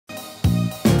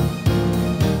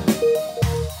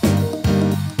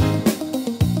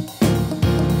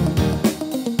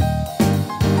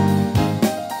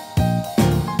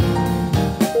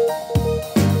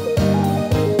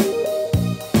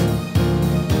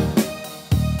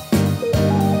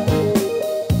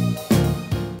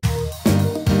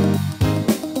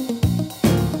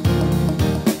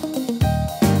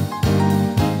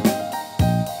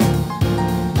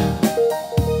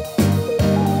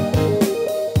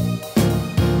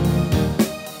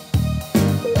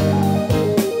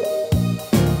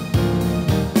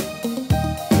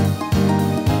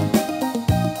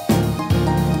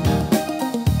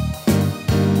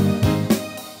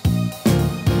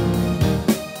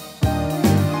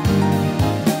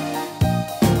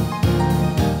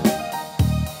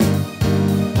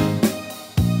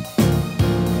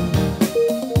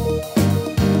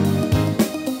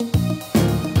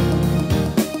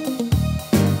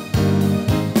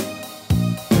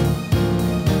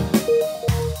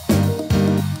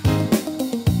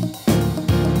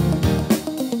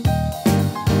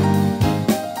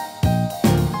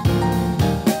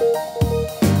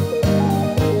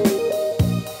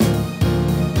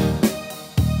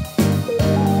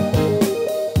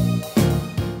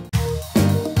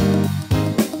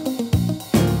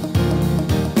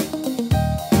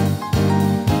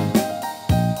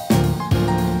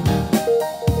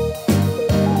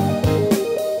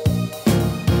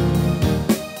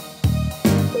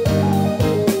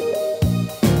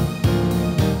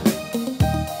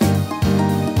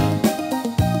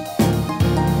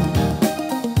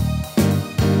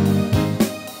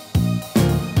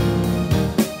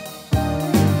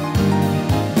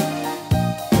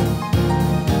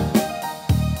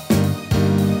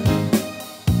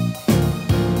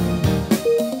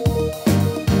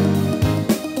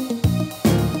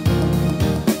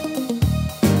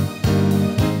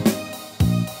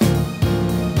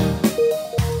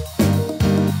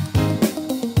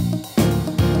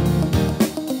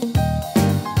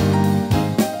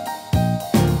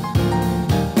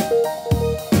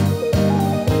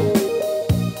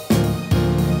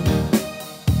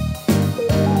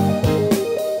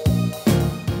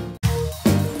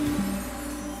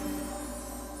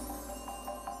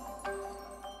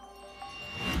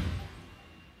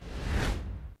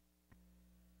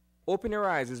Open Your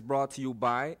Eyes is brought to you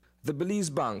by the Belize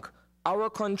Bank. Our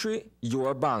country,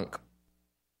 your bank.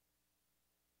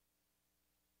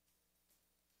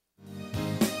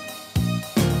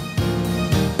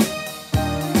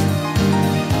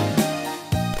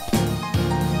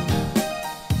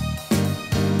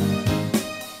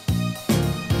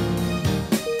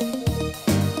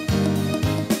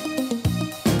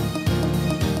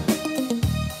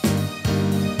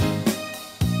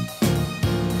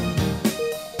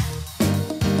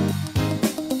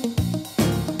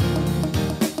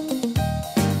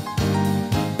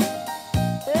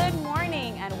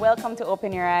 Welcome to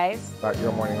Open Your Eyes. Start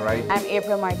your morning right. I'm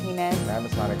April Martinez. And I'm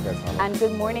Sonic. And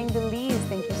good morning, Belize.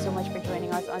 Thank you so much for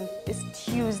joining us on this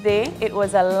Tuesday. It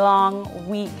was a long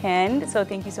weekend, so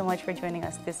thank you so much for joining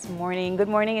us this morning. Good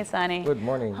morning, Isani. Good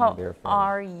morning, How dear friend.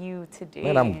 are you today?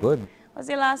 Man, I'm good. Was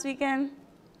your last weekend?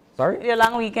 Sorry? Your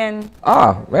long weekend?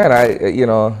 Man,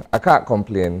 I can't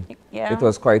complain. Yeah. It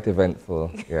was quite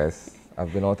eventful, yes.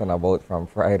 I've been out and about from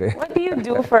Friday. What do you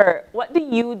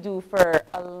do for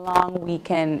a long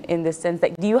weekend, in the sense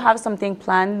that, do you have something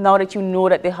planned now that you know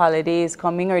that the holiday is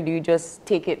coming, or do you just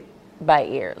take it by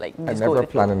ear? Like, I never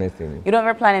plan anything. You don't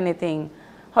ever plan anything.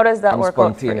 How does that work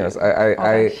out for you? I'm spontaneous.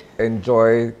 I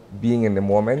enjoy being in the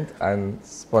moment, and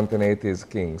spontaneity is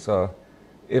king. So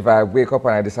if I wake up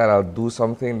and I decide I'll do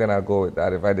something, then I'll go with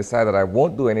that. If I decide that I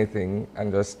won't do anything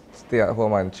and just stay at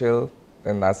home and chill,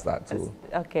 then that's that too.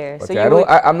 Okay. But so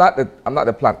yeah, I'm not the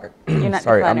planner. You're not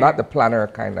Sorry, the planner. I'm not the planner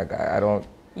kind of guy. I don't.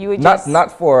 You would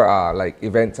not for like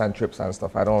events and trips and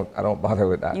stuff. I don't bother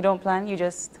with that. You don't plan. You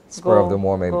just spur of the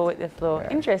moment. Go with the flow.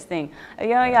 Yeah. Interesting. You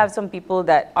know, you have some people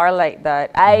that are like that.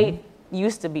 I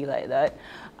used to be like that,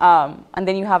 and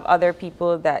then you have other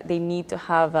people that they need to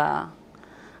have an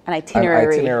itinerary.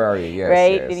 An itinerary, yes.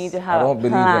 Right. Yes. They need to have. I don't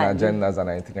believe plan. in agendas and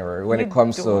itinerary when it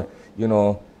comes to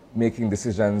making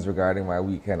decisions regarding my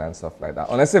weekend and stuff like that.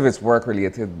 Unless if it's work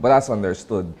related, but that's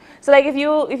understood. So like if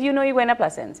you know you're going to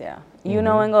Placencia, you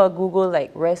know and go Google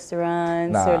like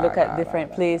restaurants or look at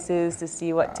different places to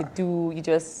see what to do. You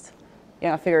just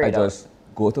figure it out. I just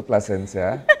go to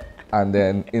Placencia and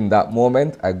then in that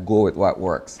moment I go with what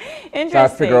works. Interesting. So I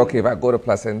figure, okay, if I go to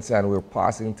Placencia and we're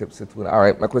passing Tipsy Tune, all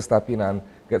right, I could stop in and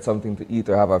get something to eat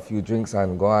or have a few drinks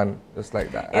and go on just like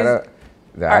that.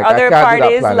 Are other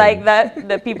parties like that?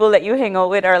 The people that you hang out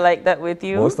with are like that with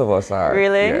you? Most of us are.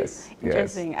 Really? Yes.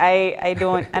 Interesting. Yes. I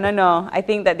don't know. I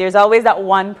think that there's always that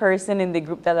one person in the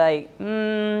group that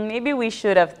maybe we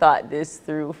should have thought this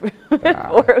through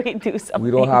before we do something.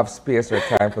 We don't have space or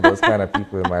time for those kind of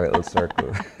people in my little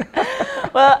circle.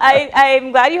 Well,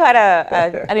 I'm glad you had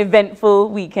an eventful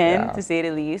weekend, to say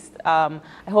the least. I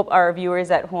hope our viewers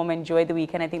at home enjoyed the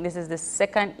weekend. I think this is the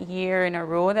second year in a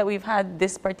row that we've had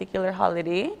this particular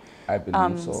holiday. I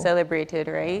believe so. Celebrated,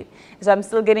 right? So I'm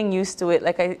still getting used to it.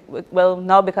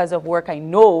 Now because of work, I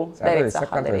know that it's a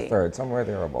holiday. Second or third, somewhere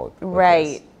thereabout.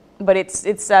 Right, but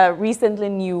it's a recently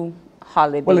new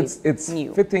holiday. Well, it's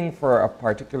new. Fitting for a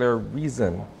particular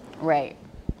reason. Right.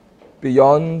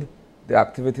 Beyond the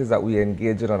activities that we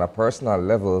engage in on a personal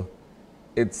level,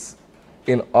 it's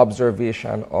in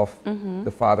observation of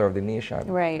the father of the nation.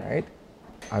 Right.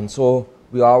 And so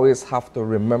we always have to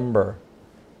remember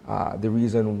the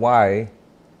reason why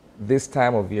this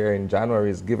time of year in January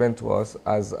is given to us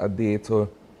as a day to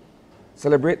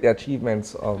celebrate the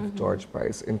achievements of George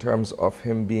Price in terms of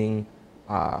him being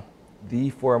the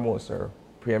foremost or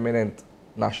preeminent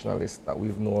nationalist that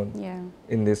we've known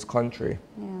in this country.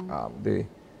 Yeah.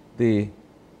 The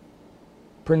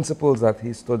principles that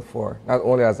he stood for, not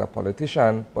only as a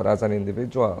politician, but as an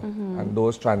individual, and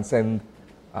those transcend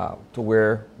to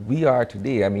where we are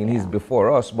today. I mean, he's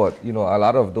before us, but a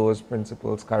lot of those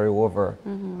principles carry over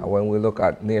when we look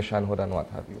at nationhood and what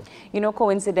have you.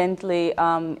 Coincidentally,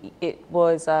 it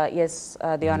was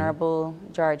the Honorable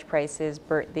George Price's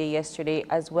birthday yesterday,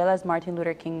 as well as Martin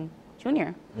Luther King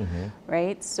Jr.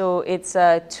 Right? So it's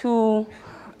two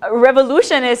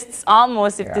revolutionists,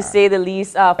 almost, if to say the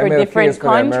least, for MLK different is for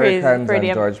countries. The Americans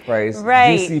and George Price.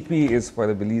 Right. GCP is for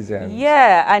the Belizeans.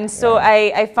 Yeah, and so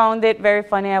I found it very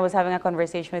funny. I was having a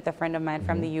conversation with a friend of mine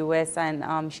from the U.S.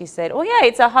 and she said, "Oh yeah,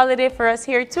 it's a holiday for us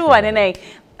here too." And then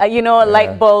a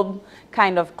light bulb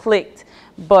kind of clicked.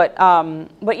 But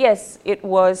yes, it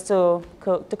was to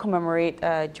commemorate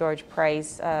George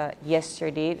Price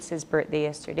yesterday. It's his birthday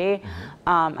yesterday.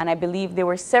 And I believe there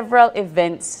were several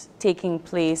events taking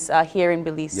place here in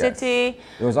Belize City.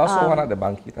 There was also one at the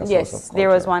Banquitas House of Culture. Yes, there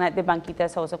was one at the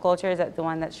Banquitas House of Culture. Is that the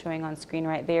one that's showing on screen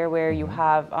right there, where you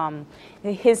have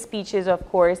his speeches, of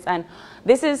course. And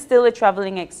this is still a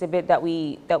traveling exhibit that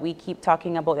we keep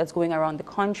talking about that's going around the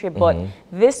country. But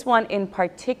this one in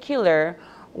particular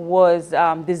was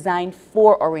designed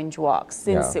for Orange Walk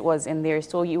since Yeah. it was in there.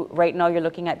 So right now you're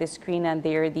looking at the screen, and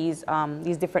there are these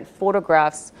different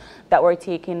photographs that were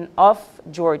taken of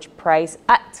George Price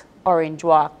at Orange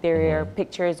Walk. There are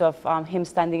pictures of him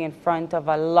standing in front of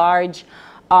a large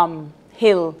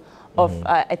hill of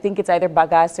I think it's either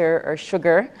bagasse or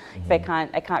sugar. If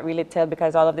I can't really tell,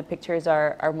 because all of the pictures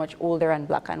are much older and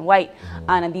black and white.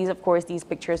 And these, of course, these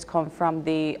pictures come from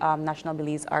the National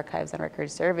Belize Archives and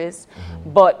Records Service.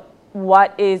 But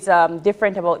what is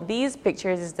different about these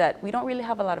pictures is that we don't really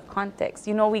have a lot of context.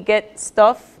 You know, we get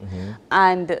stuff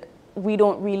and we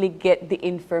don't really get the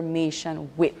information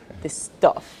with the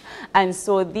stuff. And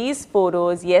so these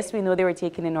photos, yes, we know they were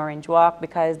taken in Orange Walk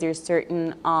because there's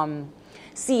certain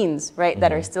scenes, right,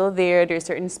 that are still there. There's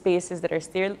certain spaces that are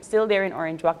still there in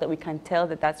Orange Walk that we can tell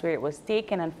that that's where it was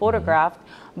taken and photographed,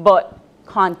 but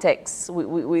context,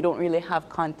 we don't really have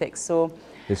context. So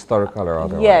Historical or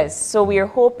otherwise. yes, so we are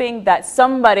hoping that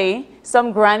somebody,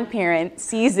 some grandparent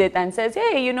sees it and says,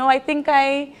 hey, you know, I think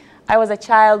I was a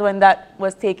child when that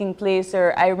was taking place,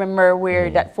 or I remember where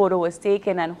that photo was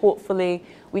taken, and hopefully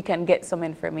we can get some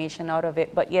information out of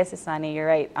it. But yes, Isani, you're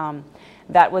right.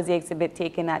 That was the exhibit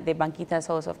taken at the Banquita's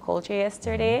House of Culture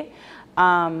yesterday.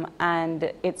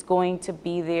 And it's going to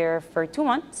be there for 2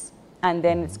 months, and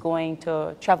then it's going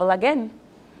to travel again.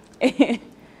 If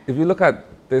you look at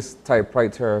this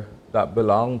typewriter that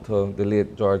belonged to the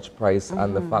late George Price,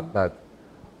 and the fact that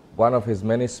one of his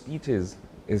many speeches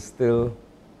is still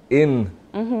in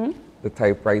the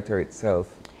typewriter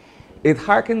itself, it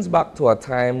harkens back to a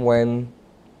time when,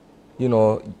 you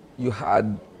know, you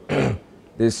had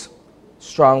this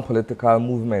strong political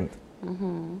movement.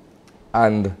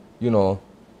 And, you know,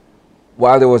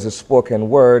 while there was a spoken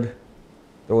word,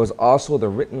 there was also the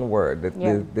written word,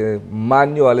 the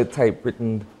manually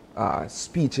typewritten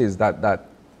speeches that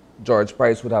George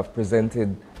Price would have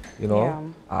presented, you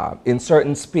know, in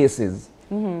certain spaces,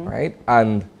 right?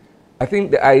 And I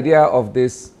think the idea of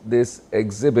this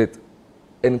exhibit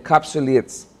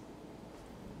encapsulates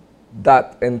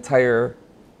that entire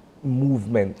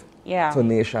movement to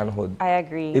nationhood. I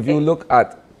agree. If you look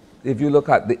at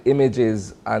the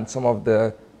images and some of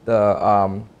the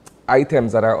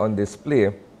items that are on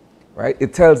display, right,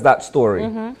 it tells that story,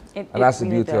 and that's the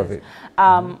beauty of it.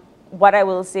 What I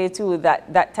will say too,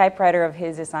 that typewriter of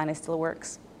his, Isani, still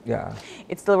works. Yeah,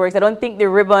 it still works. I don't think they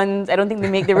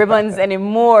make the ribbons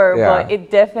anymore, but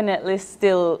it definitely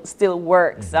still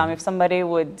works. If somebody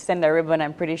would send a ribbon,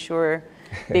 I'm pretty sure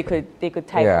they could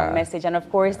type a message. And of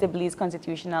course, the Belize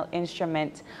constitutional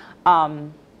instrument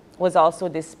was also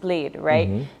displayed,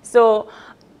 right? So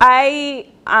I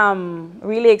am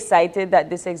really excited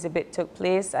that this exhibit took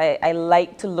place. I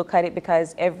like to look at it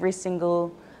because every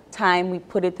single time we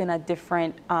put it in a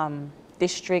different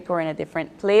district or in a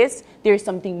different place, there's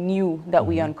something new that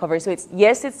we uncover. So it's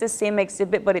the same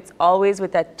exhibit, but it's always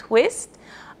with a twist,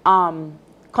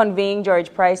 conveying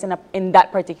George Price in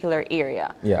that particular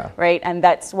area. Right? And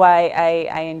that's why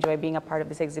I enjoy being a part of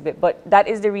this exhibit. But that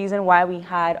is the reason why we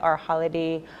had our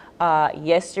holiday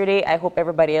yesterday. I hope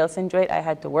everybody else enjoyed it. I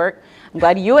had to work. I'm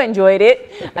glad you enjoyed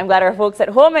it. I'm glad our folks at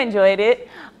home enjoyed it.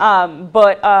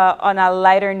 But on a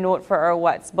lighter note for our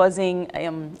What's Buzzing,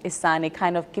 Isani,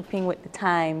 kind of keeping with the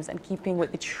times and keeping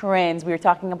with the trends, we were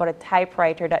talking about a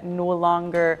typewriter that we no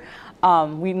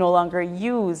longer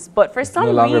use, but for some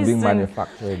reason, no longer being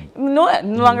manufactured. No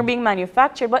longer being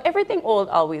manufactured, but everything old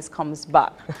always comes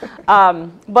back.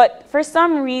 But for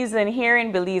some reason here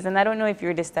in Belize, and I don't know if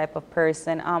you're this type of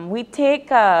person, we take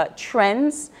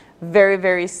trends very,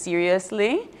 very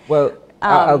seriously. Well,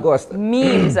 I'll go a step.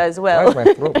 Memes as well. Why is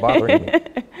my throat bothering me?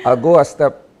 I'll go a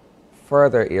step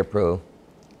further, April,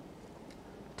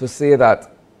 to say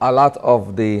that a lot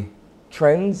of the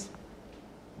trends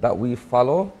that we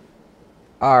follow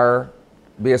are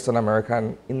based on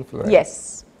American influence.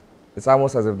 Yes. It's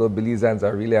almost as if those Belizeans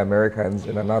are really Americans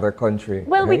in another country.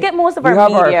 Well, right? we get most of our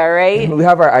media, right? We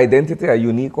have our identity, a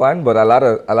unique one, but a lot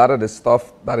of the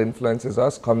stuff that influences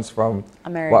us comes from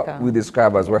America. What we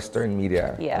describe as Western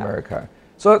media, America.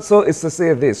 So it's to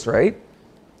say this, right?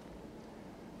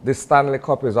 The Stanley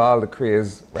Cup is all the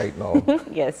craze right now.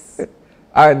 Yes.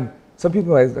 And some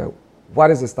people are like,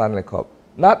 what is the Stanley Cup?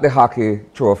 Not the hockey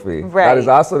trophy. Right. That is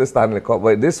also the Stanley Cup,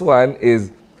 but this one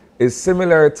is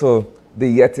similar to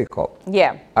the Yeti Cup.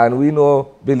 Yeah. And we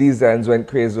know Belizeans went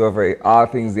crazy over all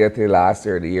things Yeti last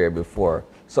year, the year before.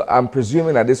 So I'm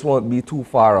presuming that this won't be too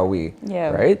far away,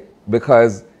 right?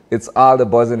 Because it's all the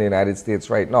buzz in the United States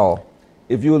right now.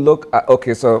 If you look at,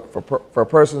 okay, so for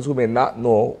persons who may not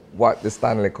know what the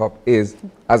Stanley Cup is,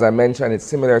 as I mentioned, it's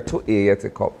similar to a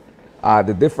Yeti Cup.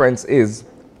 The difference is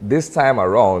this time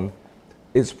around,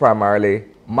 is primarily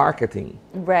marketing.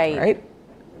 Right. Right?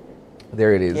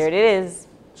 There it is. There it is.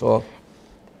 So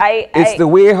it's the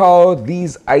way how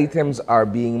these items are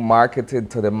being marketed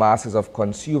to the masses of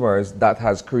consumers that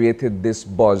has created this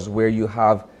buzz where you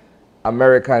have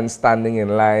Americans standing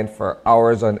in line for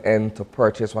hours on end to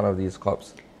purchase one of these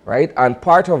cups, right? And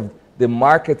part of the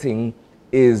marketing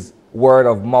is word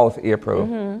of mouth,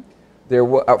 April.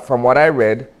 From what I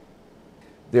read,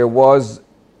 there was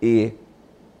a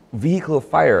vehicle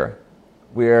fire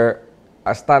where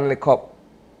a Stanley Cup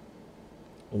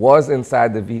was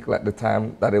inside the vehicle at the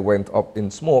time that it went up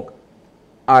in smoke,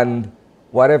 and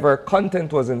whatever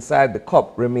content was inside the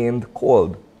cup remained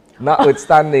cold,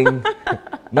 notwithstanding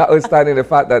notwithstanding the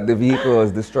fact that the vehicle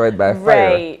was destroyed by fire.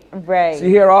 Right, right. So you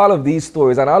hear all of these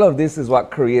stories, and all of this is what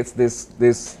creates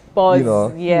this buzz, you know,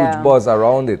 huge buzz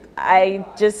around it. I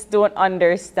just don't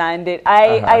understand it.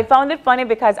 I found it funny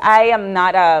because I'm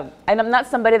not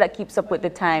somebody that keeps up with the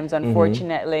times,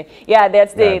 unfortunately. Yeah,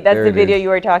 that's the video you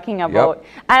were talking about. Yep.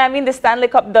 And I mean, the Stanley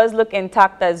Cup does look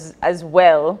intact as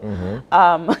well.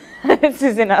 It's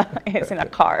in a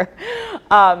car.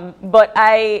 But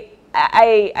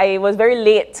I was very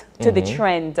late to the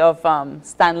trend of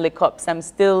Stanley Cups.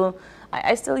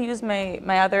 I still use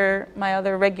my other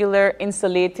regular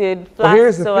insulated flask, well,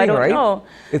 here's the thing, I don't know.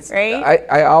 It's right?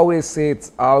 I always say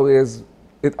it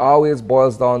always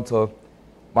boils down to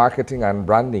marketing and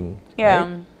branding. Yeah.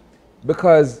 Right?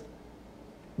 Because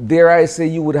dare I say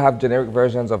you would have generic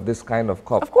versions of this kind of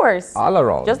cup. Of course. All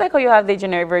around. Just like how you have the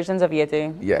generic versions of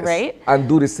Yeti. Yes. Right? And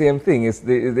do the same thing.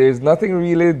 There's nothing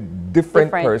really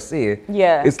different per se.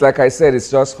 Yeah. It's like I said, it's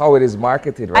just how it is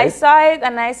marketed, right? I saw it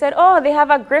and I said, oh, they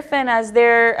have a griffin as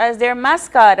their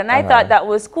mascot. And I thought that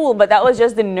was cool, but that was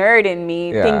just the nerd in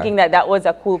me thinking that was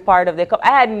a cool part of the cup. I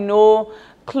had no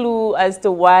clue as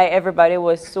to why everybody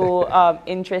was so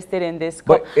interested in this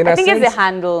cup. I think it's the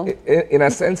handle. In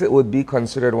a sense, it would be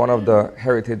considered one of the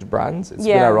heritage brands. It's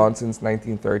been around since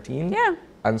 1913. Yeah.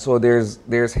 And so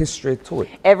there's history to it.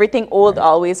 Everything old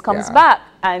always comes back.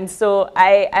 And so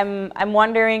I'm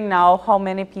wondering now how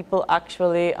many people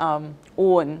actually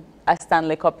own a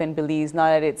Stanley Cup in Belize now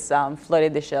that it's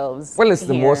flooded the shelves. Well, it's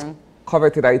the most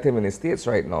coveted item in the States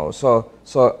right now. So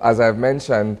as I've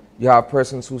mentioned, you have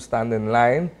persons who stand in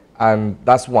line, and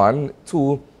that's one.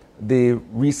 Two, the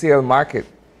resale market.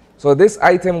 So this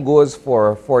item goes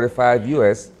for $45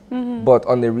 US, but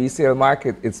on the resale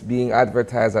market, it's being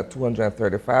advertised at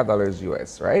 $235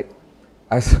 US, right?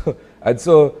 And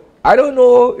so I don't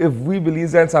know if we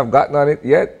Belizeans have gotten on it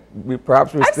yet.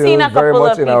 Perhaps we're still very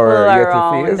much in our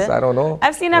Yeti phase. I don't know.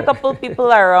 I've seen a couple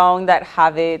people around that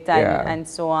have it and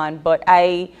so on. But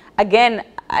I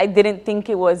didn't think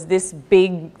it was this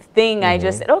big thing. I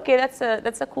just said, okay,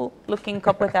 that's a cool looking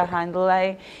cup with a handle.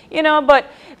 But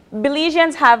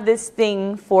Belizeans have this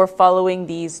thing for following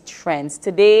these trends.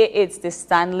 Today it's the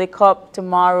Stanley Cup.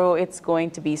 Tomorrow it's going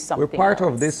to be something We're part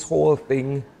of this whole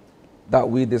thing that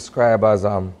we describe as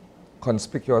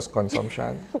conspicuous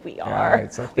consumption. We are.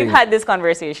 We've had this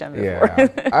conversation before.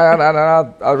 Yeah. and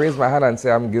I'll raise my hand and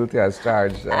say I'm guilty as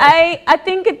charged. I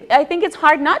think it's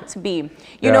hard not to be.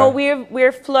 You know,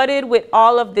 we're flooded with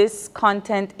all of this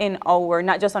content in our,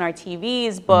 not just on our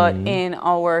TVs, but in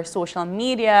our social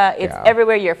media. It's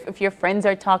everywhere. If your friends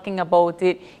are talking about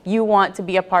it, you want to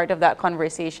be a part of that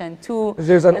conversation too.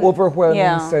 There's an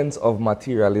overwhelming sense of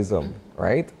materialism,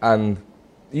 right? And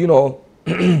you know,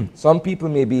 some people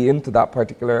may be into that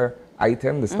particular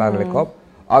item, the Stanley Cup.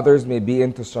 Others may be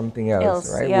into something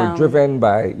else, right? We're driven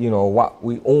by, you know, what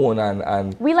we own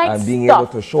and we like and being stuff.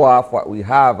 able to show off what we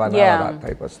have and all that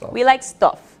type of stuff. We like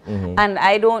stuff. And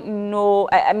I don't know,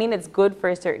 I mean, it's good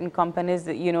for certain companies,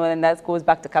 that, you know, and that goes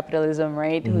back to capitalism,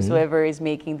 right? Whosoever is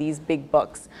making these big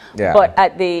bucks. But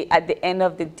at the end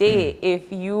of the day,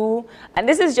 if you, and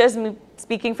this is just me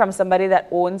speaking from somebody that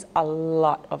owns a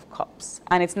lot of cups,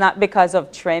 and it's not because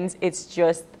of trends, it's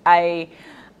just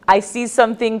I see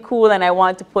something cool and I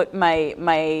want to put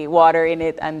my water in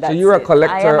it, and that's so you're a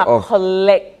collector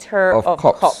of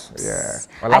cups. Yeah.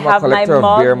 Well, I'm a collector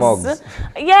of beer mugs.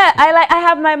 Yeah, I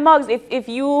have my mugs. If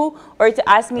you were to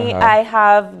ask me, I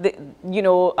have the, you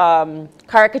know,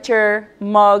 caricature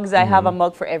mugs. I have a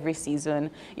mug for every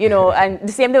season. You know, and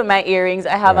the same thing with my earrings.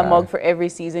 I have a mug for every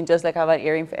season, just like I have an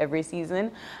earring for every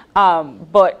season.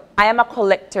 But I am a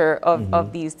collector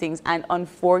of these things, and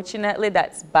unfortunately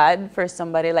that's bad for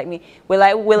somebody like me. Will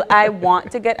I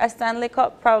want to get a Stanley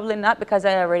Cup? Probably not, because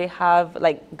I already have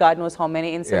like God knows how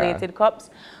many insulated cups.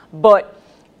 But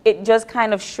it just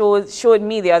kind of showed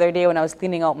me the other day when I was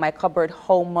cleaning out my cupboard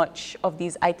how much of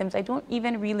these items I don't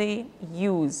even really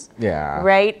use. Yeah.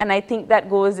 Right? And I think that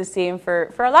goes the same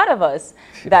for a lot of us,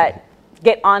 that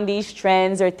get on these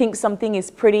trends or think something is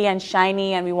pretty and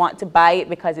shiny and we want to buy it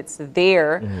because it's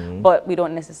there, but we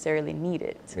don't necessarily need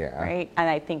it, right? And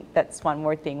I think that's one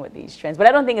more thing with these trends. But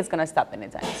I don't think it's going to stop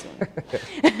anytime soon.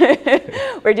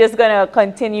 We're just going to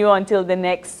continue until the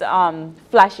next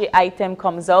flashy item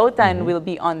comes out, and we'll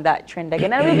be on that trend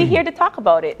again. And we'll be here to talk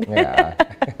about it.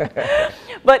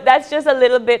 But that's just a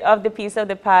little bit of the piece of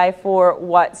the pie for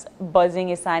what's buzzing,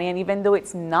 Isani. And even though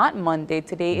it's not Monday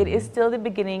today, it is still the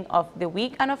beginning of the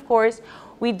week. And of course,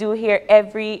 we do here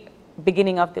every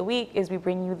beginning of the week is we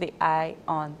bring you the eye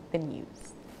on the news.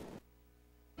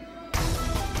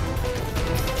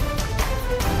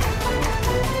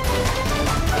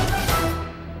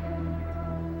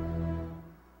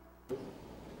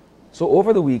 So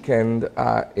over the weekend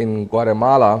in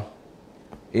Guatemala,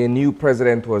 a new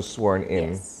president was sworn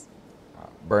in.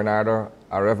 Bernardo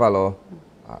Arevalo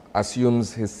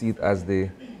assumes his seat as the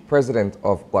president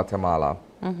of Guatemala.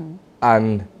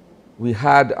 And we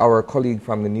had our colleague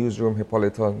from the newsroom,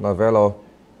 Hipólito Novello,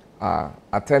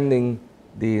 attending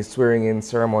the swearing-in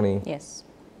ceremony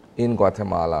in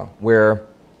Guatemala, where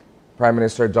Prime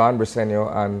Minister John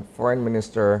Briceño and Foreign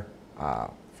Minister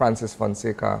Francis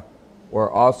Fonseca were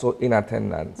also in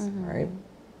attendance, right?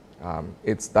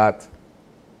 It's that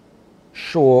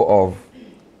show of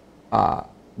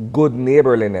good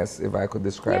neighborliness, if I could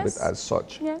describe it as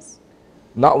such.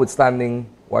 Notwithstanding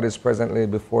what is presently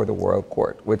before the World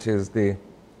Court, which is the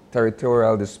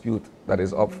territorial dispute that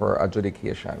is up for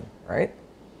adjudication, right?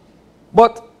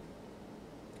 But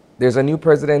there's a new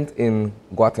president in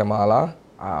Guatemala.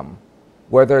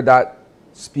 Whether that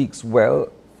speaks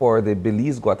well for the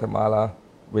Belize-Guatemala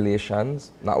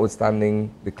relations,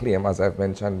 notwithstanding the claim, as I've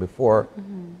mentioned before,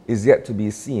 is yet to be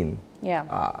seen.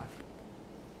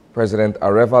 President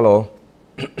Arevalo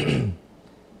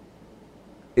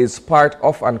is part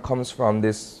of and comes from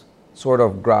this sort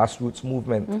of grassroots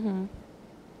movement.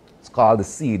 It's called the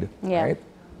SEED, right?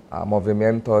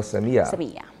 Movimiento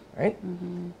Semilla, right?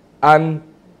 And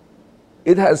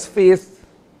it has faced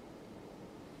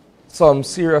some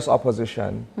serious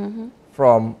opposition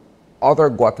from other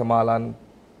Guatemalan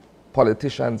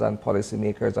politicians and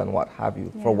policymakers and what have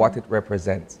you for what it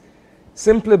represents.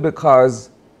 Simply because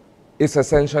it's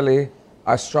essentially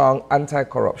a strong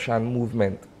anti-corruption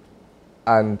movement.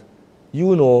 And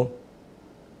you know,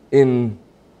 in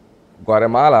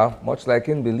Guatemala, much like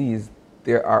in Belize,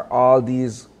 there are all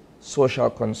these social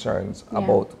concerns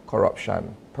about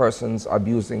corruption, persons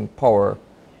abusing power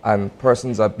and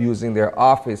persons abusing their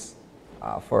office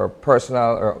for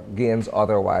personal or gains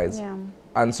otherwise.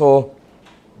 And so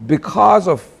because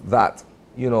of that,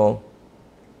 you know,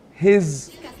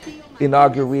 his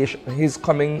inauguration, his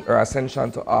coming or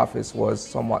ascension to office was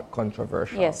somewhat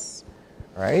controversial.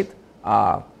 Right?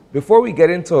 Before we get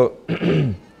into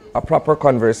a proper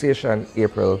conversation,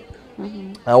 April,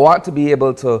 I want to be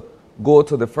able to go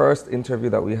to the first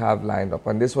interview that we have lined up.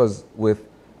 And this was with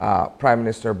Prime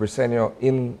Minister Briceño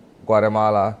in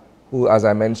Guatemala, who, as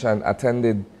I mentioned,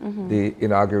 attended the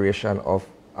inauguration of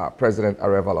President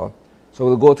Arevalo. So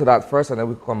we'll go to that first, and then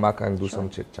we'll come back and do some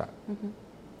chit-chat.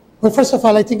 Well, first of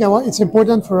all, I think it's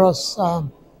important for us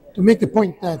to make the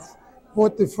point that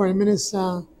both the Foreign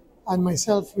Minister and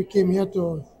myself, we came here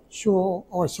to show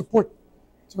our support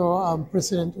to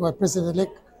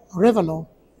President-elect Arevalo.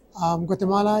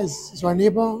 Guatemala is our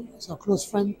neighbor, it's our close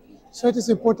friend. So it is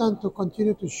important to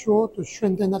continue to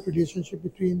strengthen that relationship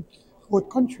between both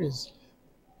countries.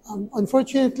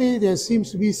 Unfortunately, there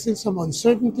seems to be still some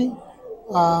uncertainty,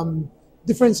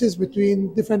 differences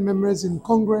between different members in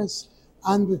Congress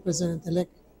and with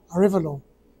President-elect Arevalo.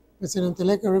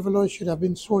 President-elect Arevalo should have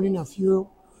been sworn in a few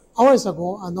hours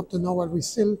ago, and up to now, we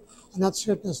still are not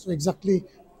certain as to exactly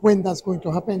when that's going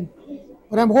to happen.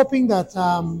 But I'm hoping that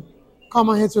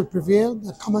common heads will prevail,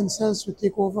 that common sense will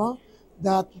take over,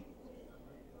 that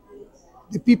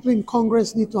the people in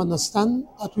Congress need to understand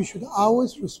that we should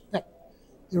always respect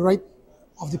the right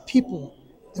of the people.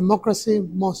 Democracy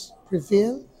must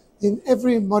prevail in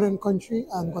every modern country,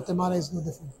 and Guatemala is no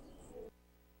different.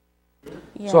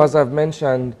 So as I've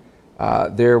mentioned,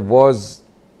 there was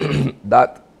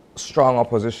that strong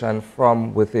opposition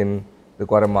from within the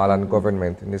Guatemalan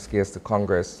government, in this case the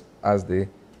Congress, as the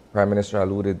Prime Minister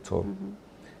alluded to,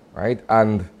 right?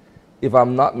 And if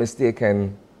I'm not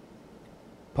mistaken,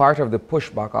 part of the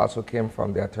pushback also came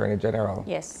from the Attorney General.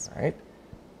 Right?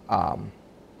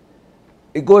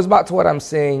 It goes back to what I'm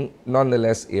saying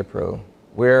nonetheless, April,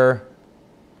 where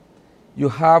you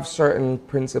have certain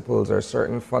principles or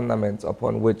certain fundamentals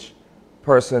upon which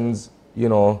persons, you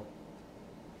know,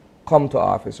 come to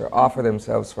office or offer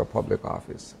themselves for public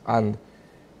office. And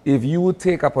if you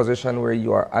take a position where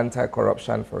you are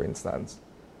anti-corruption, for instance,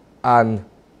 and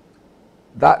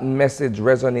that message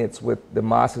resonates with the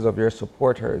masses of your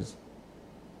supporters,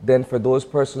 then for those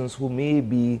persons who may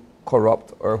be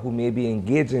corrupt or who may be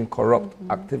engaged in corrupt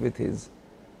activities,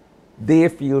 they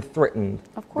feel threatened.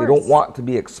 Of course. They don't want to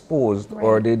be exposed, Right.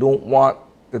 or they don't want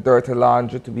the dirty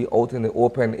laundry to be out in the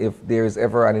open if there is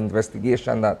ever an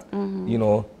investigation that you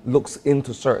know, looks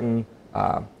into certain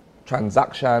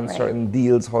transactions, Right. certain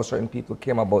deals, how certain people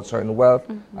came about certain wealth,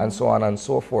 and so on and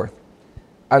so forth.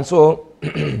 And so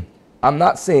I'm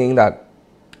not saying that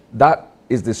that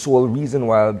is the sole reason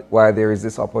why there is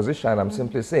this opposition. I'm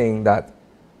simply saying that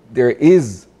there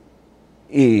is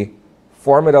a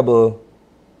formidable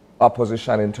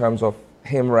opposition in terms of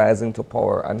him rising to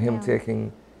power and him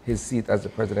taking his seat as the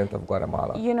president of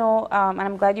Guatemala. You know, and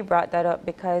I'm glad you brought that up,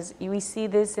 because we see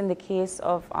this in the case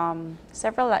of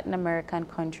several Latin American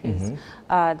countries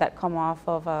that come off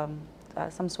of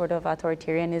some sort of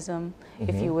authoritarianism,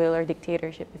 if you will, or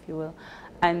dictatorship, if you will.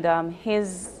 And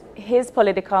his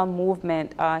political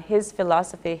movement, his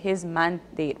philosophy, his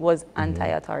mandate was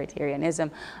anti-authoritarianism.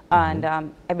 And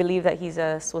I believe that he's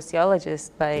a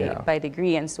sociologist by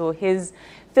degree. And so his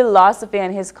philosophy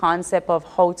and his concept of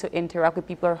how to interact with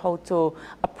people or how to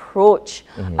approach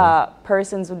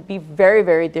persons would be very,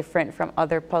 very different from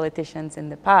other politicians in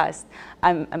the past.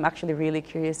 I'm actually really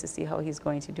curious to see how he's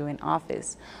going to do in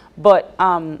office. But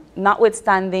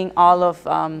notwithstanding all of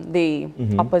the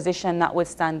opposition,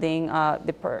 notwithstanding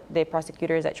the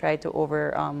prosecutors that tried to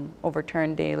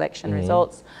overturn the election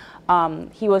results,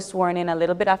 he was sworn in a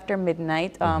little bit after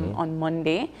midnight on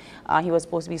Monday. He was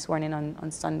supposed to be sworn in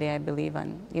on Sunday, I believe,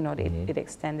 and you know, it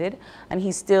extended. And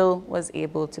he still was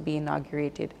able to be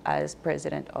inaugurated as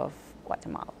president of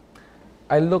Guatemala.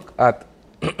 I look at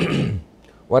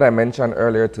what I mentioned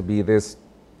earlier to be this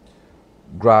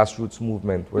grassroots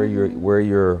movement where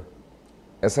you're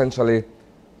essentially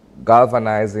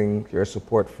galvanizing your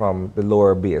support from the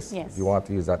lower base, if you want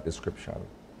to use that description.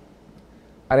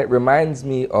 And it reminds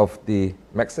me of the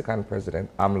Mexican president,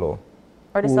 AMLO.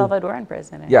 Or the Salvadoran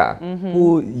president. Yeah,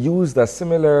 who used a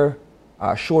similar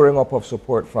shoring up of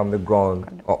support from the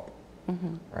ground up,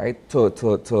 right?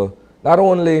 To not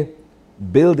only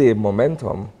build a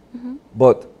momentum,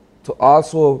 but to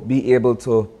also be able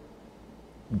to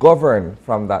govern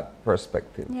from that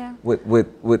perspective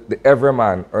with the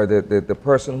everyman or the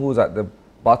person who's at the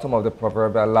bottom of the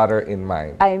proverbial ladder in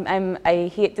mind.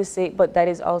 I hate to say it, but that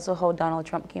is also how Donald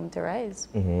Trump came to rise.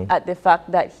 At the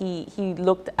fact that he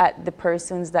looked at the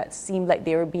persons that seemed like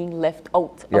they were being left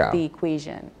out of the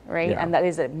equation, right? And that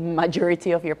is a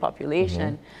majority of your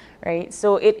population, right?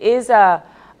 So it is a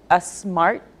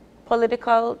smart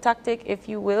political tactic, if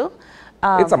you will.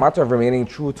 It's a matter of remaining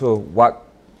true to what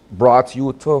brought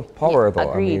you to power, though.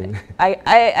 Agreed. I mean.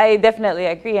 I definitely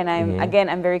agree, and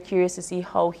I'm very curious to see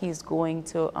how he's going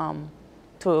to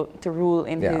rule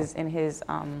in his tenure.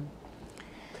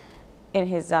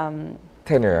 His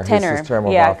term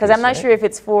of yeah, because office, I'm not sure if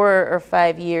it's 4 or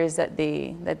 5 years that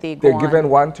they go They're given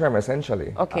one term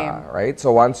essentially. Okay. Right.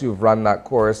 So once you've run that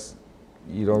course,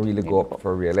 you don't really go up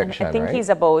for re-election. I think right? he's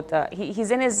about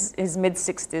he's in his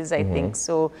mid-60s, I think.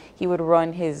 So he would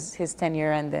run his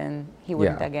tenure and then he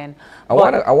wouldn't again. I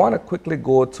want to quickly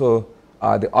go to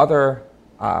the other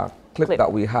clip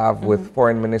that we have with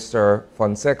Foreign Minister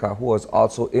Fonseca, who was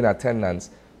also in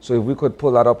attendance. So if we could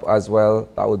pull that up as well,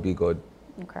 that would be good.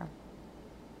 Okay.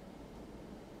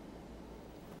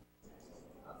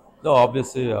 No,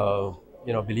 obviously,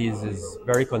 you know, Belize is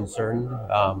very concerned.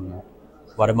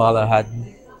 Guatemala had,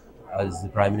 as the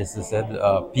Prime Minister said,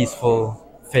 peaceful,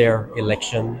 fair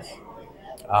elections.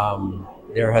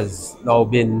 There has now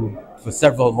been, for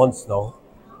several months now,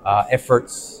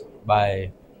 efforts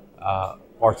by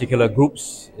particular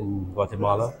groups in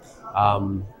Guatemala,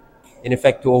 in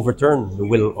effect, to overturn the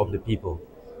will of the people.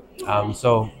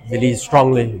 So Belize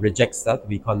strongly rejects that.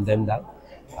 We condemn that.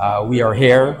 We are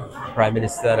here, Prime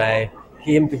Minister and I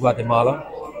came to Guatemala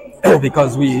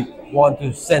because we want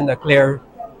to send a clear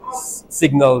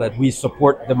signal that we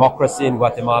support democracy in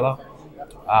Guatemala.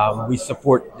 We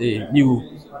support the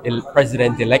new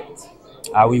president-elect.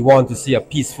 We want to see a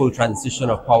peaceful transition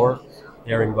of power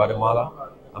here in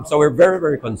Guatemala. So we're very,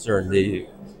 very concerned. The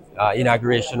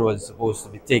inauguration was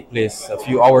supposed to take place a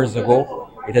few hours ago.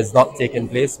 It has not taken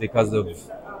place because of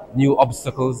new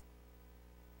obstacles.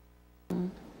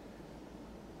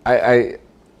 I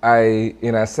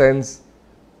in a sense,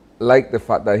 like the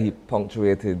fact that he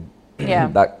punctuated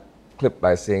that clip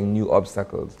by saying new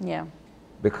obstacles. Yeah.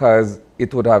 Because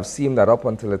it would have seemed that up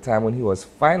until the time when he was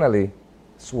finally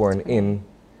sworn in,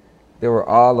 there were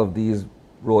all of these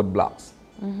roadblocks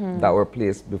that were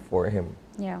placed before him.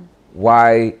 Yeah.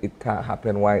 Why it can't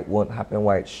happen, why it won't happen,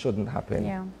 why it shouldn't happen.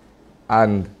 Yeah.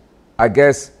 And I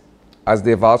guess, as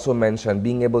they've also mentioned,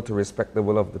 being able to respect the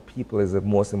will of the people is the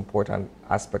most important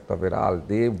aspect of it all.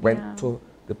 They went to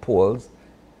the polls,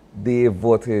 they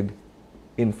voted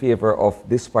in favor of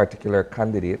this particular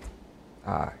candidate.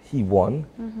 He won.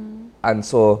 And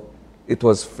so it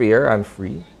was fair and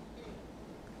free.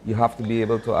 You have to be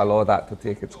able to allow that to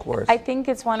take its course. I think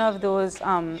it's one of those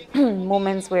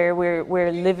moments where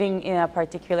we're living in a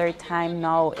particular time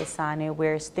now, Isane,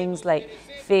 where things like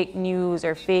fake news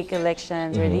or fake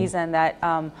elections or these and that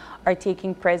are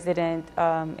taking precedent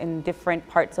in different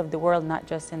parts of the world, not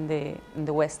just in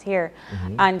the West here.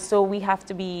 And so we have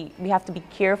to be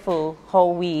careful how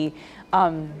we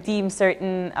deem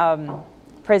certain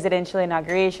presidential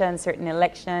inaugurations, certain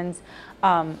elections,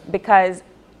 because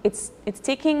it's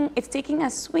taking a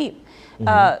sweep.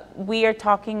 We are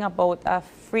talking about a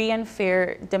free and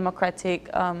fair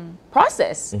democratic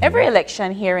process. Every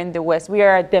election here in the West, we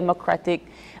are a democratic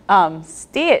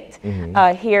state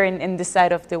here in this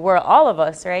side of the world, all of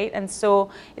us, right? And so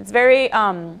it's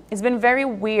been very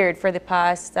weird for the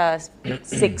past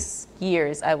 6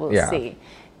 years, I will say,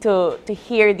 to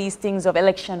hear these things of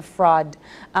election fraud,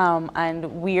 and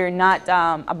we're not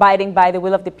abiding by the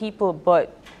will of the people,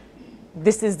 but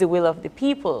this is the will of the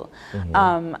people.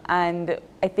 And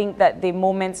I think that the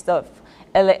moments of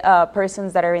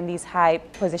persons that are in these high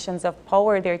positions of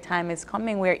power, their time is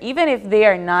coming where even if they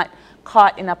are not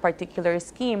caught in a particular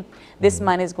scheme, this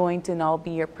man is going to now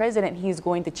be your president. He's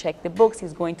going to check the books.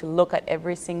 He's going to look at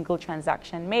every single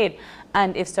transaction made.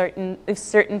 And if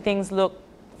certain things look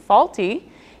faulty,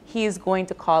 he is going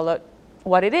to call it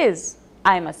what it is.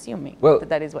 I'm assuming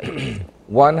that is what he is.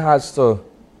 One has to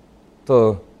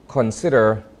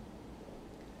consider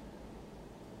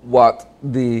what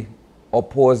the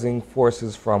opposing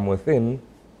forces from within,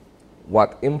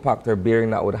 what impact or bearing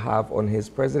that would have on his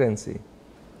presidency.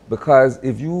 Because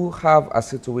if you have a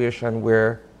situation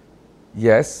where,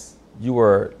 yes, you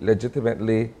were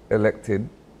legitimately elected,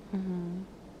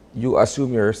 you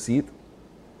assume your seat,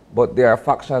 but there are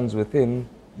factions within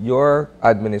your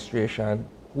administration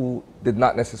who did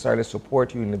not necessarily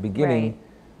support you in the beginning,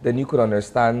 then you could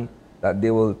understand that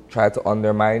they will try to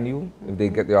undermine you if they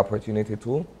get the opportunity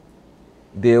to.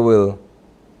 They will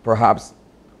perhaps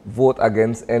vote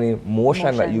against any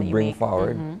motion that you bring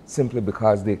forward simply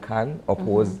because they can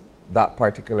oppose that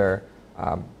particular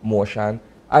motion,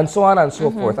 and so on and so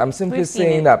forth. I'm simply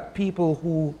saying that people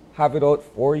who have it out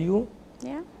for you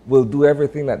will do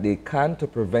everything that they can to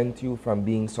prevent you from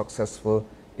being successful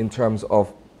in terms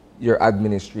of your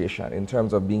administration, in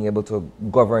terms of being able to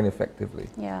govern effectively.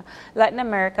 Yeah, Latin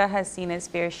America has seen its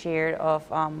fair share of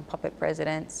puppet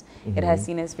presidents. It has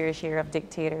seen its fair share of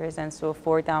dictators and so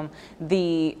forth.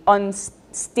 The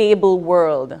unstable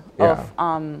world of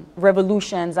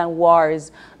revolutions and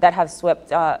wars that have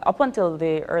swept up until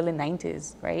the early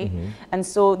 90s, right? And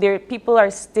so people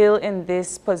are still in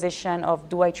this position of,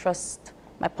 do I trust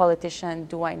my politician?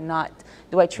 Do I not?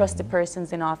 Do I trust the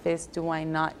persons in office? Do I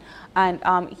not? And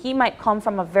he might come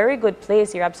from a very good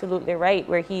place, you're absolutely right,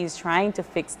 where he's trying to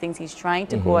fix things, he's trying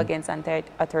to go against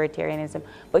anti-authoritarianism,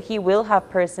 but he will have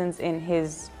persons in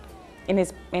his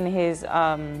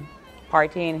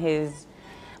party, in his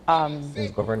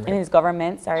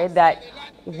government, that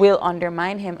will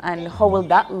undermine him. And how will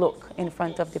that look in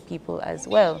front of the people as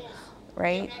well,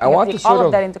 right? I want to take all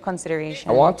of that into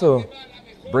consideration. I want to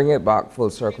bring it back full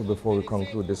circle before we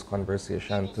conclude this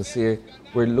conversation to say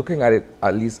we're looking at it,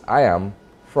 at least I am,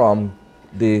 from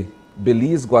the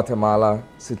Belize-Guatemala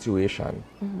situation,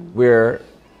 where,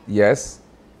 yes,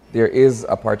 there is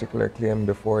a particular claim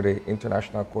before the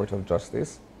International Court of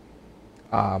Justice.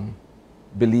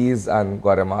 Belize and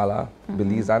Guatemala,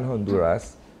 Belize and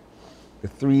Honduras, the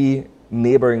three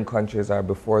neighboring countries are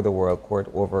before the World Court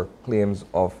over claims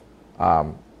of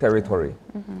territory,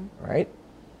 right?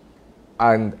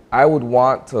 And I would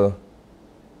want to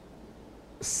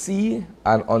see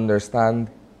and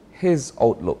understand his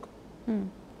outlook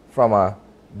from a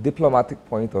diplomatic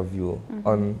point of view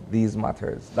on these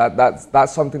matters.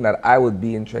 That's something that I would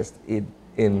be interested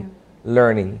in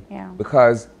learning,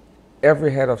 because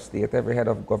every head of state, every head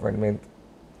of government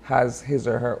has his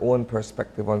or her own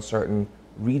perspective on certain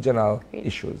regional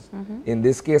issues. In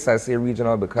this case, I say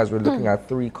regional because we're looking at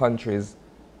 3 countries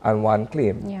and 1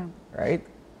 claim, right?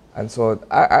 And so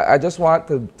I just want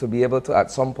to be able to, at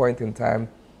some point in time,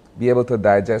 be able to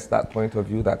digest that point of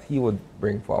view that he would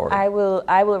bring forward. I will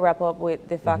wrap up with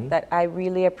the fact that I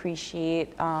really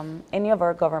appreciate any of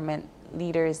our government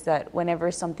leaders that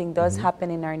whenever something does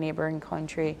happen in our neighboring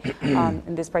country,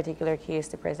 in this particular case,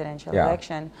 the presidential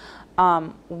election,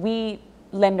 we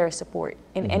lend our support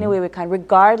in any way we can,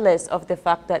 regardless of the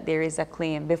fact that there is a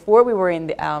claim. Before we were in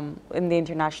the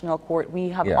international court, we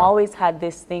have always had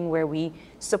this thing where we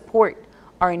support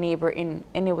our neighbor in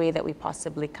any way that we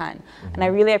possibly can. And I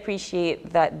really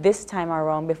appreciate that this time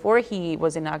around, before he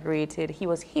was inaugurated, he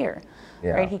was here.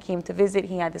 Right? He came to visit,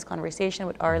 he had this conversation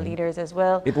with our leaders as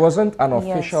well. It wasn't an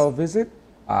official visit.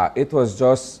 It was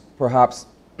just perhaps,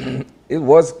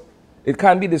 it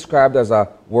can be described as a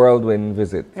whirlwind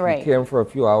visit. Right. He came for a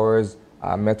few hours,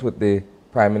 met with the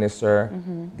Prime Minister,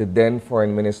 the then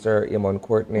Foreign Minister, Eamon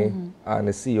Courtney, and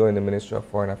the CEO in the Ministry of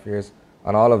Foreign Affairs,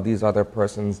 and all of these other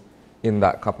persons in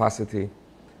that capacity.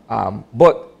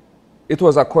 But it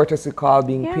was a courtesy call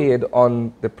being paid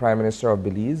on the Prime Minister of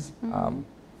Belize,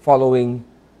 following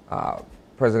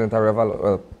President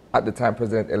Arevalo, at the time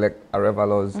President-elect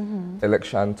Arevalo's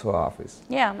election to office.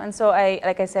 Yeah, and so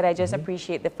like I said, I just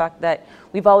appreciate the fact that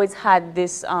we've always had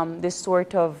this this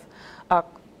sort of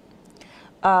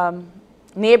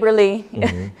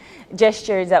neighborly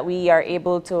gestures that we are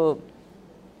able to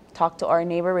talk to our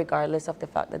neighbor regardless of the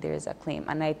fact that there is a claim.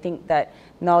 And I think that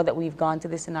now that we've gone to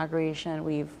this inauguration,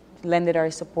 we've lended our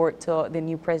support to the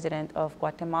new president of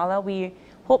Guatemala, we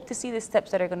hope to see the steps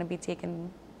that are going to be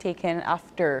taken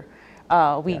after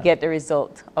we get the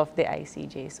result of the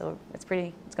ICJ. So it's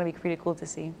going to be pretty cool to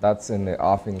see. That's in the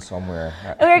offing somewhere.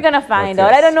 We're going to find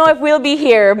out. I don't know if we'll be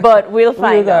here, but we'll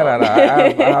find out.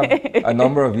 I have a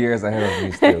number of years ahead of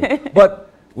me still. But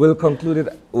we'll conclude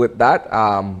it with that.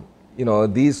 You know,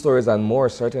 these stories and more,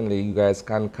 certainly you guys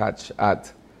can catch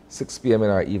at 6 p.m. in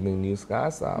our evening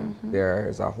newscast.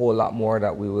 There's a whole lot more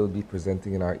that we will be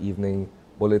presenting in our evening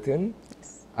bulletin.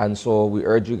 And so we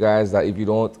urge you guys that if you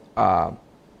don't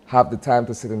have the time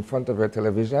to sit in front of your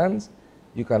televisions,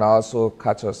 you can also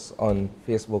catch us on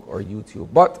Facebook or YouTube.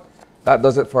 But that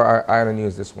does it for our Iron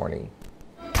News this morning.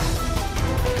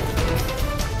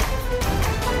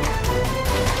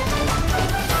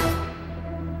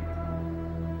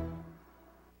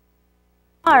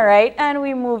 All right, and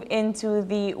we move into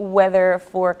the weather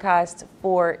forecast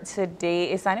for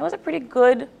today. Isan, it was a pretty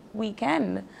good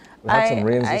weekend. We had some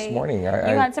rains this morning. You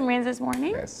had some rains this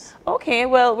morning? Yes. Okay,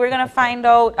 well, we're going to find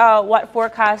out what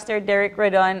forecaster Derek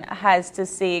Redon has to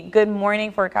say. Good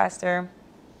morning, forecaster.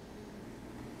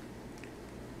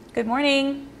 Good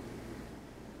morning.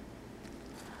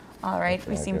 All right,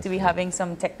 we seem to be having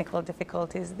some technical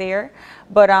difficulties there.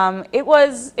 But it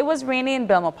was rainy in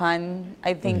Belmopan,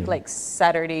 I think, like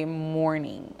Saturday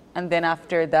morning. And then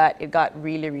after that, it got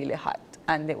really, really hot.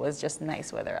 And it was just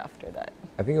nice weather after that.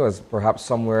 I think it was perhaps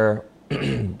somewhere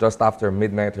just after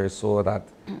midnight or so that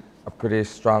a pretty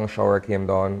strong shower came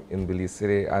down in Belize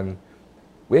City. And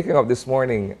waking up this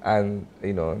morning and,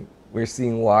 you know, we're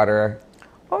seeing water.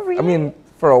 Oh, really? I mean,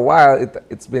 for a while,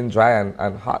 it's been dry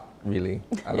and hot, really.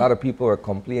 A lot of people were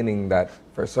complaining that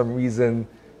for some reason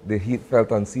the heat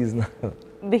felt unseasonal.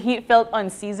 The heat felt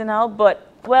unseasonal, but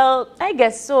well, I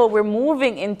guess so. We're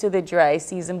moving into the dry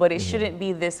season, but it shouldn't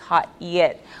be this hot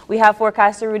yet. We have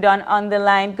forecaster Rudon on the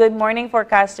line. Good morning,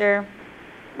 forecaster.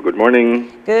 Good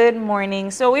morning. Good morning.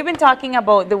 So we've been talking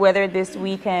about the weather this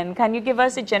weekend. Can you give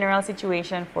us a general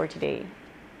situation for today?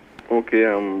 Okay,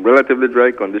 relatively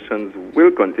dry conditions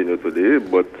will continue today,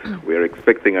 but we are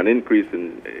expecting an increase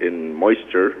in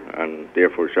moisture and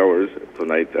therefore showers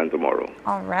tonight and tomorrow.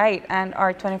 All right, and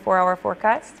our 24-hour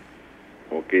forecast?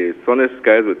 Okay, sunny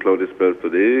skies with cloudy spells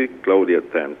today, cloudy at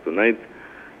times tonight.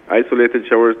 Isolated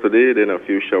showers today, then a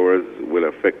few showers will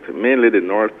affect mainly the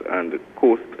north and the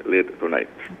coast late tonight.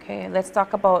 Okay, let's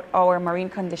talk about our marine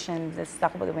conditions. Let's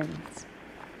talk about the winds.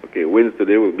 Okay, winds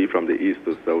today will be from the east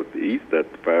to southeast at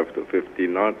 5 to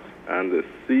 15 knots, and the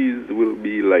seas will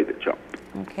be light chop.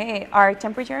 Okay, our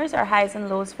temperatures, our highs and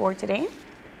lows for today?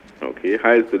 Okay,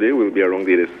 highs today will be around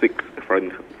 86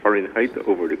 Fahrenheit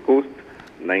over the coast,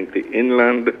 90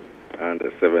 inland, and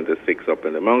 76 up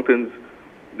in the mountains.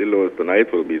 The lows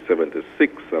tonight will be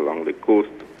 76 along the coast,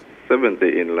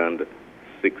 70 inland,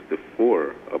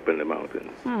 64 up in the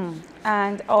mountains.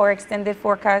 And our extended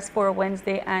forecast for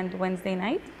Wednesday and Wednesday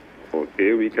night?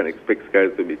 Okay, we can expect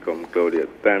skies to become cloudy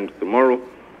at times tomorrow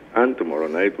and tomorrow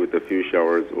night with a few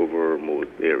showers over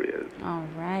most areas. All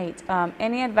right.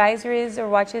 Any advisories or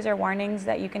watches or warnings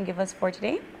that you can give us for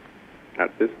today?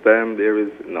 At this time, there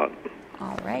is none.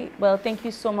 All right. Well, thank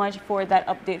you so much for that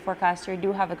update, forecaster.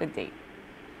 Do have a good day.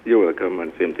 You're welcome,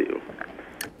 and same to you.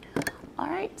 All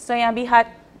right. So, yeah, be hot,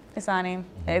 Isani.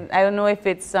 I don't know if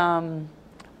it's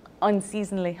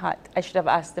unseasonably hot. I should have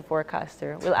asked the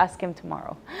forecaster. We'll ask him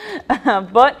tomorrow.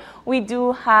 But we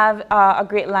do have a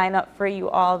great lineup for you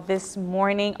all this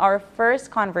morning. Our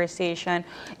first conversation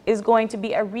is going to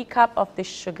be a recap of the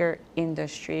sugar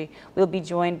industry. We'll be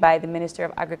joined by the Minister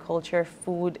of Agriculture,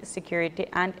 Food Security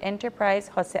and Enterprise,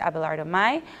 Jose Abelardo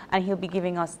Mai, and he'll be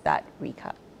giving us that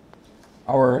recap.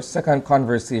 Our second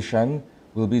conversation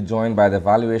will be joined by the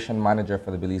Valuation Manager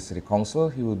for the Belize City Council.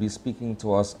 He will be speaking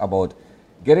to us about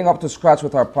getting up to scratch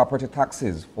with our property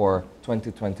taxes for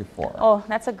 2024. Oh,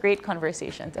 that's a great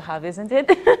conversation to have, isn't it?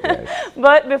 Yes.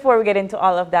 But before we get into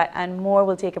all of that and more,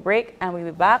 we'll take a break and we'll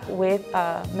be back with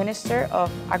Minister of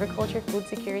Agriculture, Food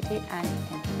Security and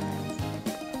Enterprise.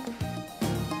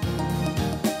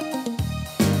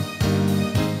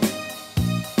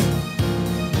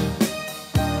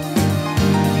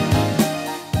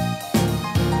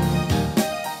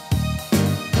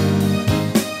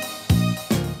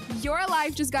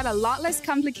 Just got a lot less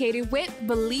complicated with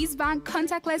Belize Bank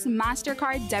contactless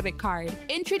MasterCard debit card.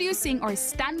 Introducing our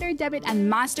standard debit and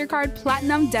MasterCard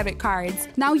Platinum debit cards.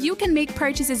 Now you can make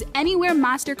purchases anywhere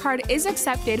MasterCard is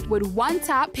accepted with one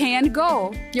tap, pay and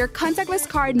go. Your contactless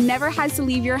card never has to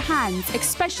leave your hands,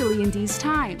 especially in these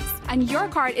times. And your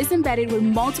card is embedded with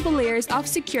multiple layers of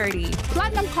security.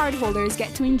 Platinum card holders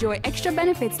get to enjoy extra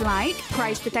benefits like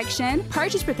price protection,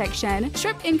 purchase protection,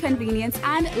 trip inconvenience,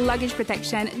 and luggage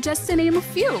protection, just to name a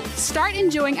few. Start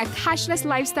enjoying a cashless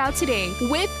lifestyle today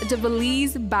with the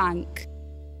Belize Bank.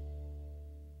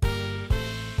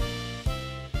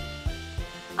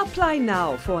 Apply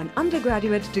now for an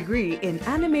undergraduate degree in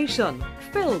animation,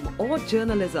 film or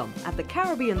journalism at the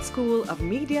Caribbean School of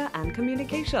Media and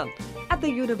Communication at the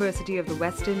University of the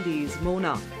West Indies,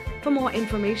 Mona. For more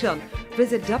information,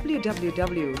 visit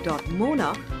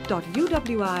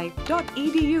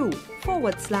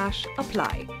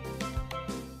www.mona.uwi.edu/apply.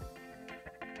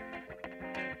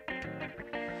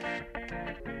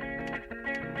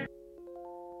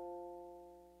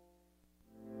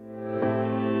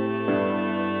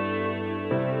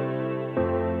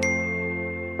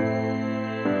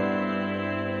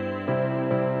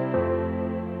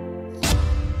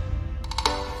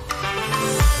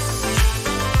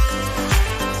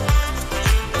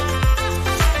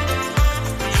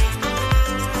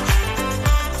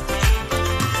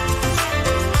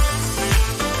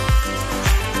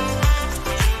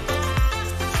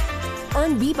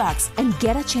 And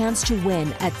get a chance to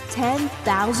win a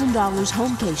 $10,000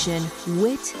 homecation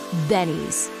with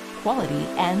Benny's. Quality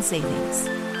and savings.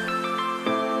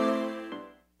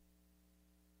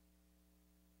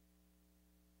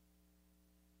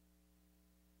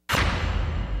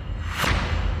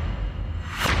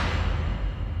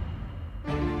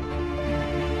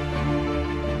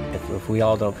 If we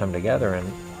all don't come together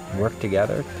and work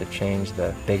together to change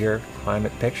the bigger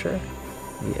climate picture,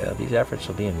 these efforts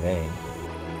will be in vain.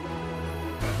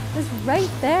 It's right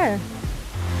there.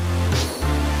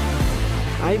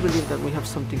 I believe that we have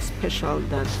something special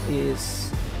that is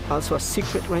also a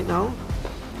secret right now,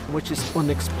 which is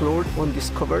unexplored,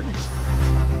 undiscovered.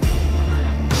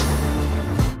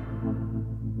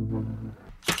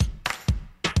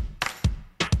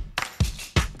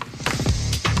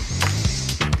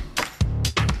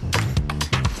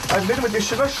 I've been with the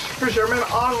sugar fishermen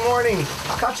all morning,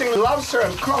 catching lobster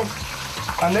and conch,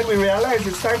 and then we realized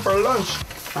it's time for lunch.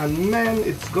 And man,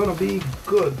 it's gonna be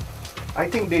good. I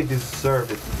think they deserve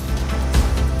it.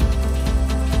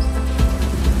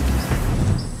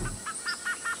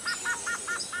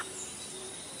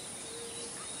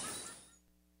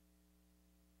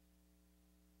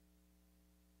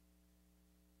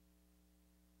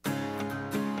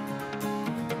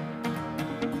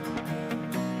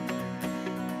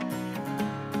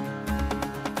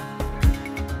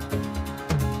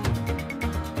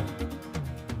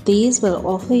 These will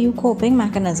offer you coping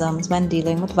mechanisms when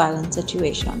dealing with violent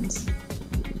situations.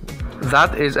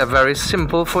 That is a very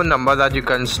simple phone number that you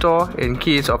can store in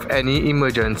case of any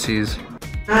emergencies.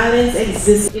 Violence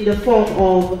exists in the form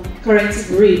of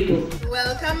corrective rape.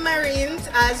 Welcome Marines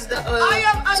as the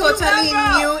totally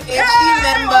new HD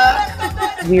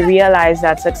member. We realize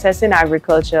that success in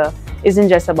agriculture isn't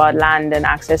just about land and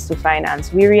access to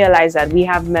finance. We realize that we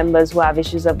have members who have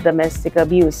issues of domestic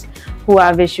abuse, who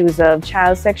have issues of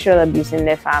child sexual abuse in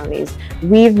their families.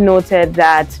 We've noted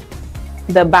that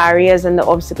the barriers and the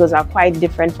obstacles are quite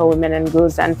different for women and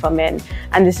girls than for men.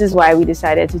 And this is why we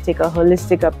decided to take a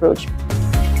holistic approach.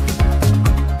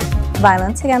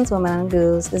 Violence against women and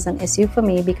girls is an issue for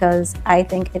me because I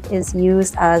think it is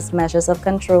used as measures of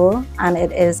control and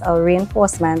it is a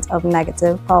reinforcement of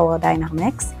negative power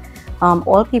dynamics.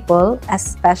 all people,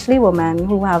 especially women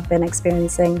who have been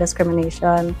experiencing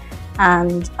discrimination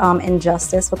and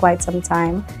injustice for quite some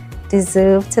time,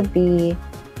 deserve to be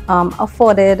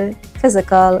afforded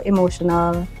physical,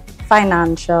 emotional,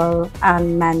 financial,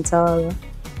 and mental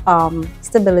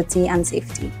stability and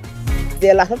safety.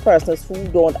 There are a lot of persons who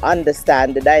don't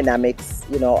understand the dynamics,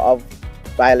 of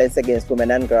violence against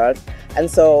women and girls. And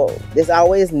so there's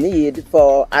always need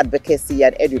for advocacy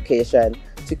and education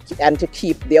to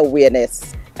keep the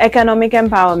awareness. Economic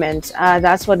empowerment,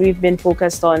 that's what we've been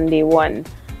focused on day one.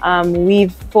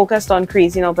 We've focused on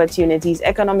creating opportunities,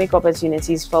 economic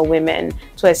opportunities for women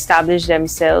to establish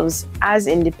themselves as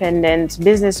independent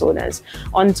business owners.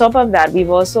 On top of that, we've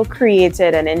also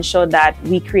created and ensured that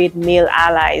we create male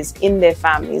allies in their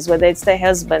families, whether it's their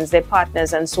husbands, their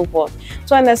partners, and so forth,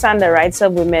 to understand the rights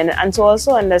of women and to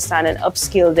also understand and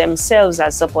upskill themselves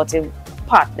as supportive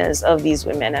partners of these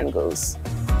women and girls.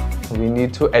 We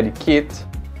need to educate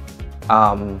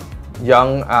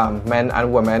young men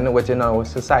and women within our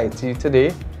society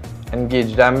today,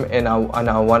 engage them in a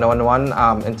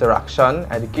one-on-one interaction,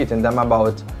 educating them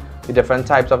about the different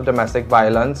types of domestic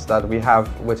violence that we have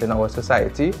within our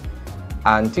society,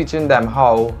 and teaching them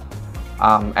how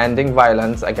ending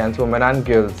violence against women and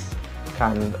girls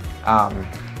can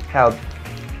help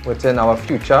within our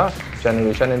future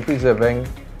generation in preserving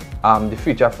the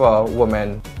future for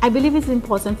women. I believe it's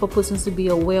important for persons to be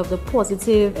aware of the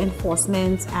positive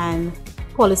enforcement and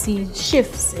policy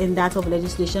shifts in that of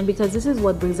legislation, because this is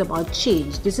what brings about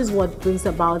change. This is what brings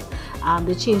about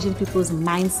the change in people's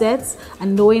mindsets,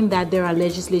 and knowing that there are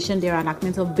legislation, there are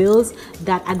enactment of bills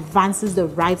that advances the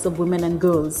rights of women and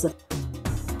girls.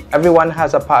 Everyone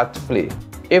has a part to play.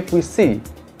 If we see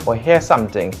or hear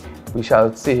something, we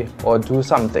shall say or do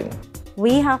something.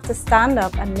 We have to stand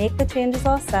up and make the changes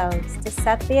ourselves to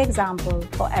set the example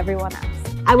for everyone else.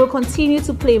 I will continue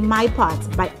to play my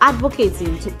part by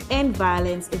advocating to end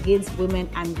violence against women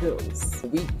and girls.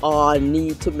 We all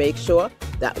need to make sure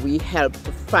that we help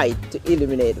to fight to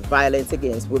eliminate violence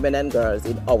against women and girls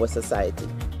in our society.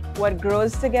 What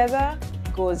grows together,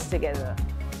 goes together.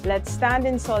 Let's stand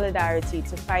in solidarity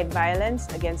to fight violence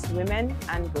against women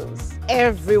and girls.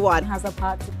 Everyone has a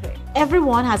part to play.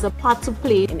 Everyone has a part to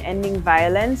play in ending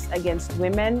violence against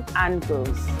women and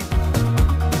girls.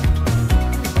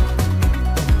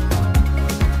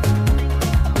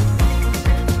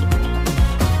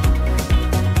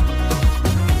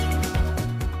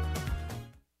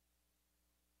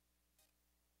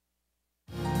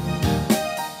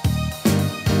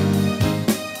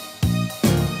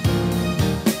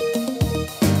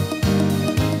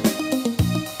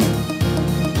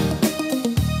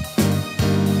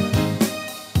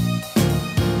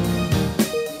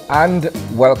 And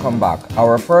welcome back.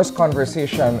 Our first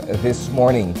conversation this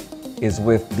morning is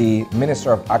with the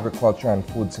Minister of Agriculture and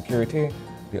Food Security,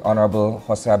 the Honorable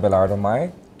Jose Abelardo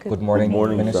Mai. Good morning,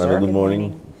 Minister. Sandra. Good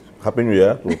morning. Happy New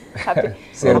Year.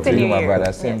 Same to you, my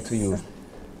brother. Same to you.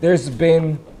 There's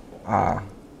been a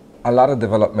lot of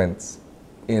developments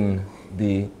in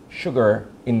the sugar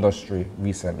industry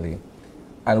recently,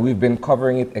 and we've been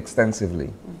covering it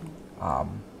extensively.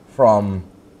 From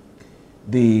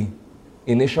the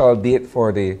initial date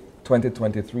for the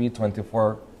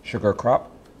 2023-24 sugar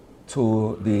crop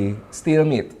to the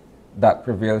stalemate that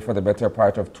prevailed for the better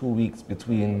part of 2 weeks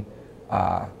between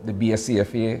the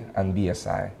BSCFA and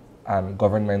BSI, and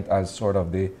government as sort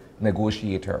of the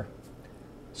negotiator.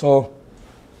 So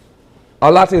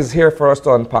a lot is here for us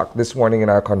to unpack this morning in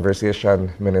our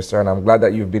conversation, Minister, and I'm glad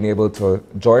that you've been able to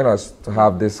join us to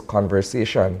have this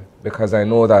conversation, because I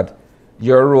know that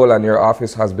your role and your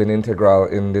office has been integral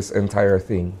in this entire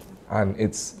thing, and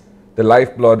it's the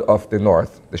lifeblood of the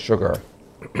North, the sugar.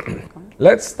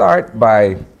 Let's start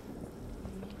by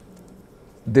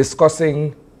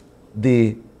discussing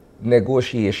the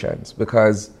negotiations,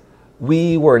 because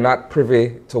we were not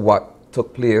privy to what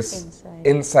took place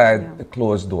inside the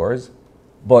closed doors,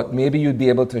 but maybe you'd be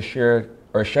able to share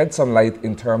or shed some light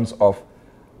in terms of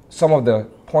some of the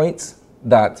points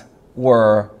that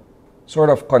were sort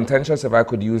of contentious, if I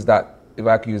could use that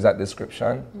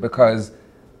description, because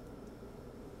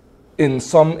in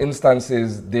some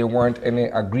instances there weren't any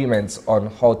agreements on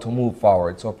how to move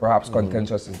forward. So perhaps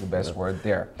contentious is the best word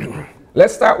there.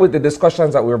 Let's start with the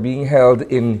discussions that were being held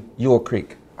in Yo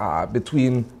Creek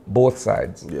between both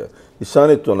sides. Yeah, it's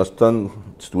only to understand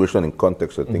the situation in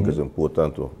context. I think is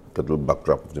important to get a little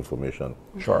backdrop of the information.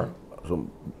 Sure. So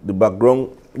the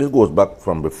background, this goes back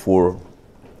from before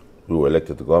we were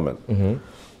elected to government.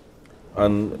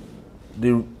 And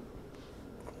the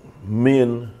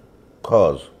main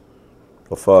cause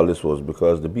of all this was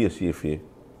because the BSCFA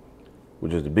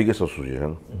which is the biggest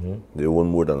association, they own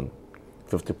more than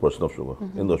 50% of sugar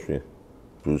industry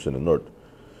produced in the north.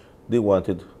 They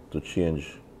wanted to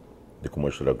change the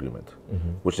commercial agreement,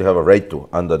 which they have a right to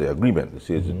under the agreement. It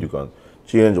says that you can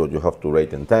change what you have to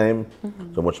write in time,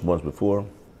 so much months before.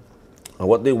 And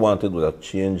what they wanted was a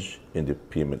change in the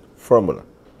payment formula.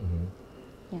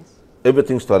 Yes.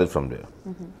 Everything started from there.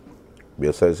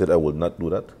 BSI said, I will not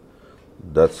do that.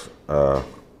 That's a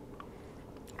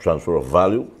transfer of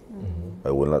value. I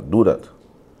will not do that.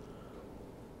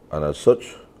 And as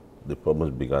such, the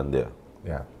problems began there.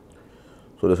 Yeah.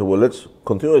 So they said, well, let's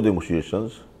continue the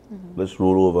negotiations. Let's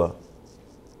roll over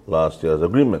last year's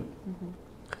agreement.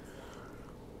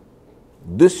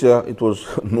 This year, it was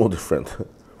no different.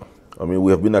 I mean,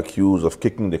 we have been accused of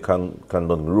kicking the can down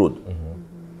the road,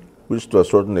 which to a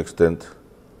certain extent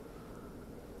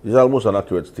is almost an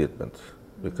accurate statement,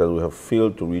 because we have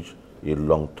failed to reach a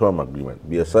long-term agreement.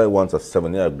 BSI wants a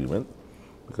 7-year agreement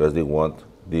because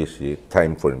they say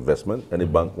time for investment. Any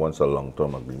bank wants a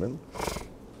long-term agreement.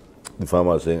 The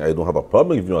farmer is saying, I don't have a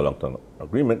problem giving you a long-term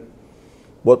agreement,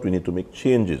 but we need to make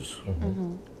changes.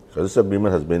 Because this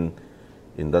agreement has been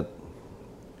in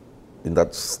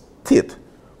that state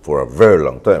for a very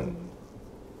long time.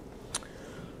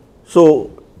 So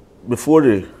before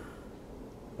the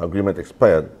agreement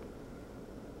expired,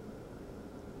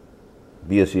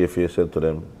 BSCFA said to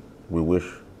them, we wish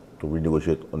to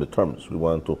renegotiate on the terms. We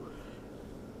want to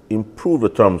improve the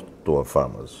terms to our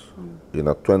farmers. In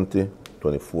a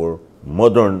 2024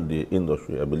 modern day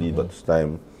industry, I believe it's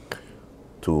time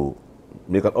to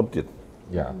make an update.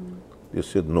 Yeah. They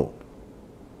said no.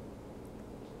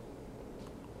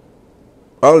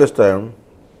 All this time,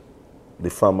 the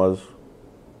farmers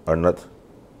are not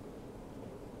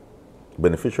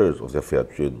beneficiaries of the fair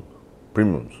trade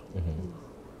premiums.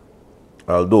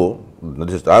 Although,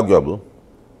 this is arguable,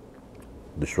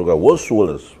 the sugar was sold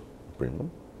as premium,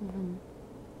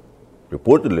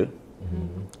 reportedly,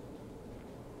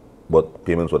 but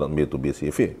payments were not made to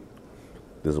BSCFA.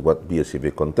 This is what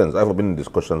BSCFA contends. I've been in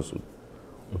discussions with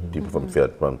people from fair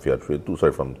trade too,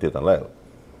 from Tate and Lyle.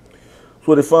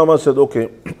 So the farmer said, okay,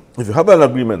 if you have an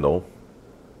agreement now,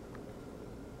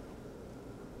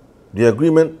 the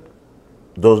agreement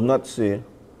does not say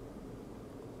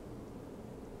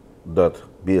that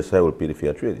BSI will pay the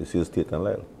fair trade. It says Tate and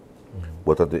Lyle.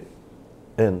 But at the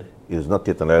end, it is not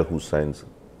Tate and Lyle who signs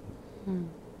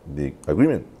the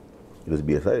agreement. It is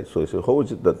BSI. So he said, how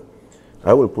is it that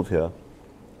I will put here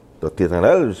that Tate and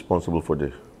Lyle is responsible for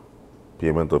the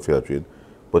payment of fair trade,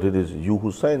 but it is you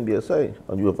who signed BSI,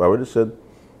 and you have already said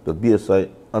that BSI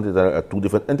and Tate and Lyle are two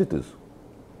different entities.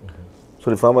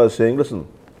 So the farmer is saying, listen,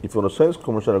 if you want to sign this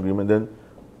commercial agreement, then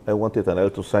I want Tate and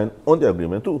Lyle to sign on the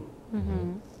agreement too.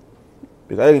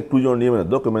 Because I include your name in a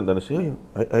document and I say, hey,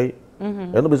 I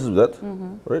have no business with that,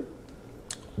 right?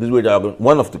 This is where the argument,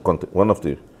 one of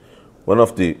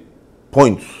the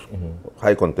points of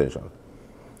high contention.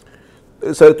 They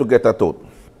decided to get that out.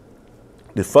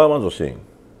 The farmers were saying,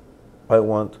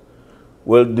 well,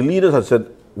 the leaders had said,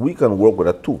 we can work with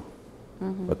a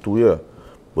 2-year.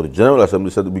 But the General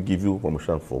Assembly said, we give you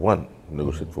permission for 1,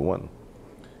 negotiate for 1.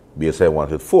 BSI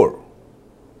wanted 4.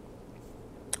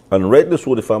 And rightly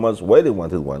so, the farmers, why they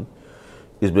wanted 1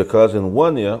 is because in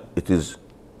 1 year, it is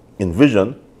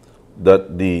envisioned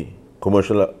that the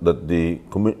commission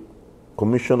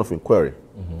of inquiry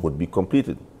would be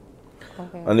completed.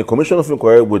 Okay. And the commission of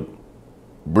inquiry would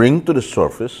bring to the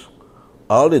surface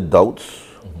all the doubts,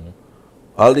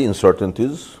 all the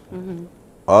uncertainties,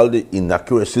 all the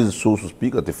inaccuracies, so to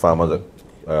speak, that the farmers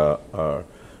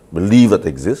believe that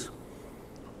exist.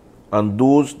 And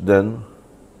those then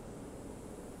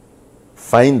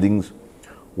findings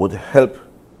would help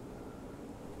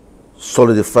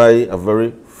solidify a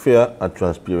very fair and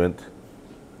transparent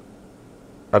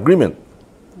agreement.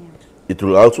 Yeah. It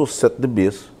will also set the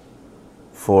base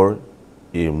for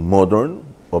a modern,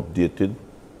 updated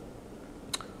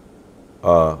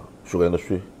Sugar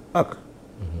Industry Act.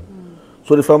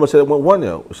 So the farmer said, well, 1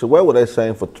 year. So why would I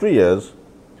sign for 3 years?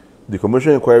 The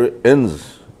commission inquiry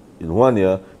ends in 1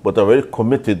 year, but I'm already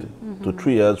committed to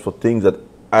 3 years for things that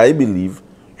I believe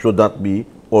should not be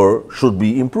or should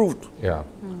be improved. Yeah.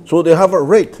 So they have a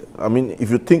right. I mean, if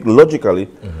you think logically,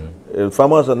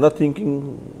 farmers are not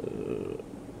thinking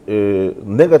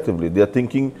negatively. They are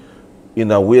thinking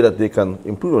in a way that they can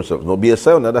improve themselves. Now,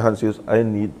 BSI, on the other hand, says, I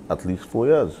need at least 4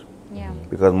 years. Yeah.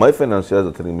 Because my financiers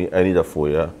are telling me I need a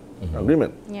 4-year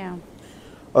agreement. Yeah.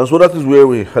 And so that is where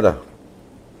we had a,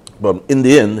 but in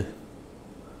the end,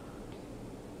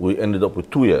 we ended up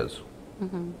with 2 years.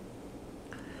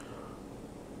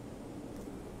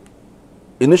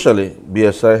 Initially,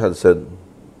 BSI had said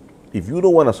if you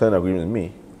don't want to sign an agreement with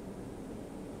me,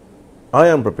 I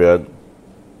am prepared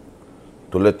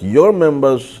to let your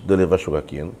members deliver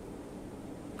sugarcane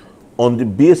on the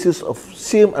basis of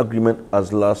same agreement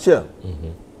as last year.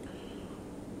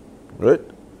 Right?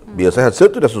 BSI had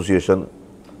said to the association,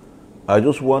 I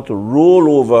just want to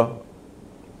roll over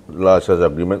last year's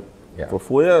agreement for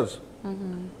 4 years.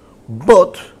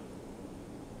 But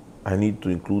I need to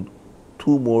include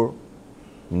 2 more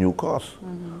new costs.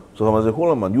 So farmers say, hold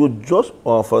on, man, you just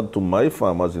offered to my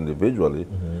farmers individually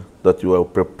that you are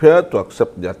prepared to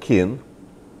accept their cane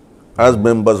as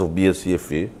members of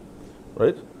BSCFA,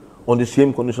 right, on the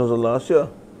same conditions as last year.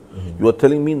 You are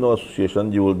telling me now,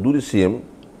 association, you will do the same,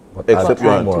 except you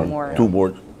have 2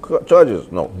 more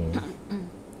charges. No.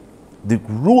 The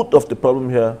root of the problem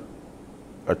here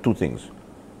are 2 things.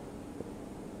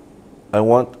 I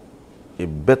want a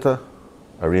better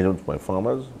arrangement for my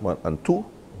farmers, 1, and 2,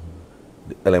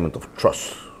 the element of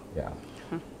trust. Yeah.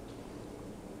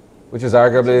 Which is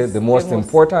arguably the most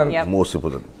important. Most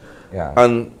important. Yeah.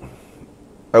 And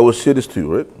I will say this to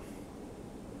you, right?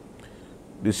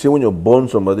 They say when you burn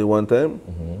somebody one time,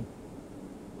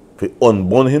 if you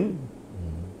unburn him,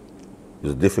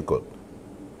 it's difficult.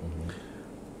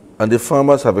 And the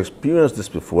farmers have experienced this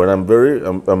before, and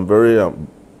I'm very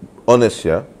honest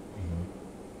here.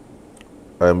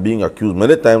 I'm being accused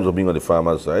many times of being on the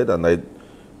farmer's side, and I,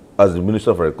 as the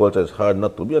Minister of Agriculture, it's hard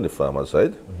not to be on the farmer's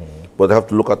side. But I have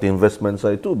to look at the investment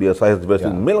side too. BSI has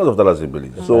invested millions of dollars in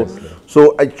Belize.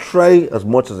 So I try as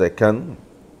much as I can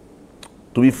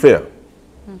to be fair.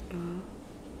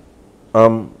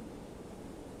 And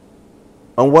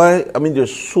why? I mean,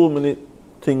 there's so many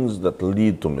things that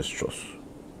lead to mistrust.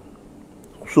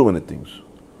 So many things.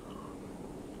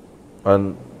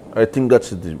 And I think that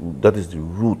is the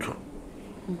root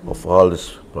of all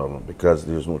this problem, because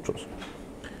there is no trust.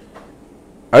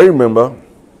 I remember,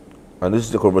 and this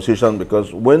is the conversation,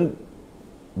 because when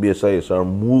BSISR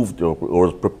moved or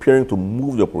was preparing to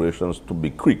move the operations to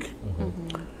Big Creek,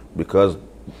 because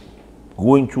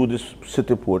going through this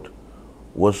city port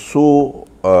was so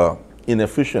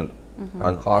inefficient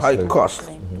and high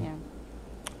cost.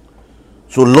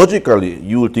 So logically,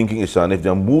 you were thinking, Isan, if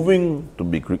they're moving to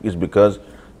Big Creek, it's because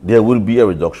there will be a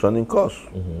reduction in cost.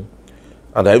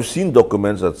 And I've seen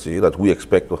documents that say that we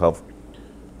expect to have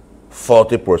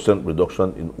 40%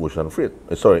 reduction in ocean freight,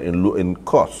 in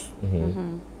costs,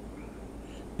 in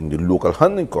the local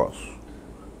handling costs,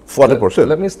 40%.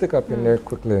 Let me stick up in there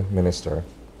quickly, Minister.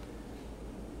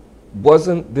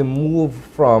 Wasn't the move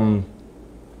from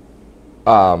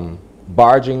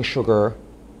barging sugar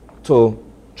to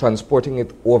transporting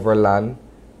it overland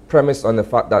premised on the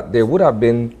fact that there would have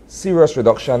been serious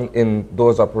reduction in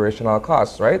those operational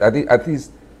costs, right? At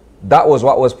least that was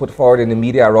what was put forward in the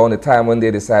media around the time when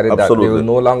they decided that they will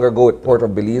no longer go with Port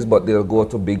of Belize, but they'll go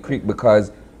to Big Creek,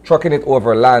 because trucking it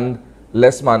overland,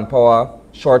 less manpower,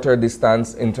 shorter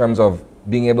distance in terms of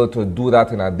being able to do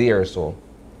that in a day or so.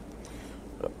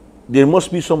 There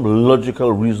must be some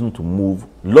logical reason to move,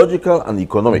 logical and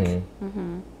economic.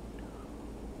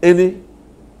 Any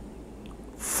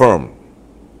firm,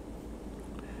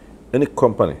 any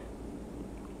company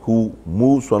who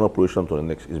moves one operation to the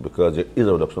next is because there is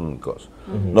a reduction in cost.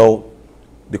 Now,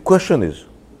 the question is,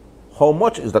 how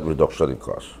much is that reduction in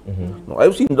cost? Now,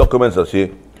 I've seen documents that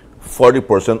say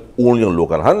 40% only on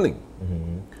local handling.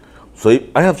 So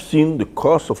I have seen the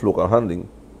cost of local handling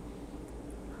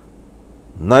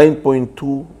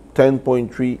 9.2,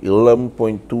 10.3,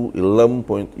 11.2,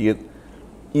 11.8,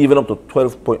 even up to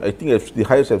 12. I think the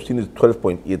highest I've seen is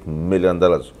 $12.8 million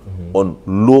on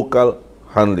local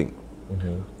handling.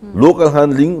 Local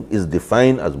handling is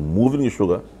defined as moving the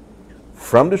sugar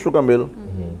from the sugar mill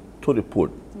to the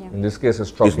port. In this case, it's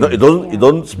trucking. It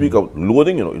doesn't speak of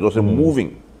loading, it doesn't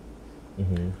moving.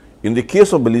 In the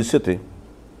case of Belize City,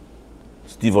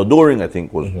 Steve Adoring, I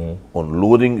think, was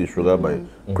unloading the sugar by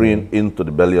crane into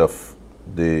the belly of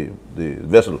the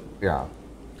vessel. Yeah.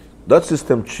 That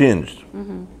system changed.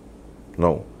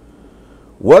 Now,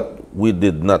 what we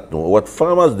did not know, what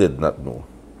farmers did not know,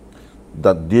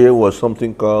 that there was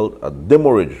something called a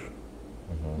demurrage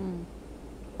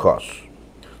cost.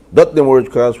 That demurrage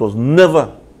cost was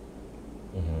never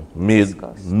made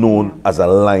known as a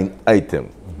line item.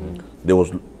 There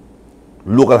was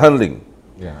local handling.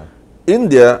 Yeah. In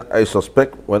there, I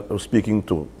suspect, when speaking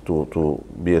to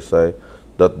BSI,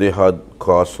 that they had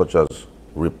costs such as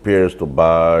repairs to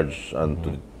barge and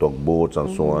to tugboats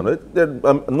and so on. There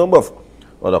are a number of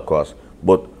other costs,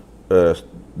 but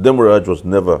demurrage was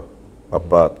never a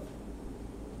part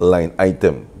line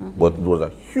item, but it was a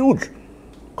huge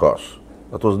cost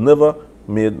that was never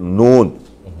made known.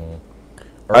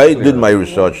 I did my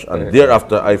research, and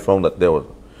thereafter I found that there was.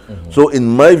 So in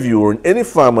my view, or in any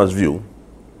farmer's view,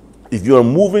 if you are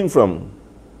moving from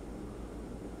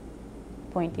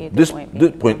point A to this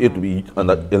point A to B,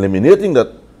 and eliminating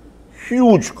that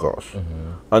huge cost,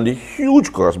 and the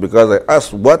huge cost, because I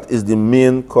asked what is the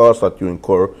main cost that you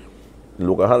incur in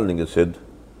local handling, they said,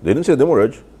 they didn't say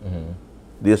demurrage,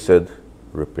 they said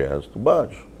repairs to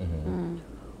barge.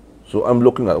 So I'm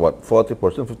looking at what, 40%,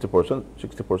 50%,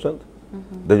 60%?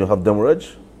 Then you have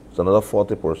demurrage, it's another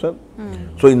 40%.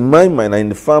 So in my mind, and in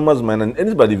the farmer's mind, and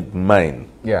anybody's mind,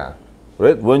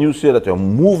 right? When you say that you're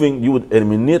moving, you would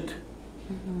eliminate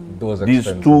these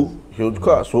two huge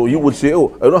costs. So you would say,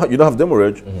 oh, you don't have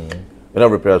demurrage, you don't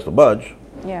have repairs to barge,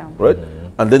 right?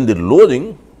 And then the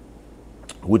loading,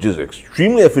 which is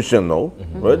extremely efficient now,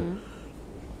 right?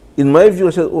 In my view,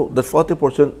 I said, oh, the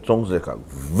 40% sounds like a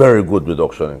very good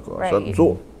reduction in cost. Right.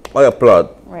 So I applaud.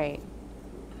 Right.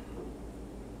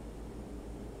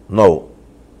 Now,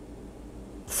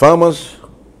 farmers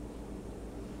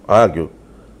argue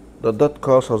that that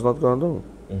cost has not gone down.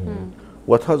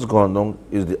 What has gone down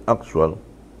is the actual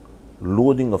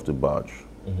loading of the barge.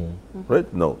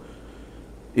 Right? Now,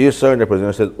 ASR and the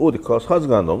president said, oh, the cost has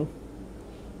gone down.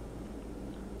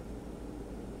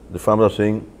 The farmers are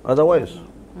saying otherwise.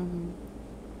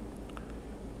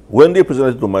 When they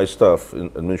presented to my staff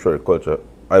in Ministry of Agriculture,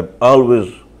 I've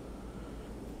always,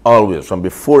 from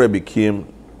before I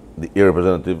became the area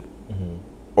representative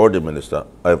or the minister,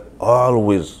 I've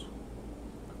always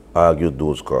argued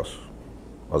those costs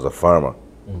as a farmer.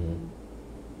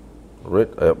 Right?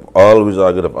 I have always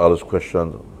argued, I've always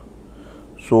questioned.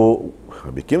 So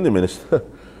I became the minister,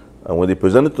 and when they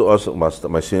presented to us,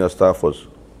 my senior staff was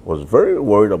very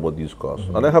worried about these costs.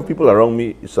 And I have people around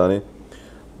me, Isani,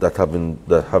 that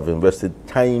have invested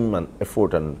time and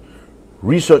effort and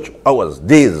research hours,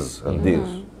 days and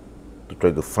days, to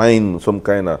try to find some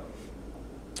kind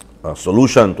of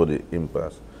solution to the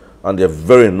impasse. And they're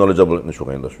very knowledgeable in the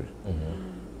sugar industry.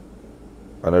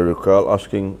 And I recall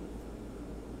asking,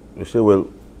 they say, well,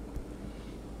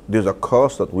 there's a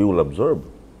cost that we will absorb,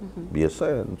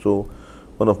 BSI. And so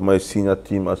one of my senior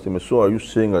team asked me, so are you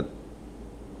saying that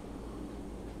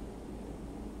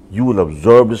you will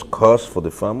absorb this cost for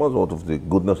the farmers out of the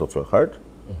goodness of your heart?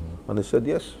 And they said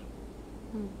yes.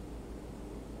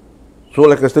 So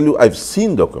like I tell you, I've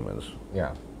seen documents,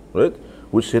 right,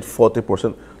 which said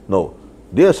 40%. No,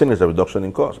 they are saying it's a reduction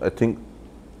in cost. I think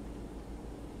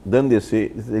then they say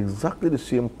it's exactly the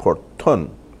same per ton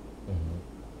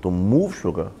to move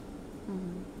sugar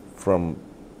from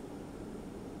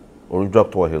Orange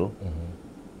Drop to a Hill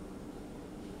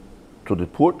to the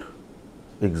port,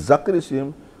 exactly the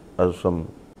same as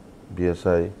from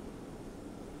BSI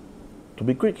to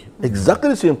Big Creek. Exactly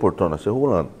the same per ton. I say,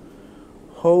 hold on,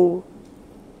 how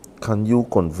can you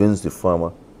convince the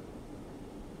farmer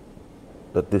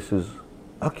that this is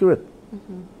accurate?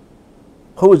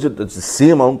 How is it that it's the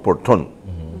same amount per ton?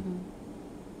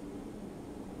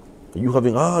 You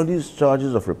having all these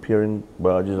charges of repairing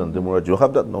barges and demurrage, you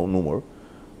have that now no more.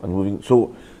 And moving.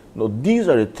 So these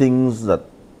are the things that,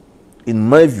 in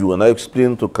my view, and I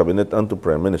explained to Cabinet and to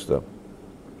Prime Minister,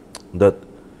 that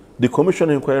the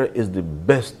Commission inquiry is the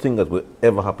best thing that will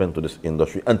ever happen to this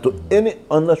industry and to any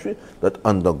industry that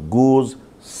undergoes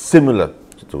similar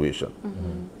situation.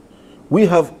 We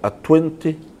have a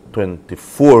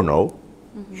 2024 now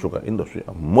sugar industry,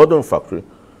 a modern factory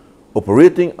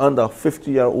operating under a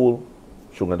 50-year-old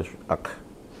Sugar Industry Act.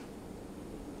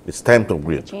 It's time to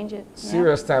upgrade. Change it.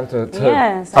 Serious time to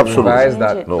absolutely revise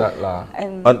that law.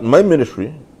 And my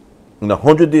ministry, in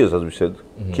 100 days, as we said,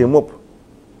 came up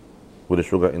with the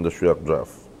Sugar Industry Act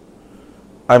draft.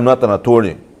 I'm not an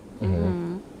attorney.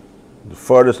 The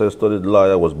farthest I studied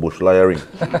lawyer was bush lawyering.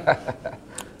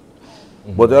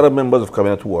 But there are members of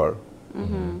cabinet who are.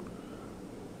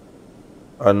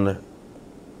 And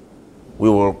we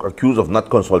were accused of not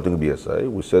consulting BSI.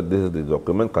 We said, this is the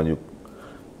document, can you?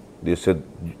 They said,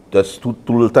 that's too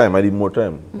little time, I need more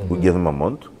time. We gave them a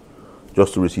month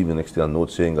just to receive the next day a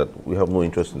note saying that we have no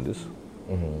interest in this.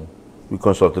 We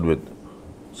consulted with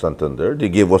Santander, they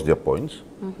gave us their points.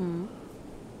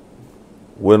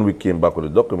 When we came back with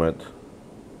the document,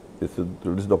 they said,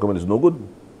 this document is no good.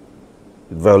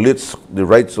 It violates the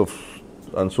rights of,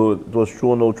 and so it was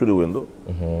thrown out through the window.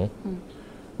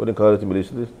 What do you call it in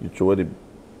Malaysia? You throw the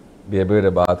baby with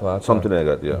the bathwater. Something like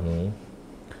that, yeah.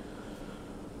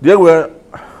 There were,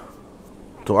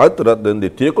 to add to that, then they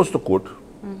take us to court.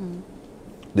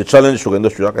 They challenge Sugar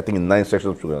Industry Act, I think in 9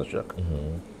 sections of Sugar Industry Act.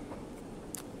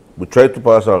 We tried to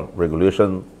pass a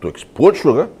regulation to export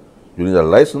sugar. You need a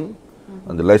license,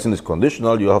 and the license is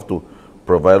conditional. You have to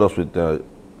provide us with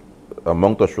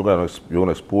amount of sugar you're going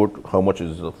to export, how much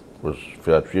is was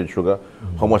fair trade sugar,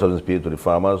 how much has been paid to the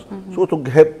farmers. So to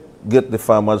help get the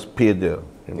farmers paid there,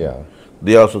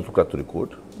 they also took that to the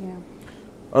court.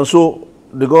 And so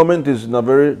the government is in a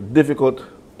very difficult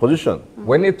position.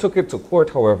 When they took it to court,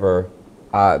 however,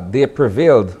 they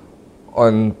prevailed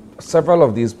on several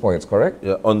of these points, correct?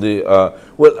 Yeah, on the,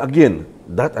 well, again,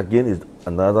 that again is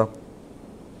another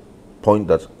point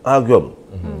that's arguable.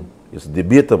 It's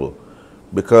debatable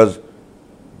because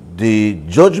the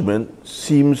judgment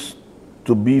seems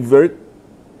to be very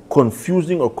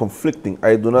confusing or conflicting.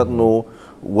 I do not know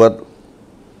what,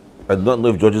 I do not know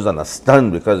if judges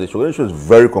understand because the sugar issue is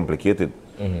very complicated.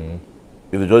 If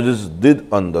the judges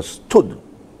did understood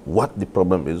what the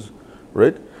problem is,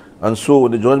 right? And so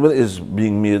when the judgment is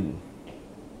being made,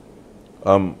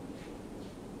 the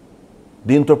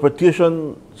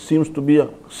interpretation seems to be a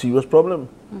serious problem.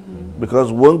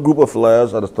 Because one group of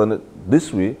lawyers understand it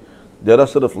this way, the other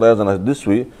set of lawyers understand it this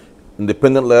way,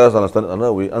 independent lawyers understand it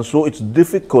another way, and so it's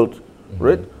difficult,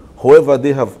 right? However,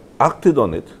 they have acted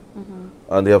on it,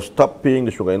 and they have stopped paying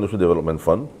the Sugar Industry Development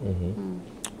Fund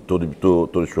to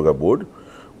the Sugar Board.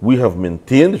 We have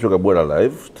maintained the Sugar Board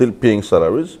alive, still paying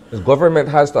salaries. The government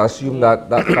has to assume that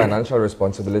financial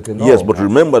responsibility now. Yes, but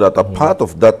remember that a part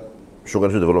of that Sugar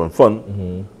Industry Development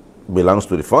Fund belongs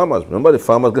to the farmers. Remember, the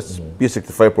farmers get pay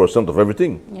 65% of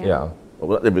everything. Yeah.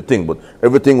 Well, not everything, but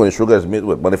everything when the sugar is made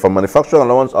with. But from manufacturing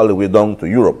allowance all the way down to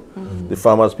Europe, the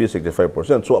farmers pay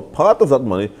 65%. So a part of that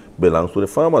money belongs to the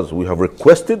farmers. We have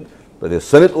requested that they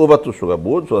send it over to Sugar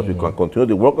Board so that we can continue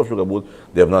the work of Sugar Board.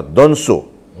 They have not done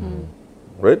so.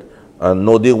 Right? And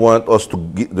now they want us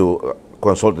to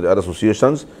consult the other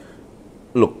associations.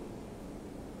 Look,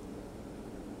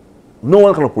 no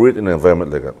one can operate in an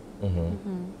environment like that.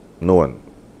 No one.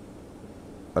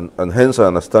 And hence I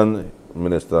understand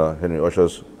Minister Henry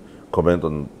Usher's comment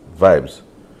on vibes.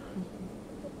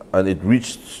 And it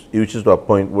reaches to a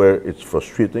point where it's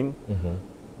frustrating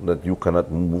that you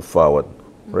cannot move forward,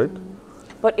 right?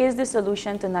 But is the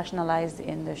solution to nationalize the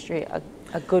industry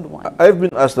a good one? I've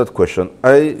been asked that question.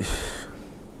 As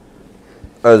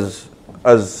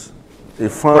a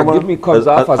farmer, forgive me, comes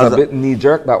off as a bit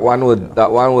knee-jerk that one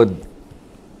would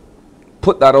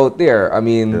put that out there. I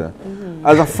mean,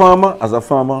 as a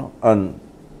farmer, and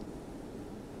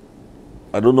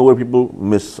I don't know where people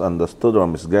misunderstood or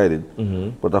misguided,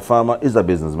 but a farmer is a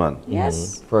businessman.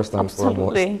 Yes, first and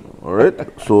foremost. All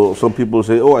right. So some people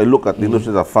say, "Oh, I look at the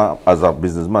industry as a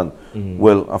businessman."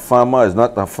 Well, a farmer is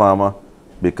not a farmer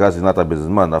because he's not a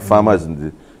businessman. A farmer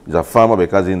is a farmer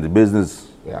because he's in the business.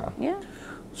 Yeah.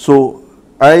 So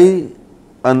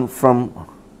and from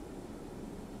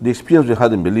the experience we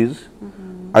had in Belize,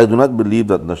 I do not believe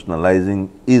that nationalizing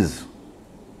is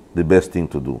the best thing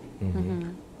to do.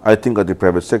 I think that the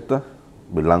private sector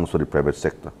belongs to the private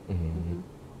sector.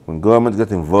 When governments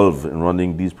get involved in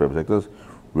running these private sectors,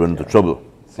 we run into trouble.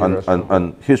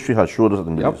 And history has showed us that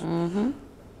in Belize.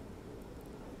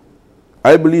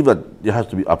 I believe that there has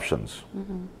to be options.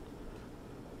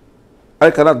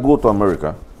 I cannot go to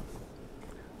America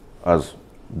as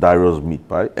Dario's meat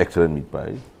pie, excellent meat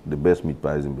pie, the best meat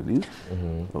pies in Belize.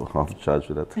 I'll have to charge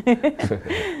for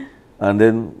that. And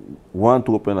then want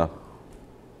to open a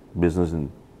business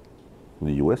in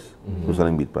the US, for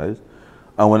selling meat pies.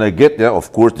 And when I get there,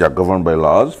 of course, they are governed by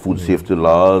laws, food safety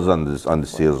laws, and the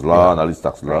sales law, and all these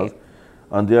tax laws.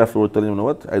 And thereafter, we're telling them, you know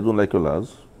what, I don't like your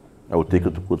laws. I will take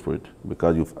you to court for it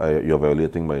because you're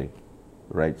violating my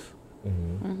rights. I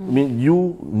mean,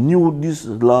 you knew these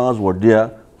laws were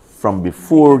there from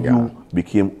before you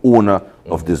became owner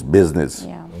of this business.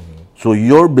 So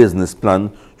your business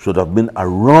plan should have been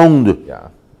around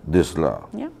this law.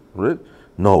 Right?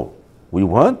 No, we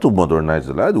want to modernize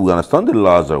the law. We understand the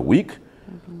laws are weak.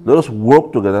 Let us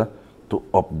work together to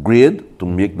upgrade, to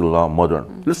make the law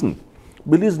modern. Listen,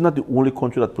 Belize is not the only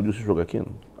country that produces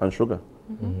sugarcane and sugar.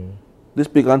 This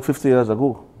began 50 years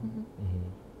ago.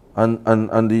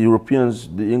 And the Europeans,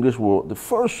 the English were the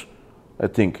first, I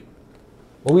think,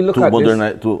 well, we look to at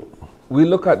modernize. We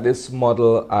look at this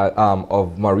model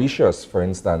of Mauritius, for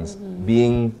instance,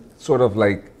 being sort of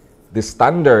like the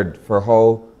standard for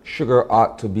how sugar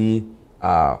ought to be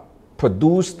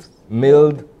produced,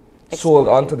 milled, sold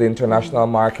onto the international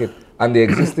market, and the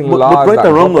existing laws but right that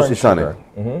around govern us, sugar.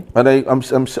 And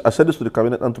I said this to the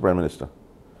cabinet and to Prime Minister.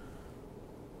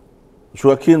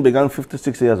 Sugarcane began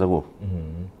 56 years ago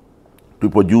to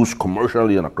produce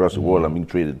commercially and across the world and being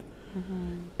traded.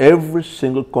 Every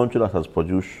single country that has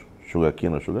produced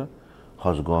sugarcane or sugar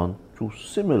has gone through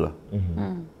similar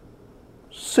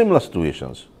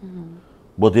situations,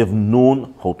 but they've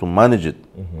known how to manage it.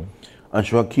 And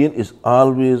sugarcane is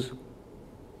always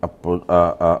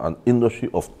an industry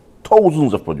of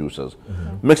thousands of producers.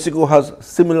 Mexico has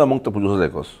similar amount of producers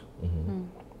like us,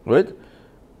 right?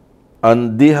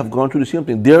 And they have gone through the same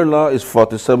thing. Their law is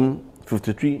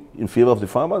 47-53 in favor of the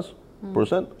farmers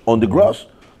percent on the gross,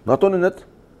 not on the net.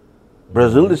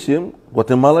 Brazil the same,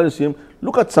 Guatemala the same.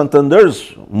 Look at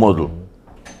Santander's model,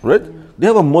 right? They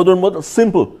have a model,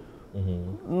 simple.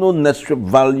 No net strip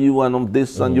value and on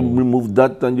this and you remove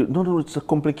that and you, no, it's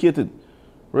complicated,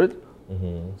 right?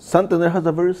 Santander has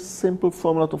a very simple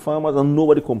formula to farmers and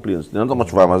nobody complains. There are not much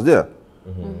farmers there.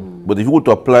 But if you go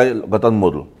to apply that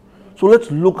model. So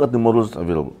let's look at the models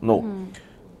available. Now,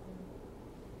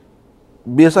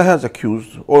 BSI has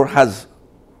accused or has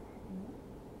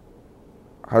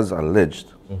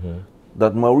alleged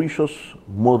that Mauritius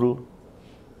model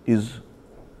is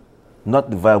not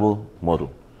the viable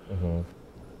model.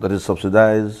 That is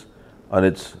subsidized, and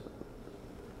it's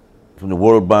from the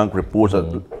World Bank reports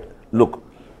that, look,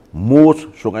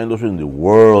 most sugar industries in the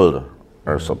world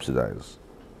are subsidized.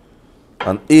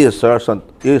 And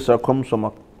ASR comes from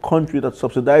a country that's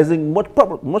subsidizing much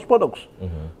products.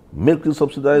 Milk is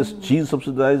subsidized, cheese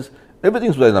subsidized,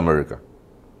 everything's subsidized in America.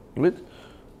 Right?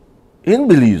 In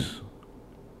Belize,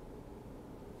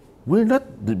 we're not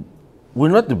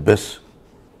the best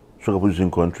sugar producing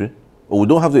country, or we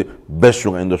don't have the best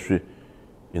sugar industry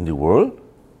in the world.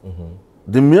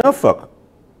 The mere fact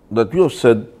that you have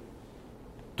said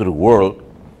to the world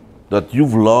that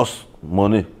you've lost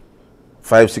money,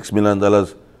 $5-6 million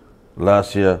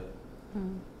last year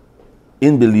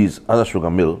in Belize as a sugar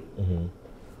mill,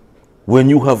 when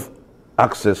you have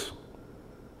access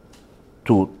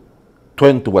to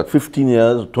 15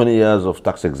 years, 20 years of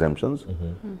tax exemptions,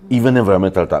 even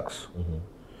environmental tax.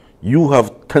 You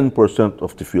have 10%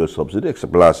 of the fuel subsidy,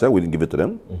 except last year we didn't give it to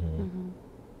them.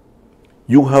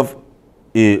 You have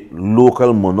a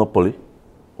local monopoly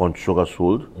on sugar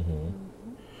sold.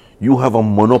 You have a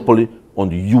monopoly on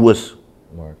the US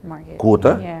market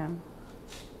quota. Yeah.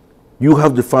 You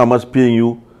have the farmers paying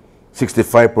you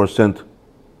 65%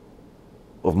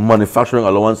 of manufacturing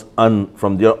allowance and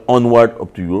from there onward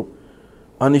up to Europe.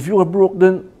 And if you are broke,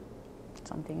 then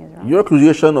something is wrong. Your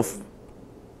accusation of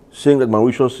saying that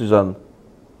Mauritius is an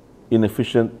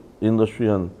inefficient industry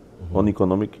and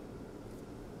uneconomic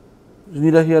is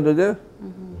neither here nor there.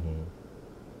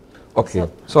 Okay,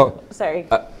 so sorry,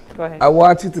 go ahead. I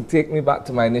want you to take me back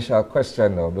to my initial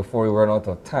question now before we run out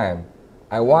of time.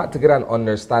 I want to get an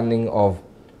understanding of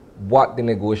what the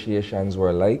negotiations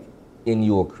were like in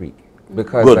Yule Creek.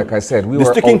 Because Good. like I said, we the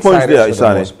were sticking points there,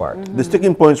 outsiders for the most part. The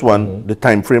sticking points, one, the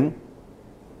time frame.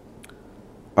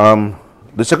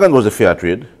 The second was the fair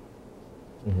trade.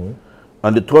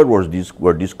 And the third was these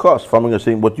costs. Farmers are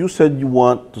saying, but you said you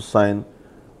want to sign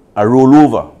a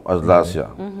rollover as last year.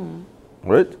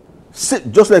 Right?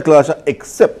 Just like last year,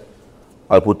 except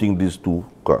I'm putting these two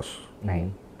costs. Right.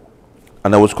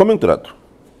 And I was coming to that.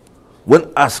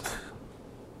 When asked,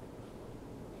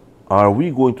 are we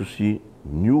going to see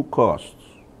new costs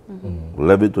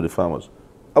levied to the farmers?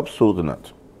 Absolutely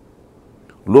not.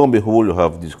 Lo and behold, you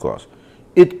have these costs.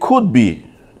 It could be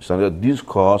that these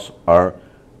costs are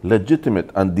legitimate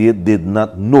and they did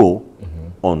not know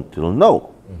until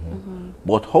now.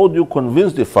 But how do you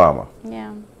convince the farmer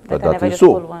that is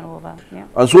so?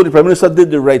 And so the Prime Minister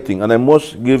did the right thing, and I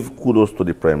must give kudos to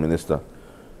the Prime Minister.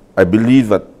 I believe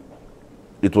that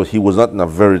he was not in a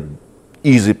very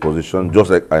easy position, just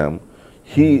like I am.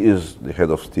 He is the head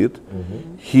of state.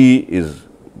 He is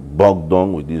bogged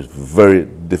down with these very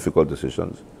difficult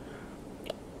decisions.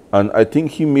 And I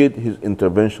think he made his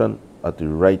intervention at the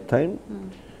right time.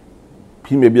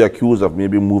 He may be accused of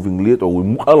maybe moving late, or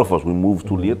all of us will move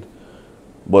too late.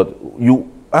 But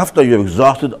after you have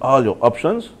exhausted all your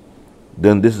options,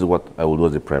 then this is what I will do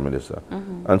as the Prime Minister.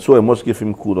 And so I must give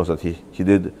him kudos that he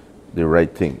did the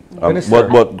right thing.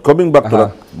 But coming back to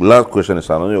that last question, I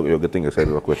know you're getting excited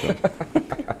about the question.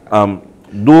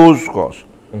 Those costs,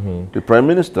 the Prime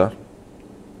Minister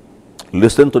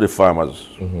listened to the farmers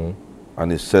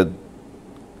and he said,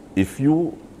 if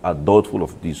you are doubtful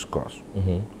of these costs,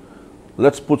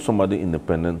 let's put somebody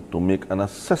independent to make an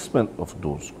assessment of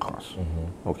those costs.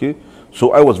 Okay?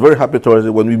 So I was very happy Thursday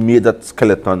when we made that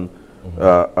skeleton,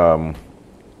 the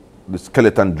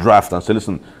skeleton draft and said,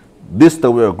 listen, this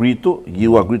that we agreed to,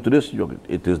 you agreed to this, you agreed.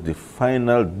 It is the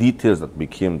final details that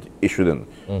became the issue then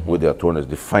with the attorneys,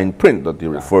 the fine print that they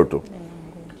refer to.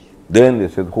 Then they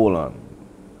said, hold on.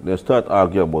 They start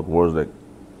arguing about words like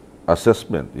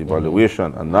assessment,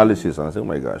 evaluation, analysis, and I said, oh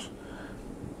my gosh.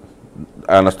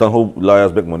 I understand how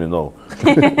lawyers make money now.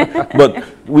 But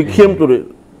we came to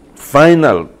the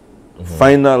final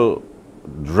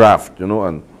draft,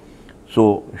 and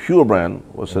So Hugh O'Brien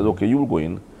was said, okay, you will go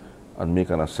in and make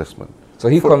an assessment. So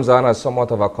he comes on as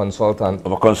somewhat of a consultant.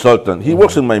 Of a consultant. He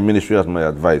works in my ministry as my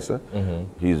advisor.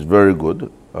 He's very good.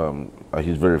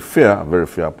 He's very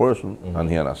fair person, and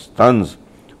he understands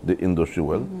the industry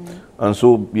well. And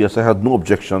so, yes, I had no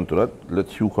objection to that. Let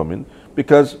Hugh come in.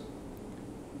 Because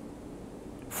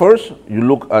first, you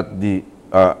look at the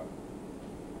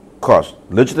cost,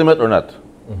 legitimate or not.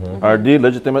 Are they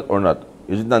legitimate or not?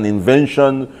 Is it an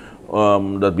invention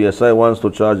that BSI wants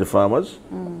to charge the farmers,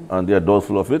 and they are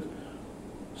doubtful of it?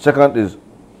 Second is,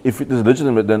 if it is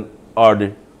legitimate, then are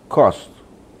the costs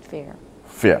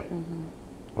fair?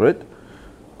 Right?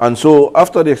 And so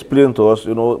after they explained to us,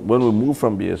 you know, when we moved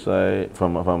from BSI,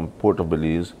 from Port of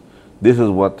Belize, this is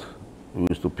what we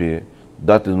used to pay.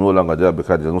 That is no longer there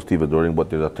because there's no stevedoring, but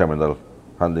there's a terminal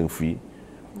handling fee.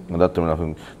 And that terminal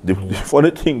handling. The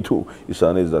funny thing too,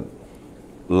 Isan, is that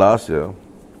last year,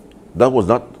 that was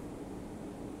not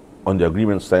on the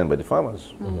agreement signed by the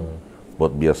farmers.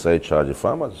 But BSI charged the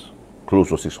farmers close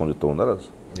to $600,000.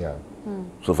 Yeah.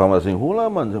 So farmers are saying, hold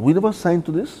on, man, we never signed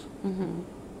to this.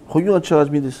 How you going to charge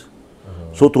me this?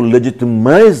 So to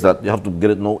legitimize that, you have to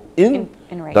get it now in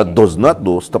writing. That does not,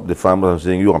 though, stop the farmers from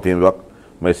saying, you are paying back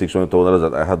my $600,000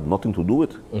 that I had nothing to do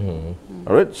with.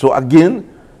 All right? So again,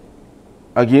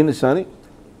 Isani,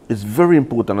 it's very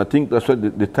important. I think that's why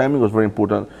the timing was very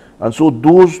important. And so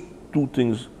those two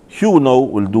things, Hugh now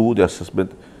will do the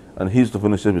assessment, and he's to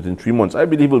finish it within 3 months. I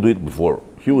believe he'll do it before.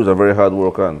 Hugh is a very hard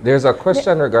worker. There's a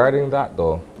question regarding that,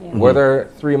 though. Whether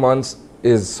 3 months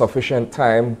is sufficient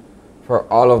time for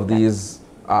all of these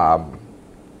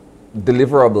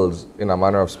deliverables, in a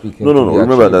manner of speaking. No.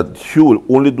 Remember that Hugh will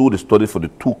only do the study for the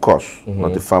two costs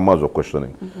that the farmers are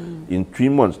questioning. In 3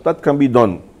 months, that can be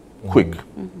done quick,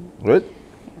 right?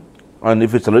 And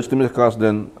if it's a legitimate cost,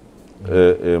 then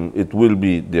it will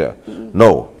be there.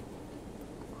 Now,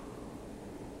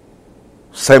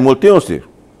 simultaneously,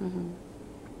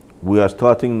 we are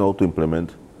starting now to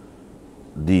implement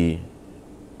the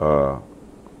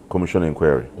commission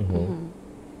inquiry.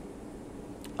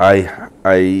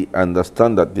 I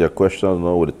understand that there are questions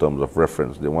now with the terms of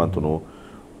reference. They want to know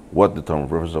what the terms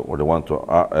of reference are, or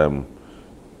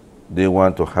they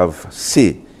want to have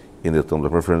say in the terms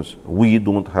of reference. We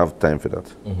don't have time for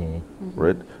that,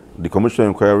 right? The commission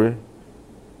inquiry,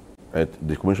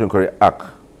 the Commission Inquiry Act,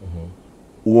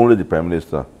 only the Prime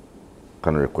Minister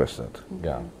can request that.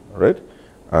 Yeah. Right?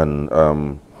 And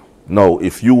now,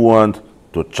 if you want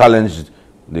to challenge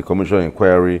the Commission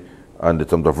Inquiry and the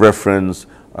terms of reference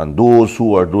and those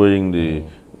who are doing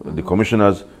the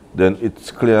commissioners, then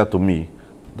it's clear to me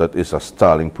that it's a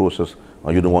stalling process,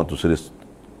 and you don't want to see this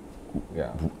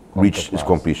reach its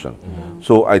completion.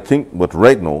 So I think, but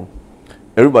right now,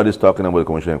 everybody's talking about the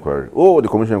Commission Inquiry. Oh, the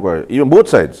Commission Inquiry, even both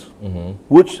sides,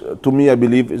 which to me I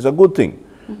believe is a good thing,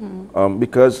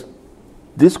 because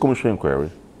this Commission Inquiry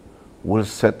will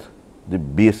set the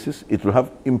basis. It will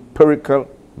have empirical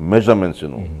measurements, you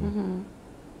know.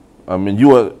 I mean,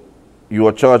 you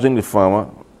are charging the farmer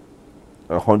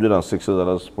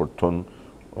 $160 per ton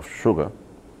of sugar,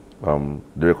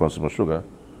 dairy consumer sugar,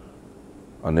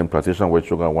 and then plantation white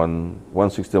sugar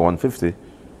 160, 150.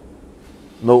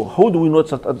 Now, how do we know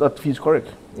that fee is correct?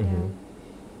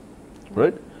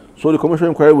 Right? So the Commission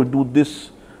Inquiry will do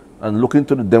this and look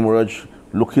into the demurrage,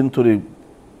 look into the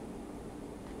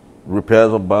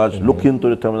repairs of barge, look into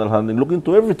the terminal handling, look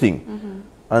into everything,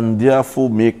 and therefore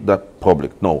make that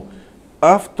public. Now,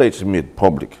 after it's made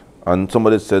public, and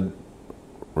somebody said,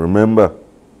 remember,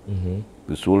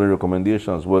 the Solely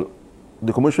recommendations. Well,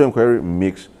 the Commission Inquiry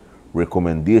makes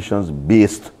recommendations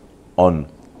based on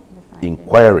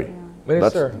inquiry.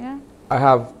 Minister, I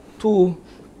have two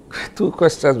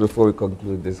questions before we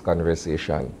conclude this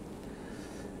conversation.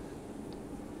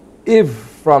 If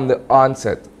from the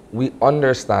onset we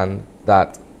understand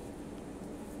that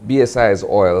BSI is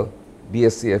oil,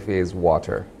 BSCFA is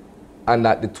water, and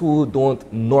that the two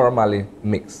don't normally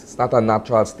mix, it's not a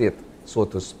natural state, so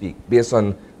to speak, based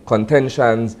on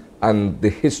contentions and the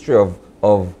history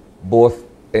of both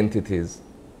entities,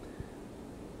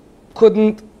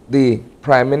 couldn't the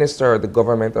Prime Minister or the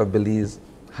government of Belize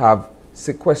have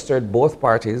sequestered both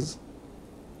parties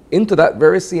into that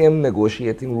very same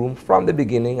negotiating room from the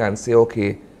beginning and say,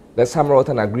 okay, let's hammer out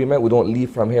an agreement. We don't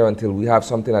leave from here until we have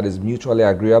something that is mutually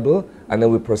agreeable, and then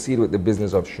we proceed with the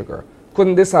business of sugar.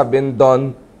 Couldn't this have been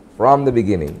done from the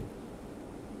beginning?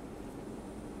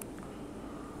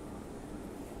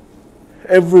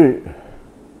 Every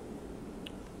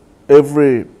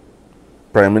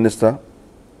Prime Minister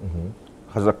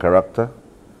has a character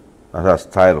and has a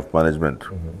style of management.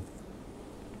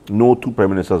 No two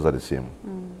Prime Ministers are the same.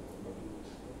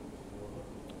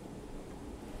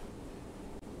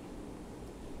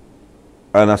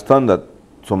 I understand that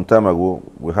some time ago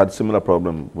we had similar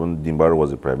problem when Dimbaro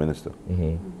was the Prime Minister.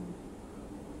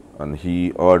 And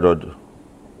he ordered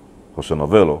Jose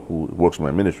Novello, who works in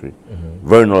my ministry,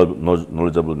 very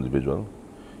knowledgeable individual,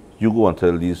 you go and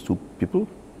tell these two people,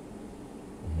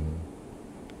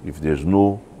 if there's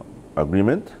no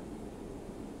agreement,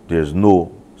 there's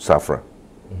no SAFRA.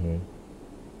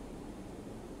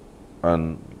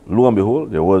 And lo and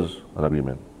behold, there was an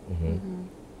agreement.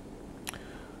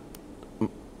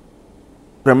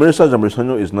 Prime Minister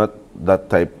Jambrisanyo is not that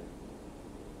type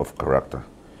of character.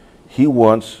 He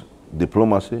wants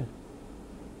diplomacy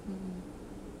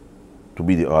to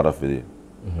be the order of the day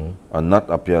and not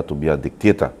appear to be a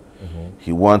dictator.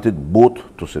 He wanted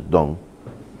both to sit down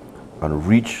and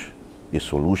reach a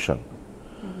solution.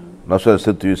 That's what I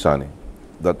said to you, Sani,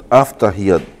 that after he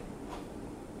had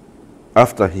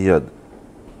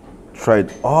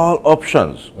tried all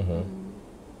options,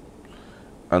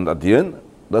 and at the end,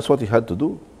 that's what he had to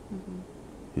do.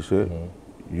 He said,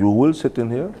 you will sit in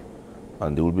here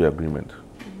and there will be agreement.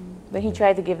 But he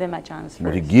tried to give them a chance first.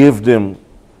 But he gave them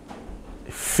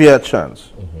a fair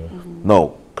chance.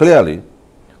 Now, clearly,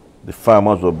 the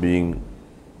farmers were being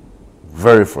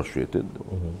very frustrated.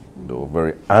 They were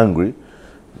very angry.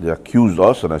 They accused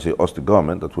us, and I say us, the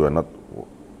government, that we are not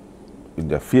in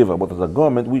their favor. But as a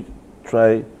government, we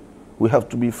have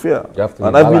to be fair.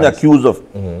 And I've been accused of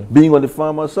being on the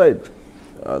farmer's side.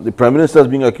 The Prime Minister is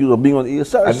being accused of being on the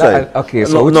ESR side. Okay,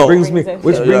 so which brings me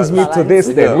to this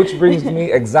then, which brings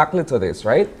me exactly to this,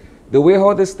 right? The way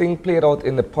how this thing played out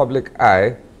in the public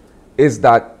eye is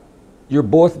that you're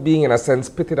both being, in a sense,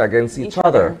 pitted against each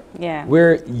other. Yeah.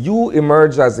 Where you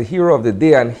emerged as the hero of the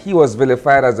day and he was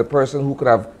vilified as a person who could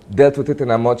have dealt with it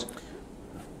in a much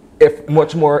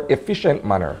more efficient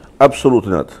manner.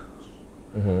 Absolutely not.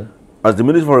 As the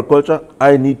Minister for Agriculture,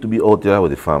 I need to be out there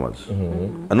with the farmers.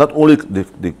 And not only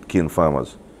the cane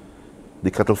farmers,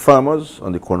 the cattle farmers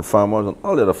and the corn farmers and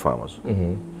all the other farmers.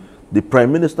 The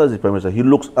Prime Minister is the Prime Minister. He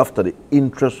looks after the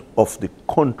interests of the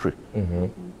country.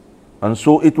 And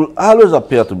so it will always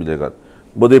appear to be like that.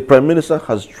 But the Prime Minister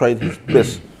has tried his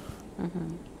best,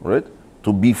 right,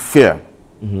 to be fair.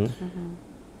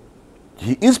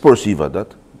 He is perceived as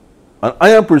that. And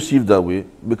I am perceived that way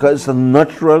because it's a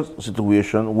natural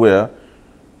situation where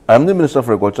I'm the Minister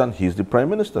for Agriculture and he's the Prime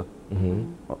Minister.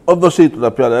 Obviously, it will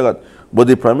appear like that. But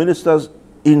the Prime Minister's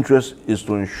interest is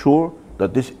to ensure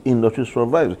that this industry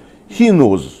survives. He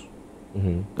knows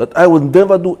that I would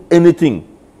never do anything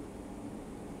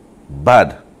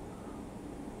bad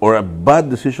or a bad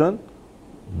decision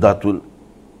that will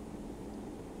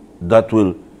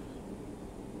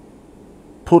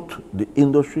put the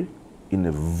industry in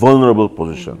a vulnerable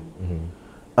position.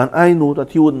 And I know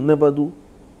that he would never do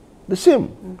the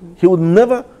same. He would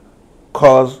never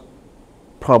cause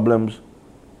problems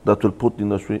that will put the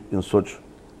industry in such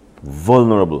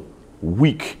vulnerable,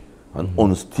 weak, and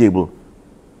unstable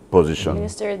position.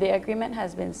 Minister, the agreement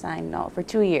has been signed now for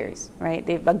 2 years, right?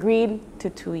 They've agreed to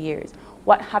 2 years.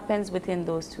 What happens within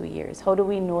those 2 years? How do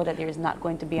we know that there is not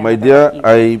going to be My another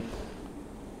dear,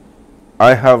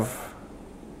 I have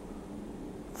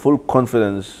full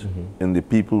confidence in the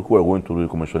people who are going to do the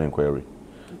commission inquiry.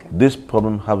 This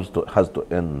problem has to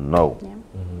end now,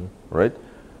 right?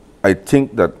 I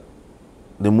think that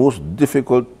the most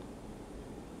difficult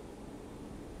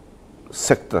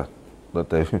sector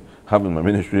that I have in my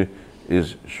ministry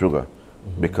is sugar,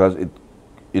 because it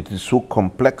is so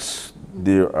complex.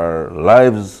 There are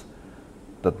lives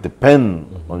that depend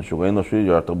on sugar industry.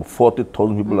 There are about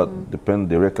 40,000 people that depend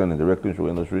directly and indirectly on sugar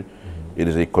industry. It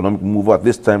is an economic mover. At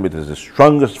this time, it is the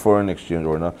strongest foreign exchange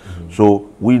earner. So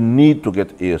we need to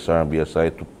get ASR and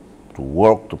BSI to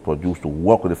work, to produce, to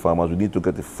work with the farmers. We need to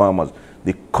get the farmers.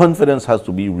 The confidence has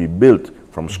to be rebuilt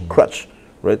from scratch,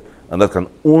 right? And that can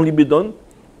only be done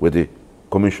with the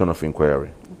Commission of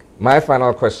Inquiry. My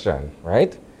final question,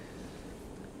 right?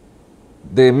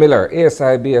 The Miller,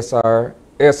 ASR,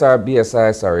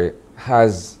 BSI,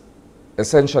 has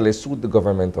essentially sued the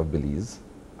government of Belize,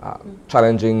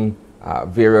 challenging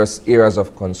various areas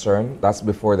of concern. That's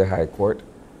before the High Court.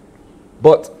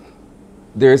 But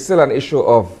there is still an issue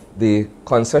of the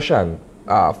concession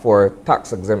for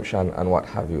tax exemption and what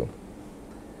have you.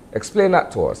 Explain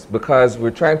that to us, because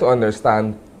we're trying to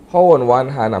understand how on one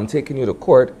hand I'm taking you to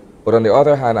court, but on the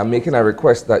other hand I'm making a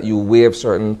request that you waive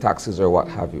certain taxes or what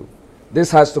have you. This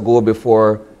has to go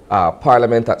before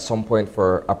Parliament at some point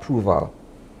for approval.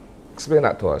 Explain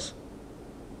that to us.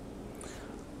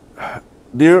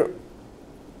 Their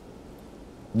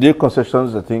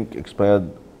concessions, I think, expired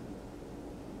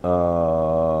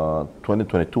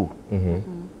 2022.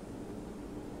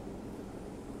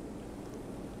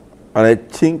 And I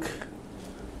think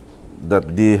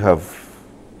that they have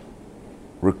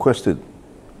requested.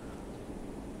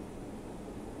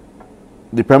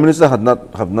 The Prime Minister has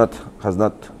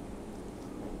not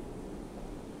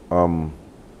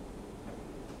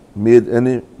made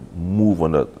any move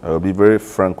on that. I will be very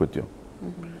frank with you.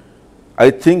 I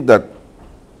think that,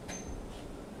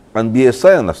 and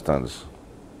BSI understands,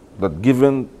 that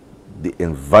given the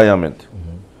environment,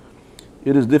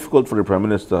 it is difficult for the Prime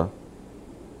Minister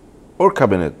or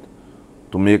Cabinet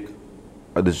to make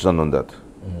a decision on that.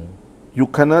 You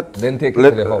cannot then take it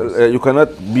to the House. You cannot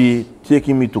be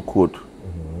taking me to court.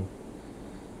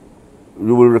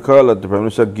 You will recall that the Prime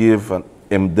Minister gave an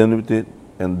indemnity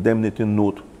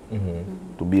note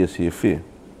to BSCFA.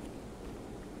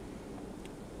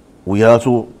 We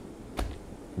also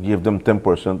gave them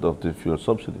 10% of the fuel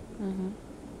subsidy.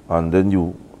 And then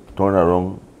you turn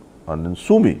around and then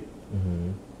sue me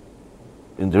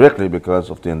indirectly because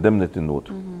of the indemnity note.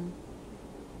 And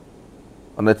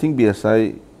I think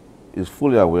BSI is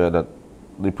fully aware that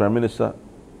the Prime Minister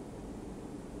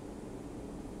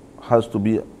has to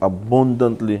be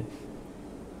abundantly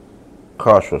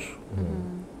cautious.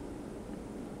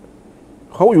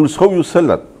 How you sell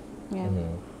that?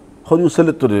 How do you sell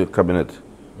it to the Cabinet?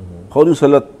 How do you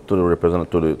sell it to the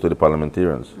representatives, to the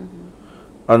parliamentarians?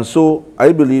 And so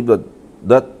I believe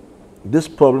that this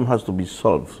problem has to be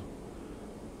solved.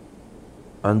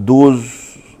 And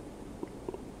those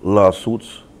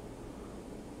lawsuits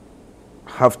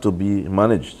have to be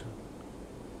managed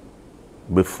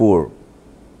before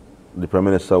the Prime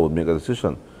Minister would make a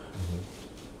decision.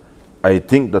 I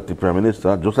think that the Prime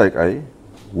Minister, just like I,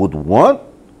 would want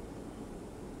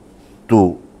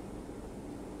to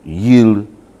yield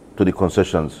to the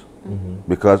concessions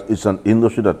because it's an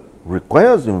industry that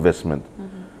requires investment.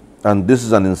 And this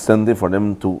is an incentive for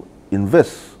them to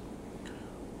invest.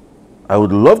 I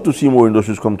would love to see more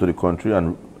industries come to the country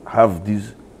and have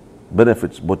these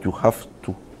benefits, but you have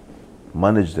to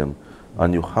manage them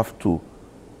and you have to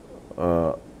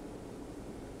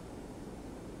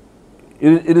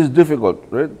it is difficult,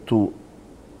 right, to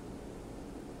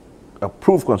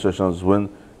approve concessions when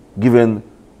given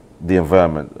the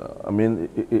environment. I mean,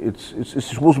 it's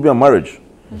supposed to be a marriage,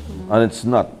 and it's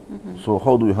not. So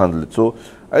how do we handle it? So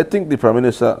I think the Prime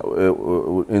Minister,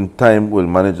 in time, will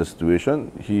manage the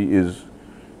situation. He is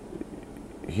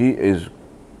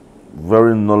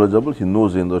very knowledgeable. He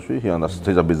knows the industry. He understands.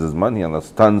 He's a businessman. He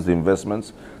understands the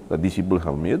investments that these people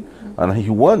have made, and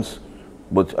he wants.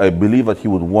 But I believe that he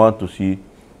would want to see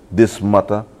this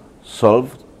matter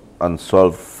solved and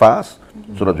solved fast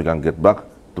so that we can get back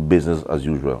to business as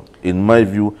usual. In my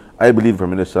view, I believe the Prime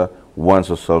Minister wants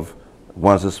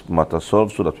this matter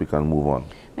solved so that we can move on.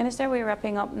 Minister, we're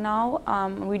wrapping up now.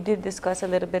 We did discuss a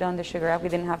little bit on the Sugar Act. We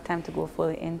didn't have time to go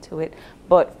fully into it.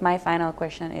 But my final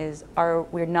question is,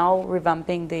 we're now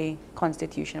revamping the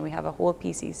Constitution. We have a whole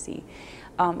PCC.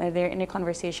 Are there any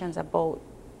conversations about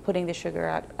putting the Sugar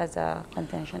Act as a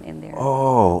contention in there?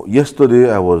 Oh, yesterday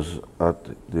I was at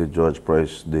the George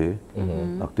Price Day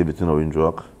activity in Orange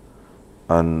Rock,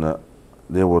 and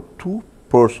there were two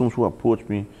persons who approached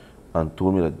me and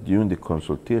told me that during the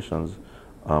consultations,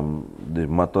 the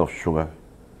matter of sugar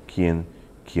cane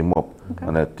came up.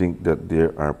 And I think that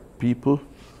there are people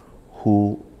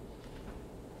who,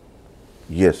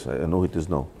 yes, I know it is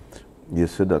now, they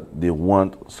said that they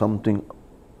want something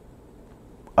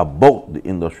about the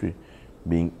industry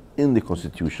being in the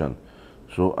Constitution.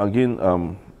 So again,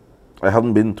 I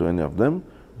haven't been to any of them,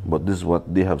 but this is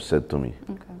what they have said to me.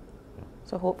 Okay.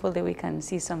 So hopefully we can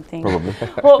see something. Probably.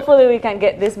 Hopefully we can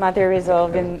get this matter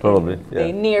resolved in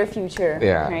the near future.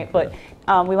 Yeah. Right? But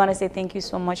we want to say thank you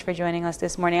so much for joining us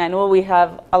this morning. I know we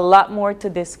have a lot more to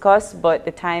discuss, but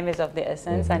the time is of the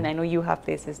essence, and I know you have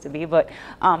places to be. But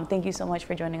thank you so much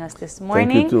for joining us this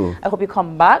morning. Thank you too. I hope you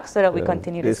come back so that we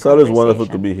continue this It's always conversation. wonderful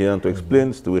to be here and to explain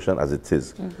the situation as it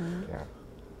is.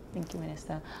 Thank you,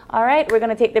 Minister. All right, we're going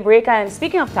to take the break. And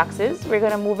speaking of taxes, we're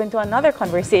going to move into another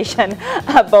conversation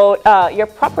about your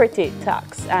property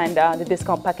tax and the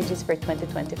discount packages for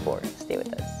 2024. Stay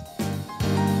with us.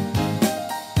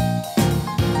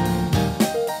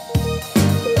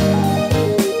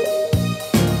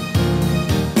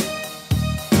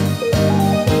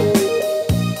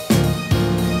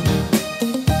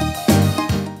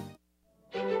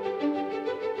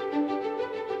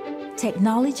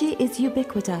 Technology is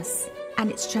ubiquitous,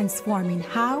 and it's transforming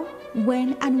how,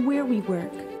 when, and where we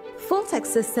work. Fulltech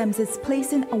Systems is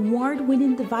placing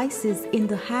award-winning devices in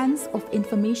the hands of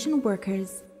information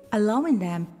workers, allowing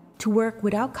them to work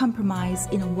without compromise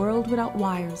in a world without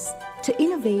wires, to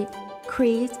innovate,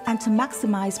 create, and to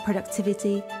maximize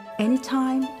productivity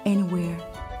anytime, anywhere.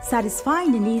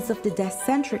 satisfying the needs of the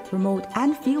desk-centric remote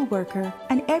and field worker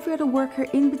and every other worker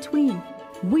in between.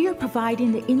 We are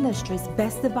providing the industry's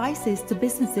best devices to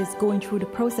businesses going through the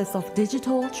process of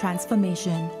digital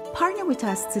transformation. Partner with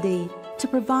us today to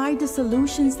provide the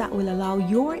solutions that will allow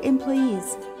your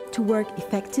employees to work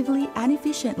effectively and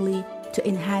efficiently to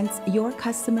enhance your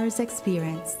customers'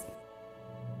 experience.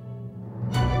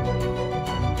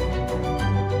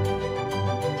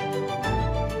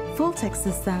 Full-Tech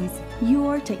Systems,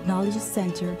 your technology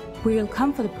center, where you'll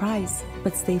come for the price,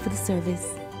 but stay for the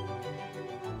service.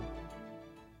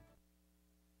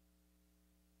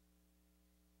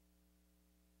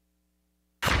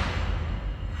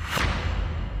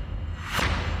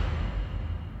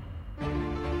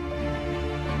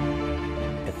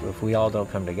 If we all don't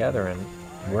come together and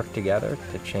work together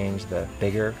to change the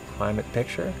bigger climate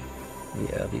picture,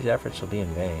 these efforts will be in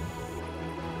vain.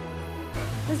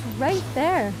 It's right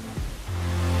there.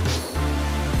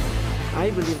 I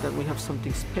believe that we have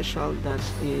something special that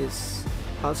is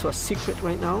also a secret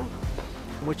right now,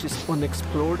 which is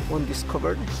unexplored,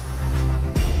 undiscovered.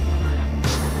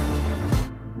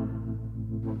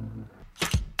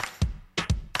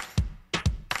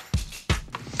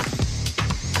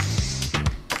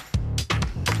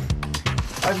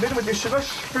 I've been with the sugar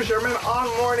fishermen all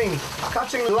morning,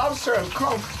 catching lobster and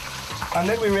conch, and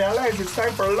then we realized it's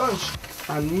time for lunch.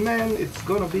 And man, it's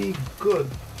gonna be good.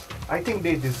 I think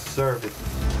they deserve it.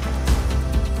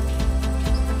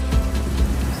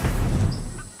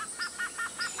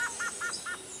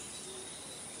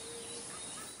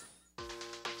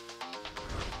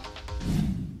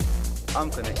 I'm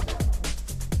connected.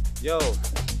 Yo.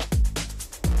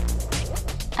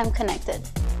 I'm connected.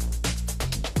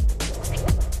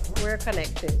 We're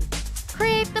connected.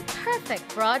 Create the perfect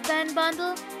broadband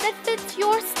bundle that fits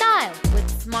your style with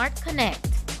Smart Connect.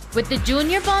 With the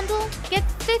Junior Bundle, get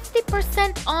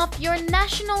 50% off your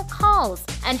national calls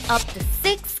and up to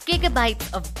 6 gigabytes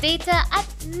of data at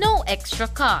no extra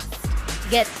cost.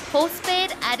 Get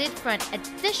postpaid added for an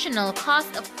additional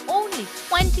cost of only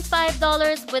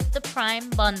 $25 with the Prime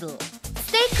Bundle.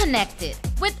 Stay connected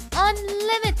with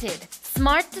unlimited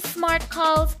smart-to-smart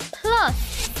calls plus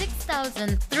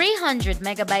 6,300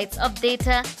 megabytes of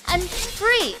data and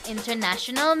free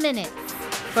international minutes.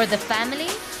 For the family,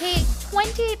 pay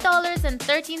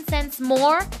 $28.13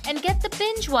 more and get the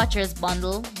Binge Watchers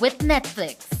bundle with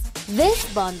Netflix. This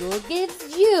bundle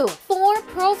gives you 4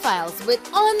 profiles with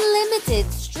unlimited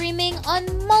streaming on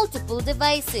multiple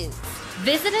devices.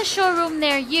 Visit a showroom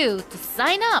near you to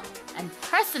sign up and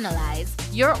personalize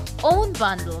your own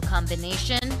bundle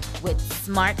combination with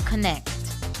Smart Connect.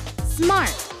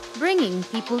 Smart, bringing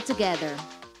people together.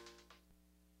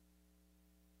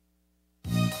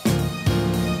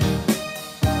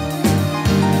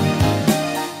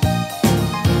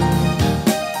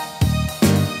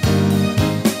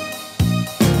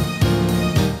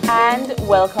 And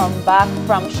welcome back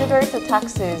from sugar to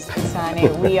taxes, Isani.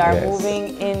 We are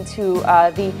moving into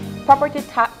the property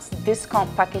tax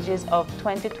discount packages of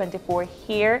 2024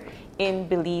 here in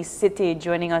Belize City.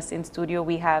 Joining us in studio,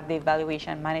 we have the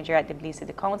evaluation manager at the Belize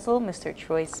City Council, Mr.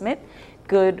 Troy Smith.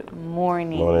 Good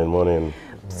morning. Morning.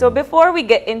 So before we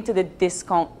get into the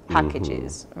discount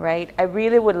packages, right, I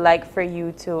really would like for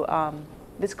you to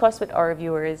discuss with our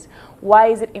viewers, why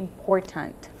is it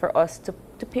important for us to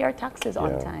pay our taxes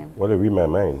on time? Well, it read my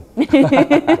mind.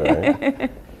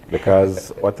 Right?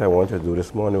 Because what I wanted to do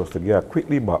this morning was to get a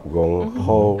quickly background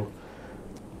how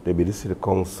the Belize City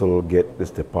Council get this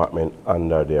department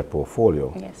under their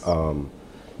portfolio. Yes.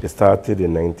 It started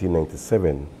in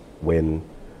 1997 when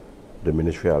the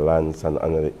Ministry of Lands and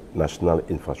under the National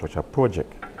Infrastructure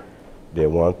Project, they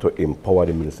want to empower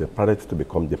the municipalities to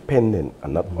become dependent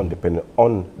and not undependent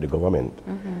on the government.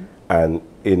 And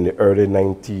in the early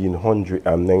 1900s,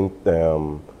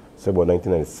 say about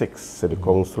 1996, the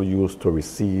council used to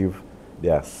receive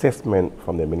the assessment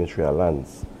from the Ministry of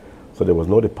Lands. So there was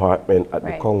no department at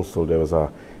the council. There was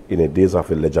in the days of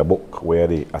a ledger book where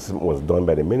the assessment was done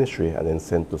by the ministry and then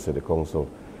sent to the council.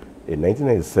 In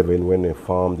 1997, when they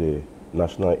formed the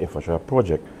National Infrastructure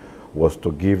Project, was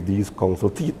to give these council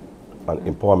teeth and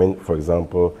empowerment. For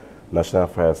example, National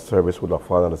Fire Service would have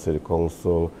fallen under the City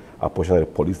Council, a portion of the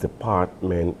police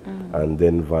department, and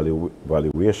then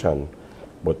valuation.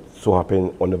 But so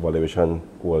happened, on the valuation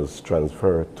was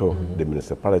transferred to the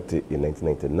municipality in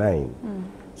 1999.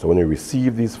 So when we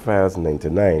received these files in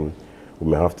 1999,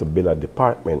 we may have to build a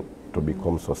department to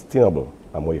become sustainable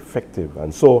and more effective.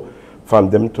 And so from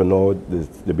them to know,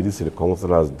 the Belize City Council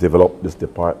has developed this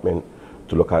department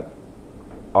to look at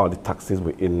all the taxes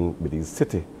within Belize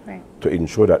City. to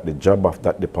ensure that the job of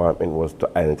that department was to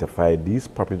identify these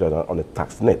properties that are on the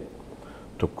tax net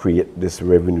to create this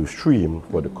revenue stream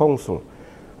for the council.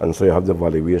 And so you have the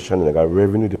valuation, you got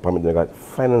revenue department, you got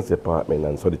finance department,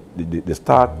 and so the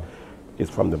start is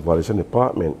from the valuation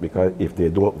department, because if they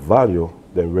don't value,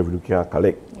 then revenue can't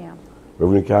collect.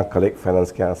 Revenue can't collect,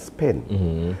 finance can't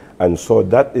spend. And so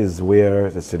that is where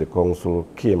the city council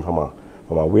came from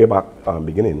a way back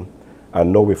beginning.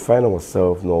 And now we find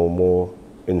ourselves now more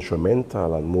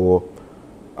instrumental and more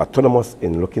autonomous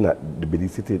in looking at the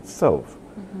Belize city itself.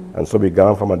 And so we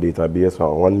gone from a database from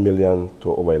 $1 million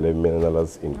to over $11 million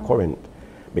in current.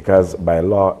 Because by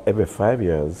law, every 5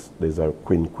 years, there's a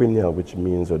quinquennial, which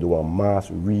means you do a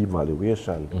mass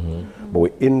revaluation. But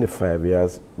within the 5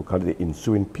 years, we call it the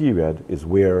ensuing period, is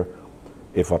where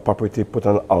if a property put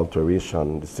an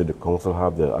alteration, the city council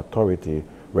have the authority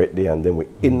right there and then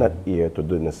within that year to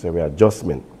do the necessary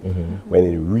adjustment. When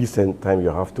in recent time, you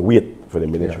have to wait for the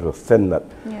ministry to send that.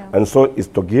 And so it's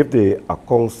to give the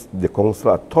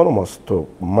council autonomous to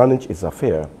manage its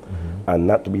affair and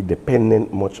not to be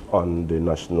dependent much on the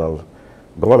national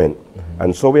government.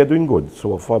 And so we are doing good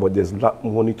so far, but there's a lot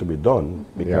more need to be done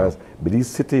because Belize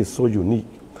city is so unique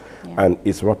and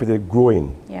it's rapidly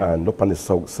growing. And up on the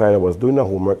south side, I was doing the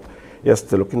homework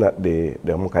yesterday looking at the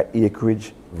amount of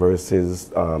acreage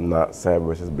versus north side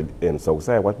versus south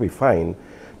side. What we find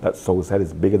that south side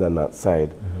is bigger than that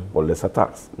side, but lesser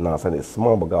tax. North side is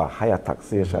small, but got a higher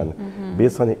taxation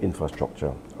based on the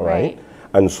infrastructure. All right.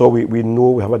 And so we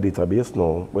know we have a database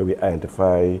now where we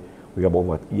identify we have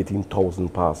about 18,000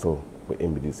 parcels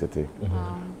in Belize city.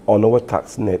 On our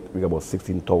tax net, we have about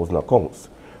 16,000 accounts,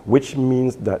 which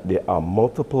means that there are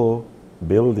multiple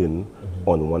buildings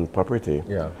on one property.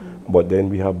 But then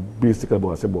we have basically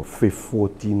about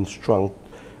 14 strong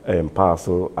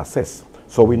parcel assessed.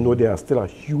 So we know there are still a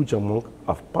huge amount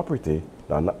of property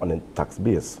that are not on the tax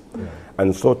base.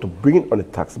 And so to bring it on the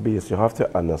tax base, you have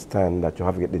to understand that you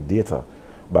have to get the data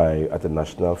at the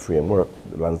national framework,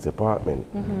 the lands department,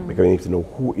 because we need to know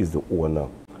who is the owner.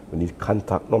 We need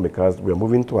contact now because we are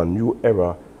moving to a new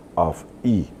era of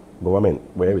e-government,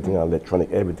 where everything is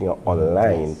electronic, everything is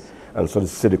online. And so the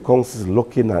city council is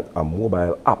looking at a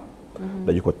mobile app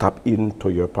that you could tap into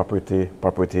your property,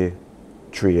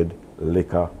 trade,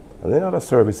 liquor, and then other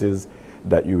services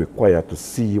that you require to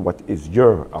see what is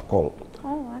your account.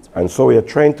 And so we are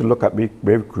trying to look at being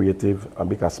very creative and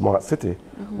make a smart city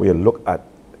where you look at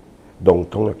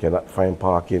downtown, you cannot find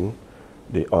parking,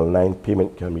 the online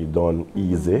payment can be done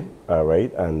easy, all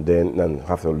right, and then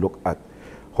have to look at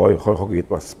how you get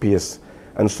more space.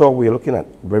 And so we're looking at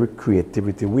very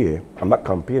creativity way. I'm not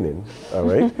campaigning, all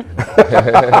right?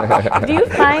 Do you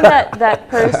find that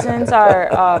persons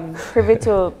are privy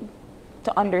to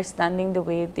understanding the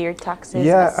way their taxes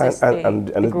assist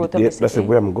the growth of the city? That's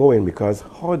where I'm going, because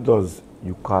how does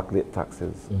you calculate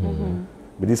taxes?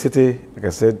 But this city, like I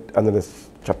said, under this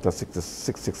chapter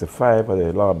 665 of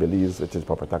the law of Belize, which is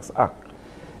Property Tax Act,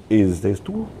 there's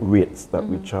two rates that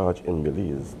we charge in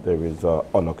Belize. There is an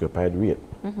unoccupied rate,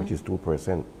 which is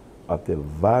 2% of the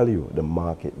value, the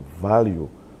market value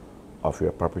of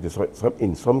your property. So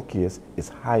in some case, it's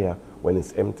higher when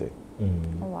it's empty.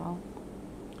 Oh, wow.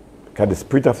 Because the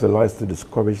spirit of the law is to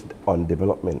discourage on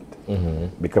development.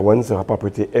 Because once you have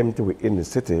property empty within the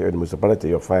city or the municipality,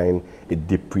 you find it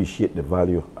depreciates the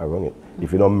value around it.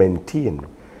 If you don't maintain,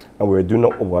 and we're doing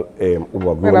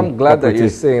overgrown. And I'm glad that you're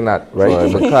saying that,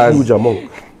 right? Because huge amount.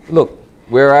 Look,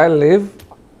 where I live,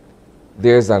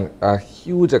 there's a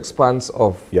huge expanse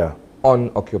of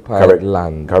unoccupied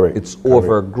land. It's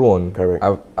overgrown.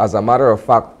 As a matter of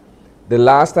fact, the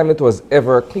last time it was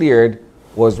ever cleared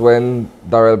was when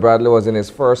Darrell Bradley was in his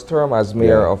first term as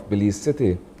mayor of Belize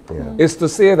City. It's to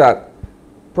say that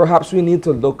perhaps we need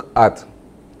to look at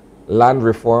land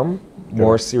reform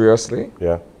more seriously.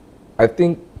 I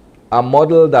think a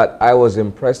model that I was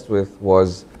impressed with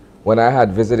was when I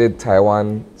had visited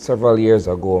Taiwan several years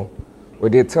ago, where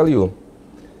they tell you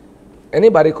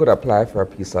anybody could apply for a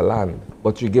piece of land,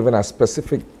 but you're given a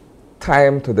specific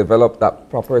time to develop that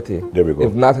property. There we go.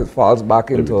 If not, it falls back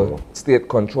into state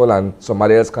control and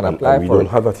somebody else can apply for it. We don't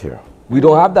have that here. We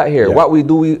don't have that here. What we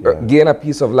do, we gain a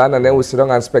piece of land and then we sit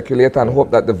down and speculate and hope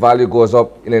that the value goes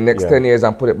up in the next 10 years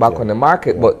and put it back on the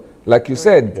market. But like you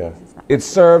said, it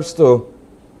serves to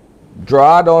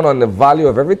draw down on the value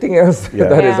of everything else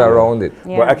that is around it.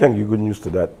 But I can give good news to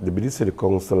that. The Belize City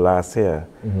Council last year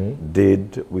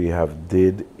did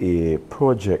a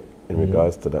project in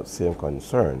regards to that same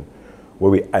concern,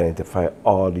 where we identify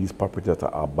all these properties that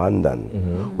are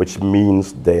abandoned, which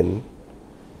means then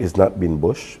it's not being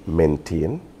bush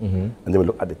maintained, and then we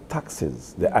look at the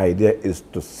taxes. The idea is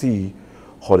to see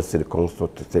how the city council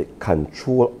to take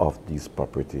control of this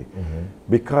property.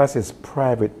 Because it's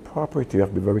private property, you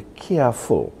have to be very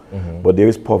careful. But there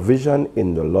is provision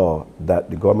in the law that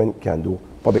the government can do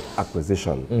public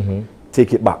acquisition,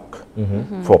 take it back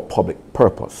for public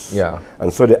purpose.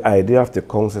 And so the idea of the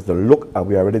council is to look, and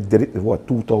we already did it with what,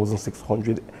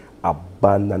 2,600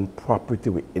 abandoned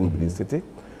property within the city.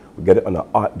 We get it on an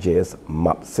ArcGIS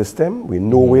map system. We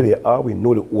know where they are, we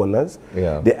know the owners.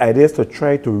 The idea is to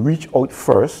try to reach out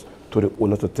first to the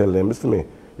owners to tell them, listen to me,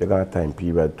 you're going to have a time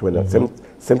period,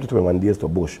 7 to 21 days to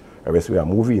bush, or else we are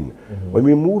moving. When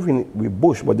we move in, we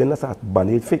bush, but then that's a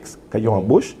band-aid fix. Because you're on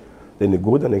bush, then you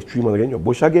go the next 3 months again, you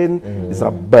bush again. It's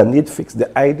a band-aid fix.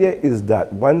 The idea is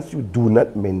that once you do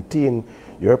not maintain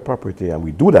your property, and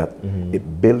we do that,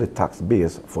 it builds a tax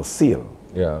base for sale.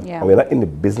 And we're not in the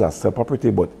business of sell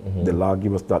property, but the law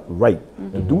gives us that right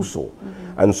to do so.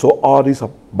 And so all these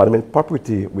abandonment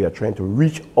property, we are trying to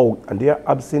reach out, and they are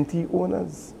absentee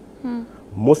owners.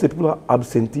 Most of the people are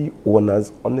absentee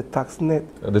owners on the tax net.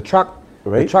 The tract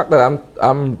that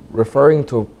I'm referring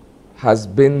to has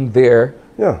been there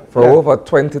for over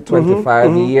 20,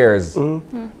 25 years.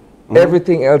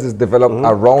 Everything else is developed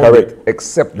around it,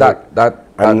 except that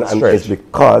and stretch. it's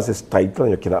because it's title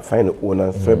and you cannot find the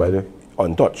owner, so by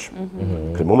untouched.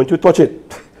 The moment you touch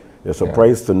it, you're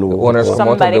surprised to know the owners come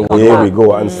out of the woodwork. There we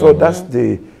go. And so that's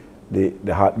the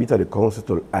heartbeat of the council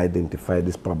to identify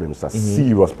these problems, a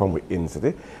serious problem within the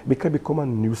city. Because it become a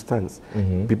nuisance.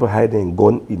 People hiding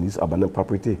gun in this abandoned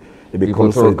property. It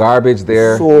becomes people throw garbage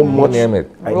there. So much. Name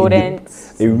it.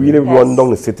 Rodents. It really run down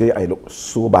the city and it looks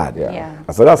so bad.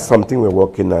 And so that's something we're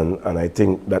working on, and I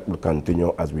think that will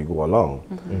continue as we go along.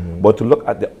 But to look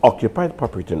at the occupied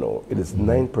property now, it is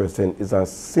 9%. It's a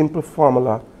simple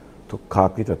formula to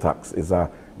calculate a tax. It's a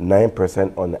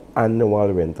 9% on the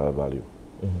annual rental value.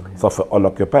 So for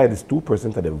unoccupied, it's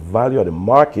 2% of the value of the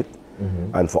market,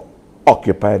 and for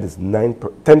occupied, it's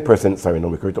 10%, sorry, no,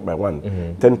 we correct up by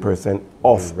 10%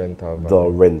 of the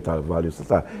rental value. So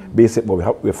it's a basic,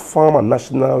 but we form a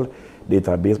national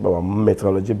database by our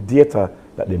methodology data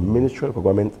that the Ministry of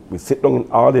Government, we sit down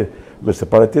in all the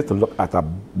municipalities to look at a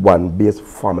one-based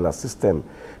formula system.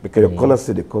 Because you're going to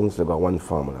see the council got one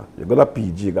formula. You're going to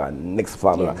PG got next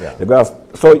formula. You're gonna,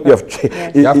 so you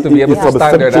have, you have to be able to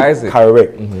standardize it.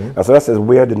 Correct. And so that's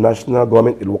where the national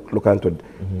government will look into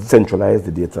centralize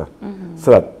the data.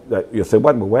 So that you say,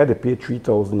 what, but why they pay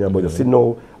 3,000? But you see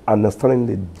now, understanding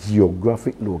the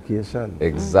geographic location.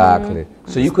 Exactly.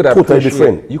 So you could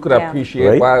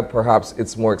appreciate why perhaps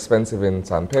it's more expensive in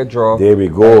San Pedro. There we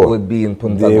go. It would be in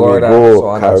Punta Gorda, so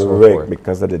on and so forth.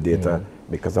 Because of the data.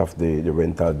 Because of the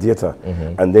rental data.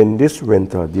 And then this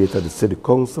rental data, the city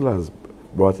council has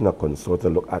brought in a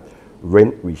consultant look at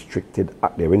rent restricted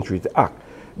act, the rent restricted act.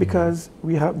 Because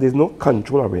there's no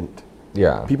control of rent.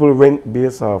 People rent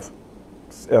based off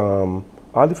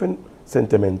all different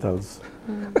sentimentals.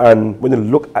 And when you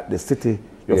look at the city,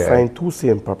 you find two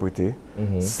same property,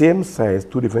 same size,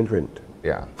 two different rent.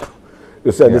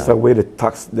 You see, this is where the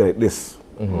tax,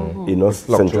 you know,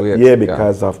 central,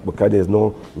 because there's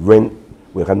no rent.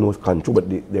 We have no control, but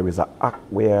there is an act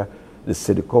where the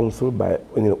city council,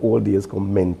 in the old days,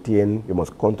 can maintain, you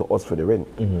must come to us for the rent.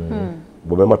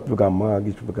 But remember, people got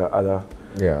mortgage, people got other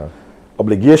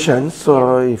obligations.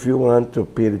 So if you want to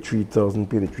pay the 3,000,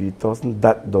 pay the 3,000.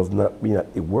 That does not mean that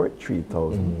it's worth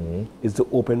 3,000. It's the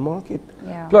open market.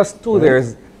 Plus, too,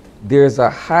 there's a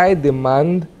high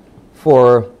demand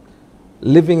for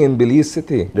living in Belize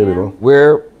City. There we go.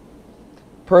 Where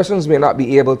persons may not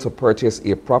be able to purchase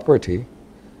a property,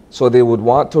 so they would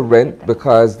want to rent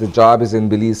because the job is in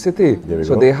Belize City.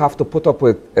 So they have to put up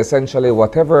with essentially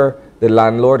whatever the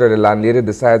landlord or the landlady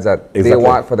decides that they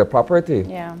want for the property.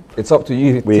 It's up to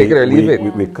you. Take it or leave it.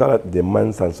 We call it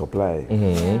demand and supply.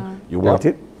 You want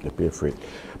it, you pay for it.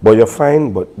 But you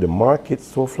find, the market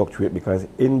so fluctuate because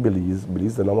in Belize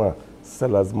is the normal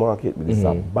seller's market, Belize is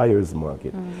a buyer's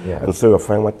market. And so you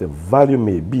find what the value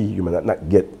may be, you may not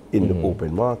get in the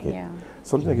open market.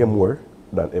 Something get more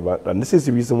than ever. And this is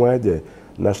the reason why the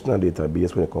national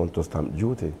database, when it comes to stamp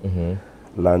duty,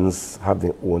 lands have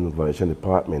their own valuation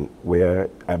department where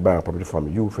I buy a property from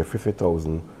you for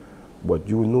 50,000, but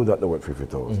you know that they're worth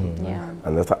 50,000.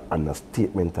 And that's an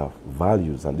understatement of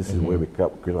values. And this is where we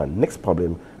create our next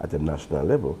problem at the national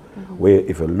level, where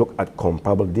if you look at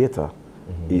comparable data,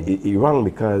 it's wrong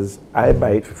because I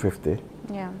buy it for 50,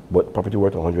 but property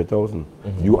worth 100,000.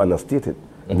 You understate it.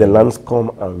 And then lands come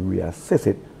and reassess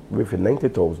it with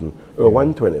 90,000 or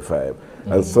 125.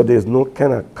 And so there's no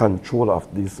kind of control of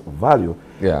this value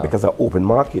because of open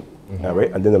market. All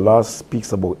right? And then the law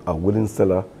speaks about a willing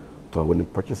seller to a willing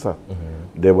purchaser.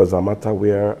 There was a matter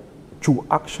where through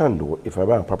action though, if I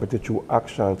buy a property through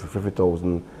action for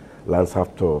 50,000, lands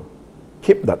have to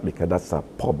keep that because that's a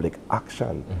public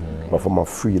action. But from a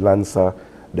freelancer,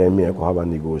 then me I could have a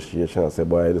negotiation and say,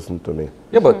 boy, listen to me.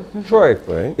 Yeah, but Troy,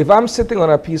 if I'm sitting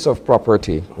on a piece of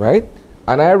property, right,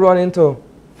 and I run into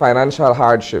financial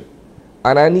hardship,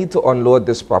 and I need to unload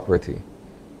this property,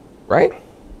 right,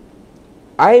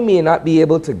 I may not be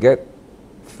able to get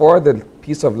for the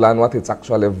piece of land what it's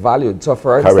actually valued. So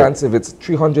for instance, if it's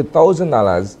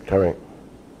 $300,000, correct,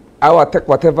 I will take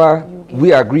whatever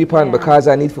we agree upon because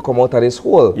I need to come out of this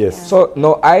hole. Yes. So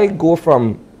now I go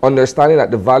from understanding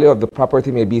that the value of the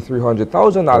property may be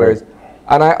 $300,000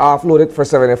 and I offload it for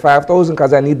 $75,000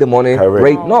 because I need the money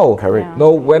right now. Correct.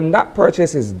 Now when that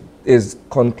purchase is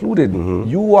concluded,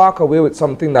 you walk away with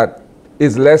something that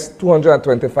is less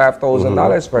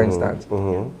 $225,000 for instance.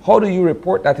 How do you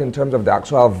report that in terms of the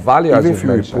actual value? Even as if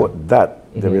you report that,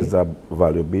 there is a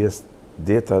value-based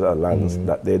data that lands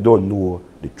that they don't know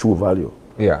the true value.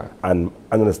 Yeah. And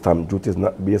the stamp duty is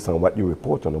not based on what you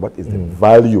report on, what is the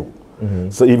value.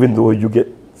 So even though you get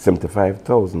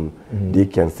 75,000, they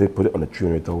can still put it on the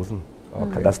 300,000.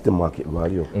 Okay. That's the market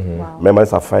value. Wow. Remember,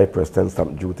 it's a 5%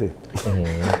 stamp duty.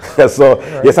 So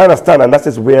yes, I understand, and that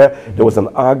is where there was an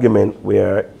argument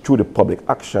where through the public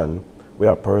action,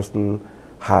 where a person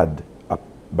had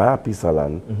buy a piece of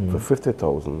land for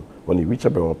 50,000. When he reached a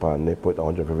Brown Pan, they put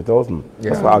 150,000.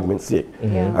 That's for argument's sake.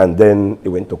 And then it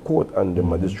went to court, and the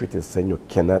magistrate is saying you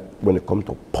cannot, when it comes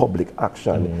to public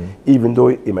action, even though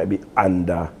it might be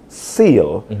under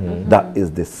sale, that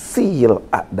is the sale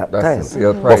at that time. The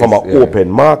sale But price, from an open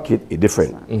market, it's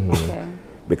different.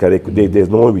 Because there's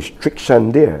no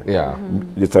restriction there.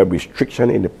 There's a restriction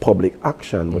in the public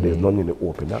action, but there's none in the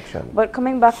open action. But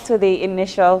coming back to the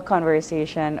initial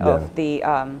conversation of the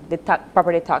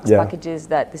property tax packages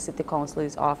that the City Council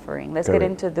is offering, let's get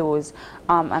into those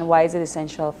and why is it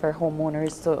essential for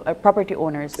homeowners, to property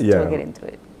owners to get into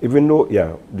it? Even though,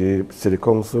 the City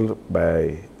Council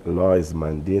by law is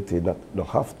mandated, not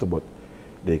have to, but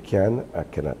they can, I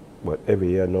cannot. But every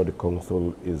year now the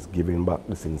council is giving back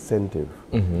this incentive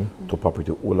to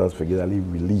property owners for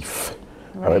getting relief.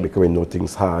 Right. Because we know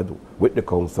things hard with the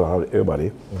council and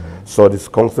everybody. So this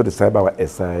council decided by our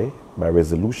SI, by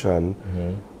resolution,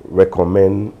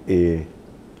 recommend a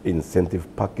incentive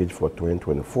package for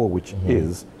 2024, which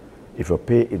is, if you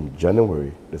pay in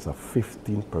January, there's a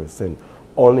 15%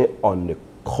 only on the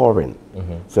current.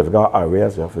 So if you got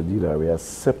arrears, you have to deal the arrears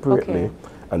separately,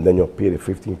 and then you pay the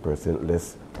 15%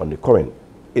 less on the current.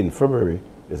 In February,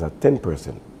 there's a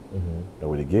 10% that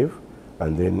we give,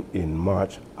 and then in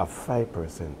March, a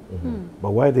 5%.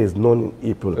 But why there's none in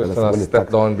April? It's on a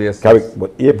step-down basis.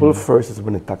 But April 1st is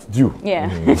when the tax due.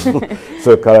 Yeah.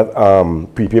 So you call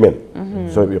it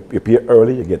prepayment. So you pay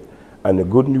early, you get. And the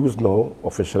good news now,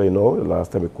 officially now, the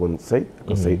last time we couldn't say it, I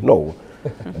could say it now,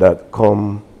 that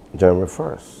come January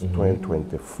 1st,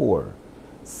 2024,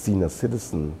 senior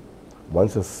citizen,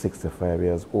 once you're 65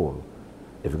 years old,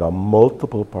 if you got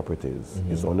multiple properties,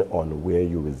 it's only on where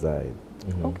you reside.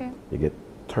 You get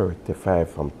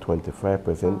 35 from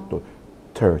 25% to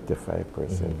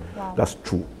 35%. That's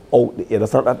throughout the year.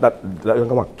 That's not that's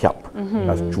not a cap.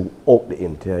 That's throughout the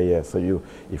entire year. So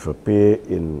if you pay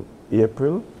in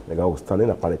April, like I was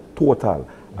standing upon a total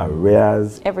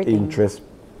arrears, interest,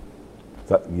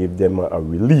 that give them a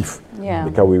relief.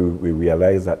 Because we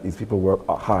realize that these people work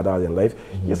harder in life.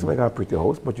 Yes, we got a pretty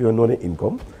house, but you don't know the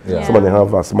income. Some of them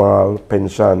have a small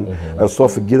pension. And so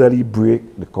for Cadle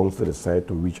break, the council decided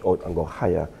to reach out and go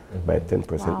higher by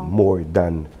 10% more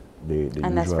than the usual.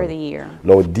 And that's for the year.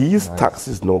 Now these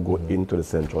taxes now go into the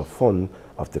central fund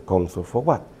of the council for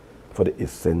what? For the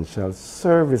essential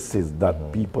services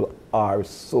that people are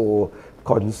so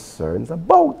concerns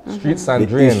about. Streets and the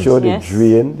drains. Issue, the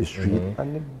drain, the street,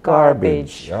 and the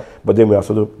garbage. But then we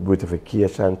also do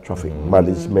beautification, traffic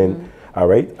management, all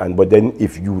right? But then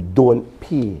if you don't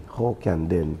pay, how can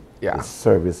then the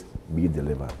service be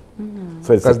delivered?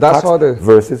 So it's a tax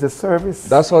versus a service.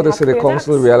 That's how the City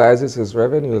Council realizes its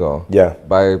revenue though.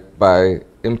 By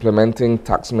implementing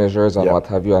tax measures and what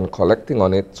have you and collecting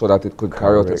on it so that it could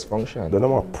carry out its function. The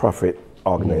number of profit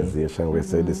organization, we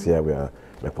say this year we are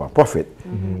for profit,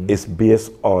 is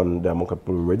based on the amount of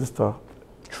people who register,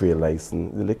 trade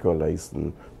license, the liquor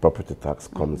license, property tax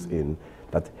comes in,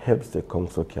 that helps the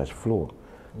council cash flow.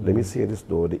 Let me say this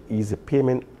though, the easy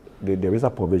payment, there is a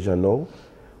provision now.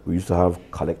 We used to have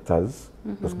collectors,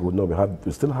 that's good now,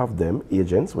 we still have them,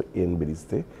 agents within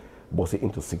BDC, boss it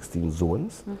into 16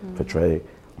 zones to try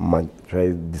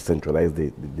decentralize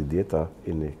the data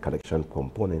in the collection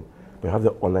component. We have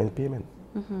the online payment.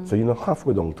 So you don't have to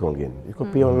go downtown again. You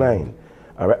could pay online.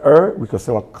 All right, or we could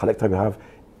say a collector, we have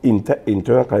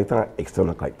internal collector and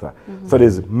external collector. So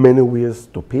there's many ways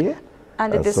to pay.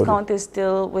 And the discount is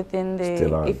still within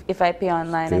the, if I pay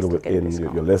online, still I still within get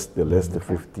discount. the less the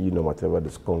 15 or whatever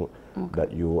discount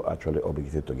that you are actually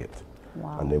obligated to get.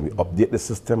 Wow. And then we update the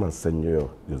system and send you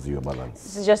your zero balance.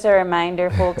 This is just a reminder,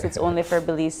 folks, it's only for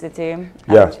Belize City.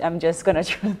 Yeah. I'm just going to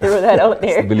throw that out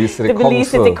there. The Belize City the Belize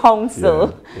City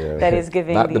Council Yeah. that is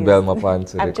giving Not these. the Belmopan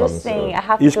City I'm just saying, I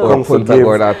have each to. council Punta give,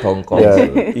 Gorda Town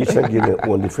Council. each one give their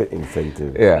own different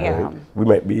incentive. Yeah. Right? We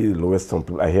might be the lowest. Some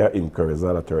people, I hear in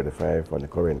Corizal 35 on the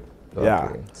current. Okay.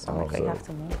 Yeah. So you have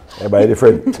to move. Everybody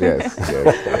different. Yes.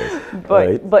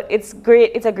 But it's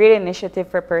great. It's a great initiative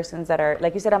for persons that are,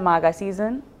 like you said, a MAGA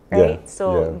season, right? Yeah,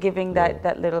 So giving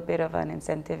that little bit of an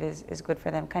incentive is good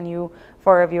for them. Can you,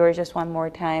 for our viewers, just one more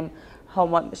time, how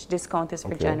much discount is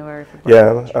for January?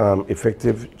 For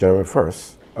effective January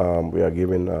 1st, we are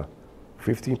giving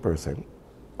 15%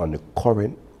 on the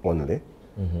current only,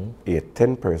 a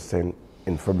 10%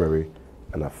 in February,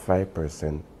 and a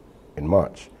 5% in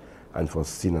March. And for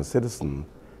senior citizen,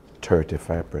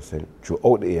 35%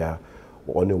 throughout the year,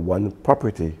 only one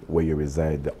property where you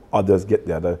reside. The others get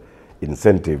the other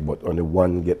incentive, but only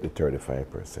one get the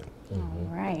 35%. All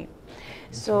right.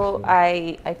 So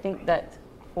I think that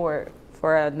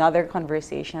for another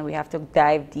conversation, we have to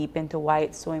dive deep into why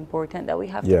it's so important that we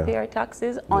have to pay our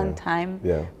taxes on time,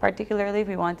 particularly if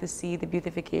we want to see the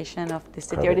beautification of the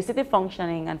city or the city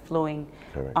functioning and flowing.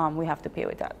 We have to pay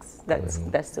with tax.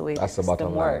 That's the way that's the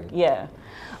bottom work. line. Yeah.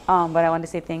 But I want to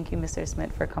say thank you, Mr.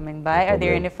 Smith, for coming by. Are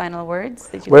there any final words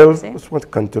that you want to say? I just want to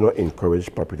continue to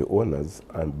encourage property owners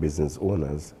and business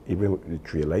owners, even with the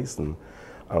trade license,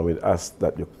 and we'd ask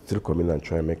that you still come in and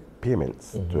try and make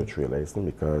payments to a trade license,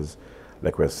 because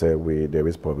like we said, there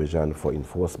is provision for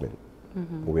enforcement.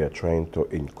 We are trying to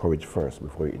encourage first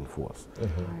before we enforce.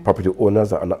 Property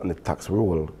owners are not on the tax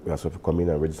roll. We also have to come in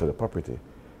and register the property.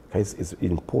 Guys, it's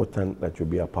important that you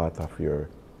be a part of your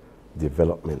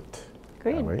development.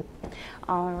 Great. All right.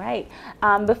 All right.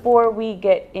 Before we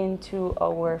get into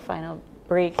our final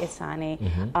break, Isani,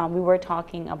 we were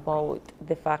talking about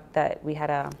the fact that we had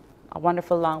a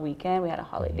wonderful long weekend. We had a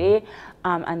holiday,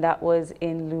 and that was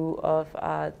in lieu of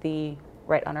the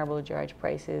Right Honorable George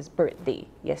Price's birthday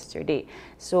yesterday.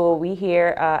 So we here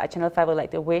at Channel 5 would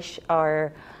like to wish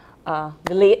our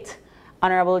the late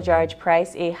Honorable George